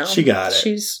close it now. She got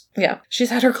it. She's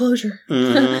had her closure.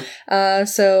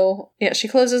 So she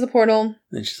closes the portal.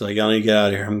 And she's like, I need to get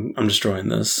out of here. I'm destroying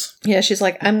this. Yeah, she's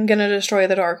like, I'm gonna destroy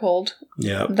the Darkhold.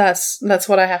 Yeah. That's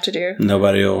what I have to do.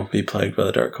 Nobody will be plagued by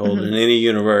the Darkhold in any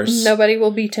universe. Nobody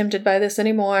will be tempted by this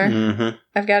anymore.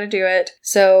 I've got to do it.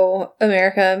 So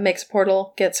America makes a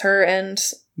portal, gets her and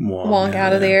Wong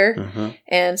out of there.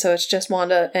 And so it's just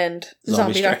Wanda and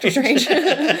Zombie Doctor Strange.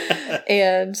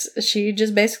 And she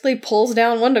just basically pulls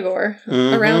down Wundagore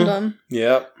around them.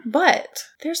 Yep. But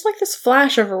there's, like, this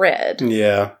flash of red.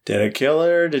 Yeah. Did it kill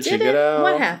her? Did she get out?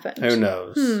 What happened? Who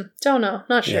knows? Don't know.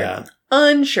 Not sure. Yeah.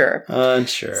 Unsure.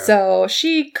 So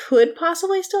she could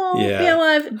possibly still be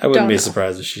alive. I wouldn't be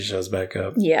surprised if she shows back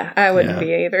up. Yeah, I wouldn't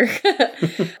be either.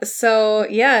 So,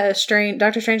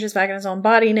 Doctor Strange is back in his own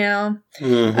body now.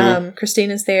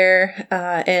 Christine is there,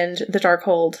 and the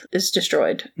Darkhold is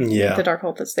destroyed. Yeah. The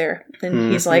Darkhold that's there.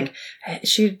 And he's like,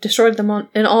 she destroyed them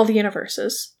in all the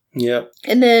universes. Yep.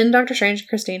 And then Doctor Strange and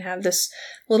Christine have this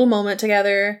little moment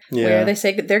together where they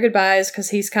say their goodbyes because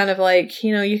he's kind of like,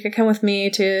 you know, you could come with me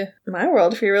to my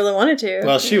world if you really wanted to.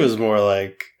 Well, she was more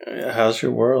like, how's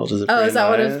your world? Is it is that nice?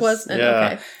 what it was?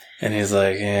 Yeah. Okay. And he's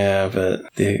like, yeah, but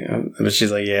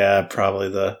she's like, yeah, probably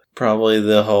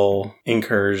the whole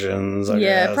incursions. I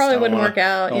guess. Probably wouldn't work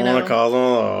out. Don't want to cause one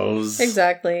of those.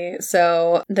 Exactly.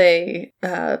 So they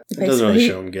it doesn't really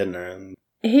show him getting her. And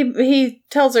he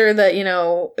tells her that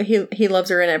he loves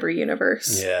her in every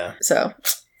universe. Yeah. So.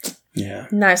 Yeah.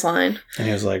 Nice line. And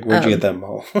he was like, where'd you get that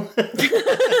mole?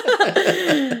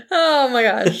 Oh my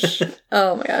gosh.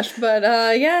 But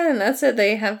and that's it.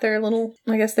 They have their little,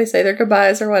 I guess they say their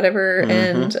goodbyes or whatever,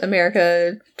 and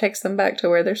America takes them back to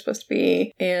where they're supposed to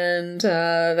be. And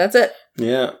that's it.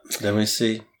 Yeah. Then we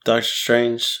see Doctor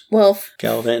Strange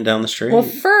gallivanting down the street. Well,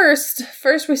 first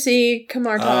we see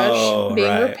Kamar-Taj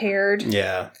being repaired.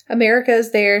 Yeah.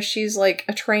 America's there. She's like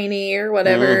a trainee or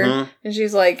whatever. And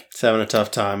she's like... She's having a tough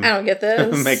time. I don't get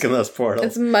this. Making those portals.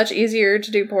 It's much easier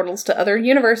to do portals to other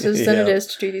universes than it is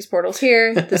to do these portals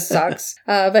here. This sucks.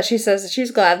 But she says that she's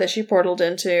glad that she portaled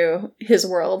into his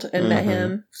world and met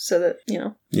him so that,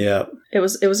 Yeah. It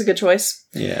was a good choice.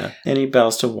 Yeah. And he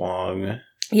bows to Wong.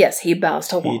 Yes, he bows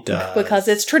to Wong. He does. Because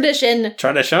it's tradition.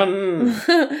 Tradition!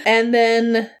 And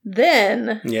then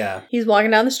yeah, he's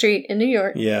walking down the street in New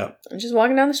York. Yeah. Just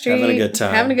walking down the street.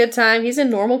 Having a good time. He's in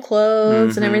normal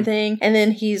clothes and everything. And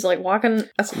then he's like walking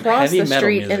across the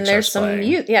street and there's some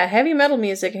heavy metal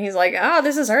music. And he's like,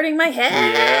 this is hurting my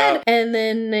head. Yeah. And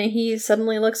then he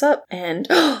suddenly looks up and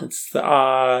it's the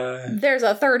eye. There's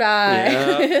a third eye.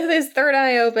 Yeah. His third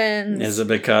eye opens. Is it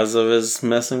because of his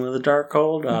messing with the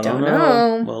Darkhold? I don't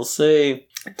know. We'll see.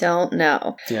 Don't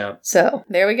know. Yeah. So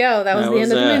there we go. That was the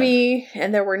end of the movie,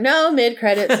 and there were no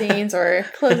mid-credit scenes or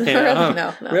closing.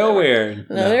 No, real weird.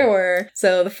 No, there were.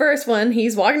 So the first one,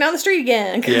 he's walking down the street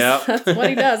again. Yeah, that's what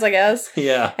he does, I guess.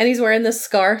 Yeah, and he's wearing this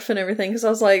scarf and everything. Because I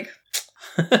was like,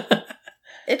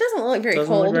 it doesn't look very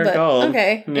cold, but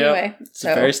okay. Anyway, it's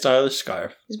a very stylish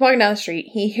scarf. He's walking down the street.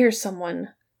 He hears someone.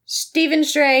 Stephen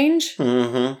Strange.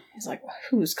 Mm-hmm. He's like,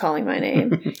 who's calling my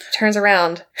name? Turns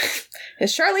around.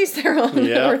 It's Charlize Theron,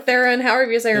 or Theron,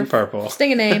 however you say her purple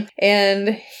stinging name.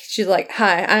 And she's like,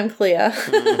 hi, I'm Clea.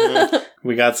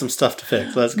 We got some stuff to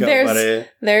fix. Let's go, buddy.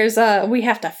 There's we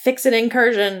have to fix an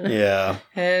incursion. Yeah.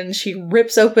 And she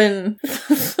rips open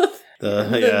just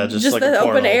like the a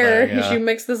open air. Thing, yeah. She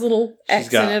makes this little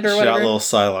X in it or whatever. She got little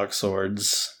Psylocke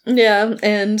swords. Yeah,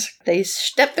 and they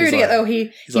step through together. Like,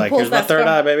 he like, pulls here's that my third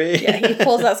eye, baby. Yeah, he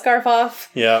pulls that scarf off.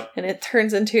 Yeah. And it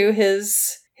turns into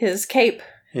his cape.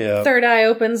 Yeah. Third eye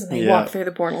opens and they walk through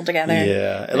the portal together.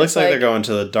 Yeah. It looks like they're going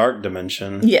to the dark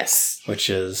dimension. Yes. Which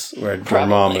is where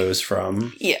Dormammu's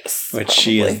from. Yes. Which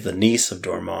she is the niece of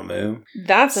Dormammu.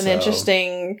 That's an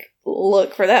interesting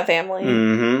look for that family.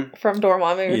 Mm-hmm. From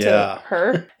Dormammu to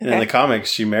her. And in the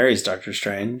comics, she marries Doctor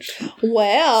Strange.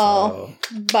 Well,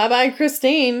 bye-bye,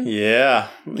 Christine. Yeah.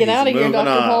 Get out of here,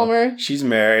 Dr. Palmer. She's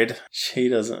married. He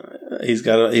doesn't. He's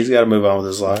got to move on with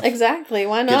his life. Exactly.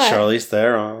 Why not? Get Charlize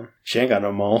Theron. She ain't got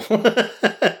no mole.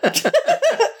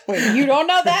 Wait, you don't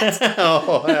know that?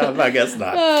 Oh, I guess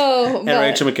not. And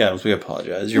Rachel McAdams, we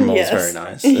apologize. Your mole's very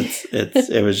nice.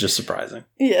 It was just surprising.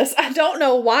 Yes, I don't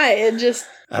know why.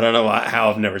 I don't know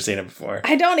how I've never seen it before.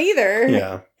 I don't either.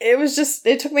 Yeah.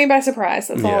 It took me by surprise.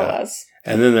 That's all it was.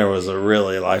 And then there was a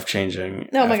really life-changing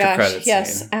after-credits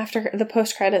scene. After the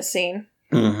post-credits scene.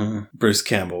 Mm-hmm. Bruce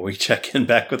Campbell, we check in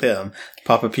back with him.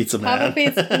 Papa Pizza Man. Papa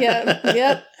Pizza,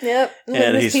 yep.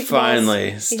 And he's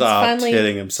finally stopped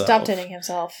hitting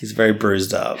himself. He's very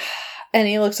bruised up. And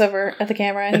he looks over at the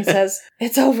camera and he says,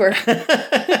 "It's over."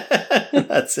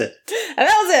 That's it. And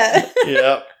that was it.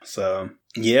 Yep. So,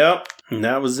 and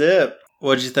that was it.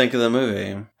 What'd you think of the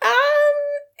movie?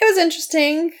 It was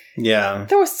interesting. Yeah.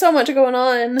 There was so much going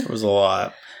on. There was a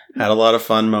lot. Had a lot of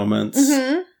fun moments.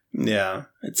 Mm-hmm. Yeah.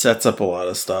 It sets up a lot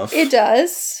of stuff. It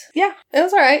does. Yeah. It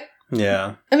was alright.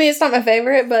 Yeah. I mean, it's not my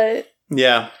favorite, but...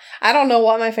 Yeah. I don't know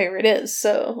what my favorite is,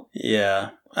 so... Yeah.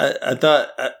 I thought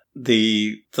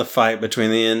the fight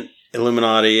between the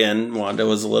Illuminati and Wanda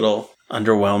was a little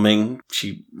underwhelming.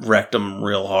 She wrecked them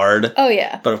real hard. Oh,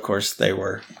 yeah. But of course, they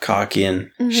were cocky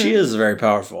and she is very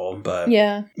powerful, but...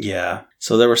 Yeah. Yeah.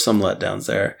 So there were some letdowns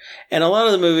there. And a lot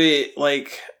of the movie,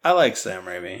 I like Sam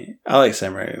Raimi. I like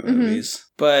Sam Raimi movies.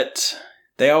 But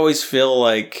they always feel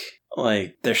like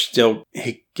they're still...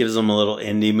 He gives them a little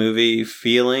indie movie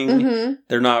feeling. Mm-hmm.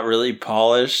 They're not really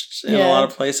polished in a lot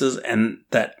of places. And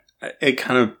that... It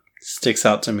kind of sticks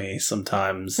out to me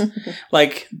sometimes.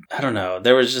 Like, I don't know.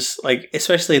 There was just, like,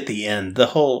 especially at the end,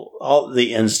 all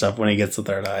the end stuff when he gets the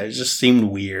third eye, it just seemed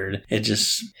weird.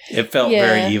 It felt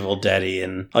very Evil Dead-y,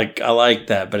 and, like, I like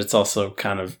that, but it's also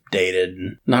kind of dated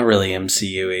and not really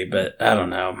MCU-y, but I don't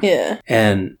know. Yeah.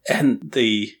 And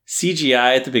the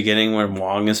CGI at the beginning when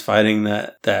Wong is fighting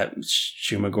that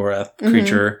Shumagorath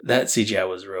creature, that CGI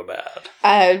was real bad.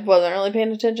 I wasn't really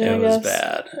paying attention, I guess. It was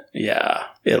bad. Yeah.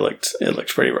 It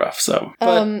looked pretty rough, so.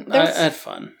 But I had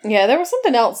fun. Yeah, there was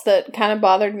something else that kind of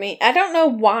bothered me. I don't know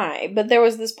why, but there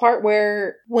was this part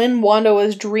where when Wanda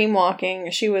was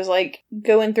dreamwalking, she was, like,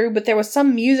 going through, but there was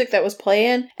some music that was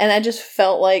playing, and I just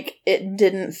felt like it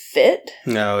didn't fit.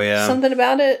 Oh, yeah. Something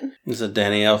about it. There's a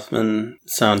Danny Elfman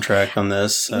soundtrack on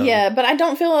this. So. Yeah, but I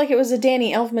don't feel like it was a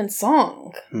Danny Elfman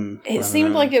song. It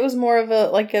seemed like it was more of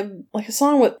a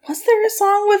song with... Was there a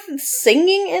song with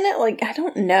singing in it? Like, I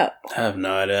don't know. I have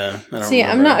no idea.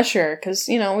 I'm not sure, because,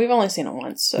 we've only seen it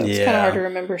once, so it's kind of hard to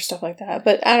remember stuff like that.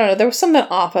 But I don't know, there was something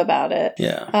off about it.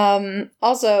 Yeah.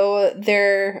 Also,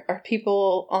 there are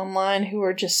people online who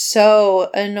are just so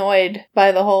annoyed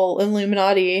by the whole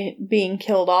Illuminati being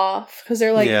killed off, because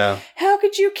they're like, how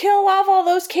could you kill off all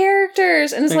those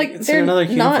characters? And it's they're another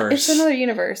not, universe. It's another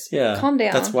universe. Yeah. Calm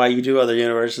down. That's why you do other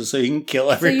universes, so you can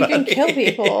kill everybody. So you can kill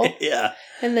people. Yeah.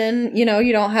 And then, you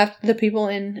don't have the people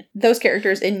in those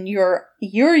characters in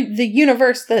the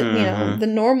universe that, the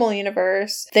normal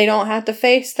universe. They don't have to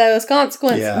face those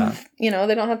consequences. Yeah.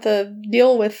 They don't have to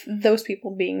deal with those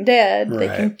people being dead. Right. They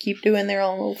can keep doing their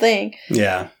own little thing.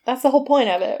 Yeah. That's the whole point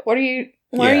of it.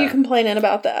 Why are you complaining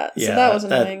about that? Yeah, so that was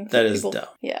annoying. That is dumb.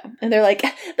 Yeah. And they're like,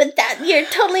 but you're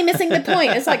totally missing the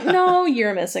point. It's like, no,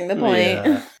 you're missing the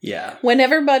point. Yeah. When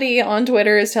everybody on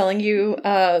Twitter is telling you,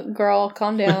 girl,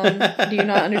 calm down. Do you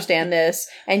not understand this?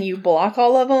 And you block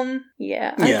all of them.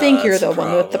 Yeah. I think you're the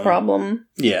one with the problem.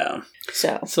 Yeah.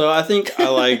 So I think I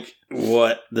like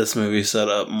what this movie set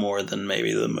up more than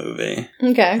maybe the movie.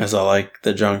 Okay. As I like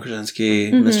the John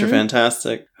Krasinski, Mr.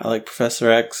 Fantastic. I like Professor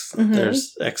X.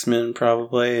 There's X-Men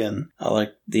probably. And I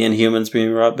like the Inhumans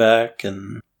being brought back,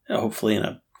 and hopefully in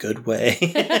a good way.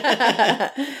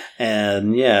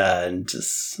 And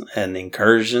and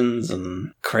incursions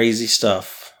and crazy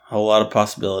stuff. A whole lot of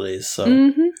possibilities. So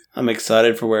I'm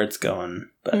excited for where it's going.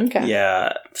 But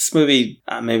this movie,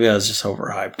 maybe I was just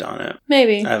overhyped on it.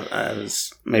 Maybe. I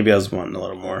was wanting a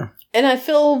little more. And I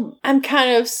feel I'm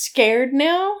kind of scared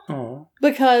now. Oh.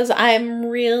 Because I'm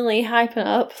really hyping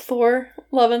up Thor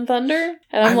Love and Thunder.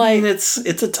 And I'm it's a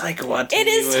Taika Waititi. It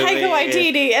is Taika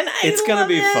Waititi, and it's gonna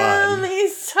be fun.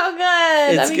 He's so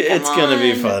good. It's gonna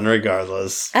be fun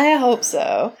regardless. I hope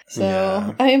so.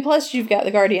 Plus you've got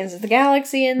the Guardians of the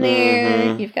Galaxy in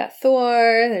there. You've got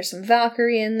Thor. There's some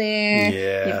Valkyrie in there.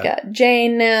 Yeah. You've got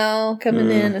Jane now coming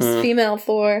in as female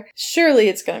Thor. Surely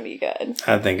it's gonna be good.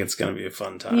 I think it's gonna be a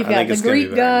fun time. You've got the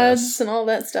Greek gods and all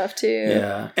that stuff too.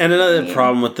 Yeah. And another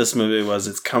problem with this movie was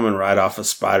it's coming right off of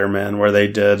Spider-Man, where they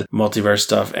did multiverse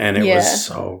stuff, and it was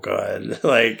so good.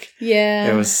 I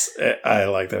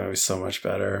like that movie so much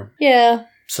better. Yeah.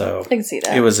 So I can see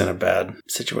that. It was in a bad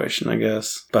situation, I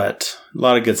guess. But a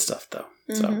lot of good stuff, though.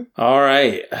 So, all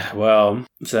right. Well,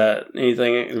 is that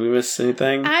anything? Did we miss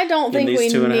anything? I don't think we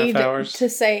need to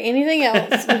say anything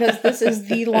else, because this is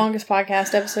the longest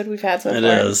podcast episode we've had so far. It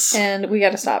is. And we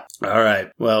got to stop. All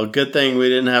right. Well, good thing we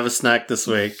didn't have a snack this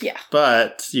week. Yeah.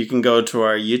 But you can go to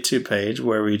our YouTube page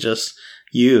where we just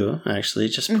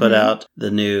put out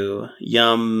the new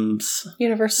Yums.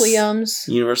 Universal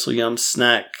Yums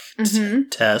snack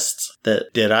test.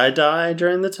 Did I die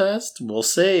during the test? We'll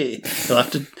see.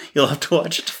 You'll have to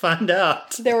watch it to find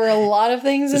out. There were a lot of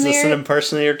things in there. Is this an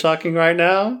impersonator talking right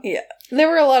now? Yeah. There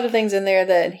were a lot of things in there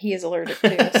that he is allergic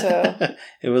to, so...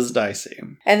 It was dicey.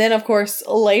 And then, of course,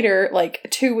 later,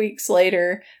 2 weeks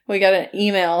later, I got an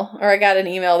email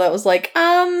that was like,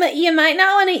 you might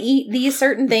not want to eat these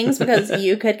certain things because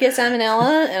you could get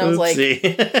salmonella. And I was like,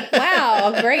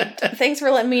 wow, great. Thanks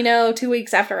for letting me know 2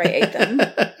 weeks after I ate them.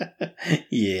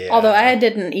 Yeah. Although I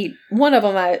didn't eat one of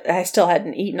them, I still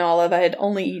hadn't eaten all of. I had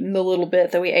only eaten the little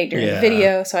bit that we ate during the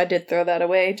video, so I did throw that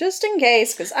away just in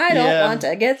case, because I don't want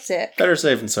to get sick. Better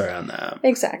safe than sorry on that.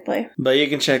 Exactly. But you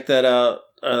can check that out.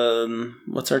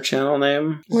 What's our channel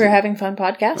name? We're Having Fun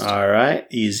Podcast. All right.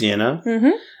 Easy enough.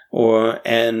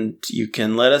 And you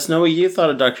can let us know what you thought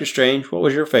of Doctor Strange. What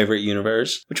was your favorite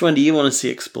universe? Which one do you want to see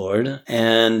explored?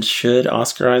 And should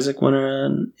Oscar Isaac win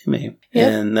an Emmy? Yep.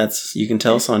 And you can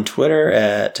tell us on Twitter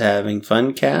at Having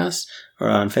Funcast or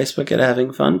on Facebook at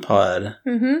Having Fun Pod.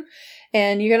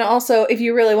 And you're going to also, if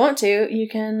you really want to, you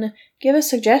can give us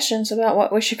suggestions about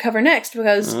what we should cover next,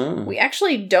 because we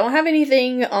actually don't have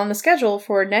anything on the schedule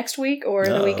for next week or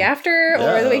the week after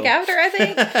or the week after, I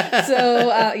think.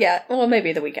 So, yeah, well,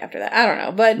 maybe the week after that. I don't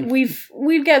know. But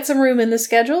we've got some room in the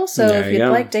schedule, so if you'd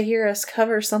like to hear us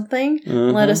cover something,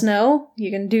 let us know.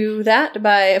 You can do that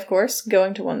by, of course,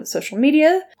 going to one of the social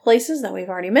media places that we've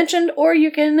already mentioned, or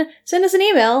you can send us an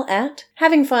email at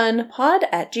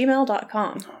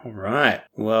havingfunpod@gmail.com. All right.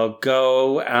 Well,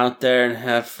 go out there and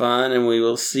have fun, and we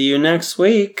will see you next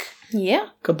week. Yeah.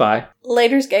 Goodbye.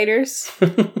 Laters, Gators.